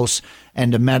our house,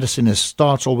 and the medicine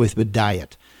starts always with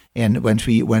diet. And when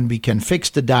we can fix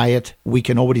the diet, we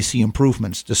can already see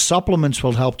improvements. The supplements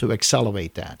will help to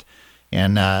accelerate that.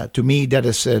 And to me, that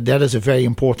is a very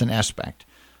important aspect.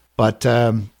 But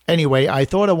anyway, I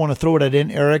thought I want to throw that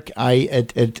in, Eric.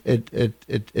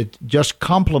 It just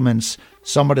complements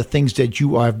some of the things that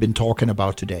you have been talking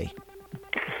about today.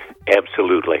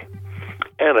 Absolutely.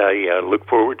 And I look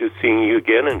forward to seeing you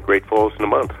again in Great Falls in a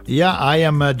month. Yeah, I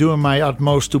am doing my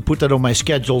utmost to put that on my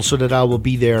schedule so that I will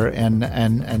be there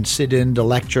and sit in the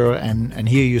lecture and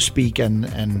hear you speak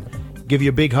and give you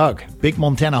a big hug, big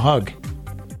Montana hug.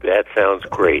 That sounds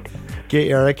great.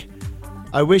 Okay, Eric.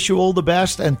 I wish you all the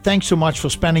best, and thanks so much for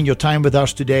spending your time with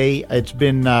us today. It's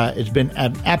been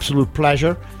an absolute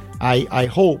pleasure. I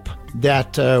hope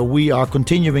that we are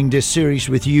continuing this series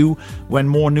with you when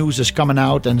more news is coming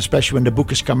out, and especially when the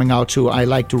book is coming out. So I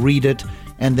like to read it,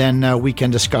 and then we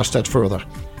can discuss that further.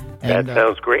 And, that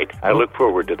sounds great. I look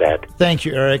forward to that. Thank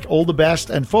you, Eric. All the best.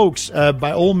 And folks,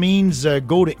 by all means,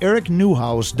 go to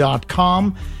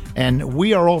ericnewhouse.com. And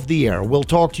we are off the air. We'll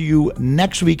talk to you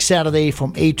next week, Saturday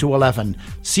from 8 to 11.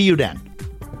 See you then.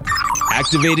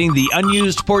 Activating the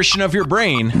unused portion of your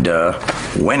brain.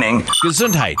 Winning.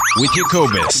 Gesundheit with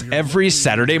Jacobus every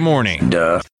Saturday morning.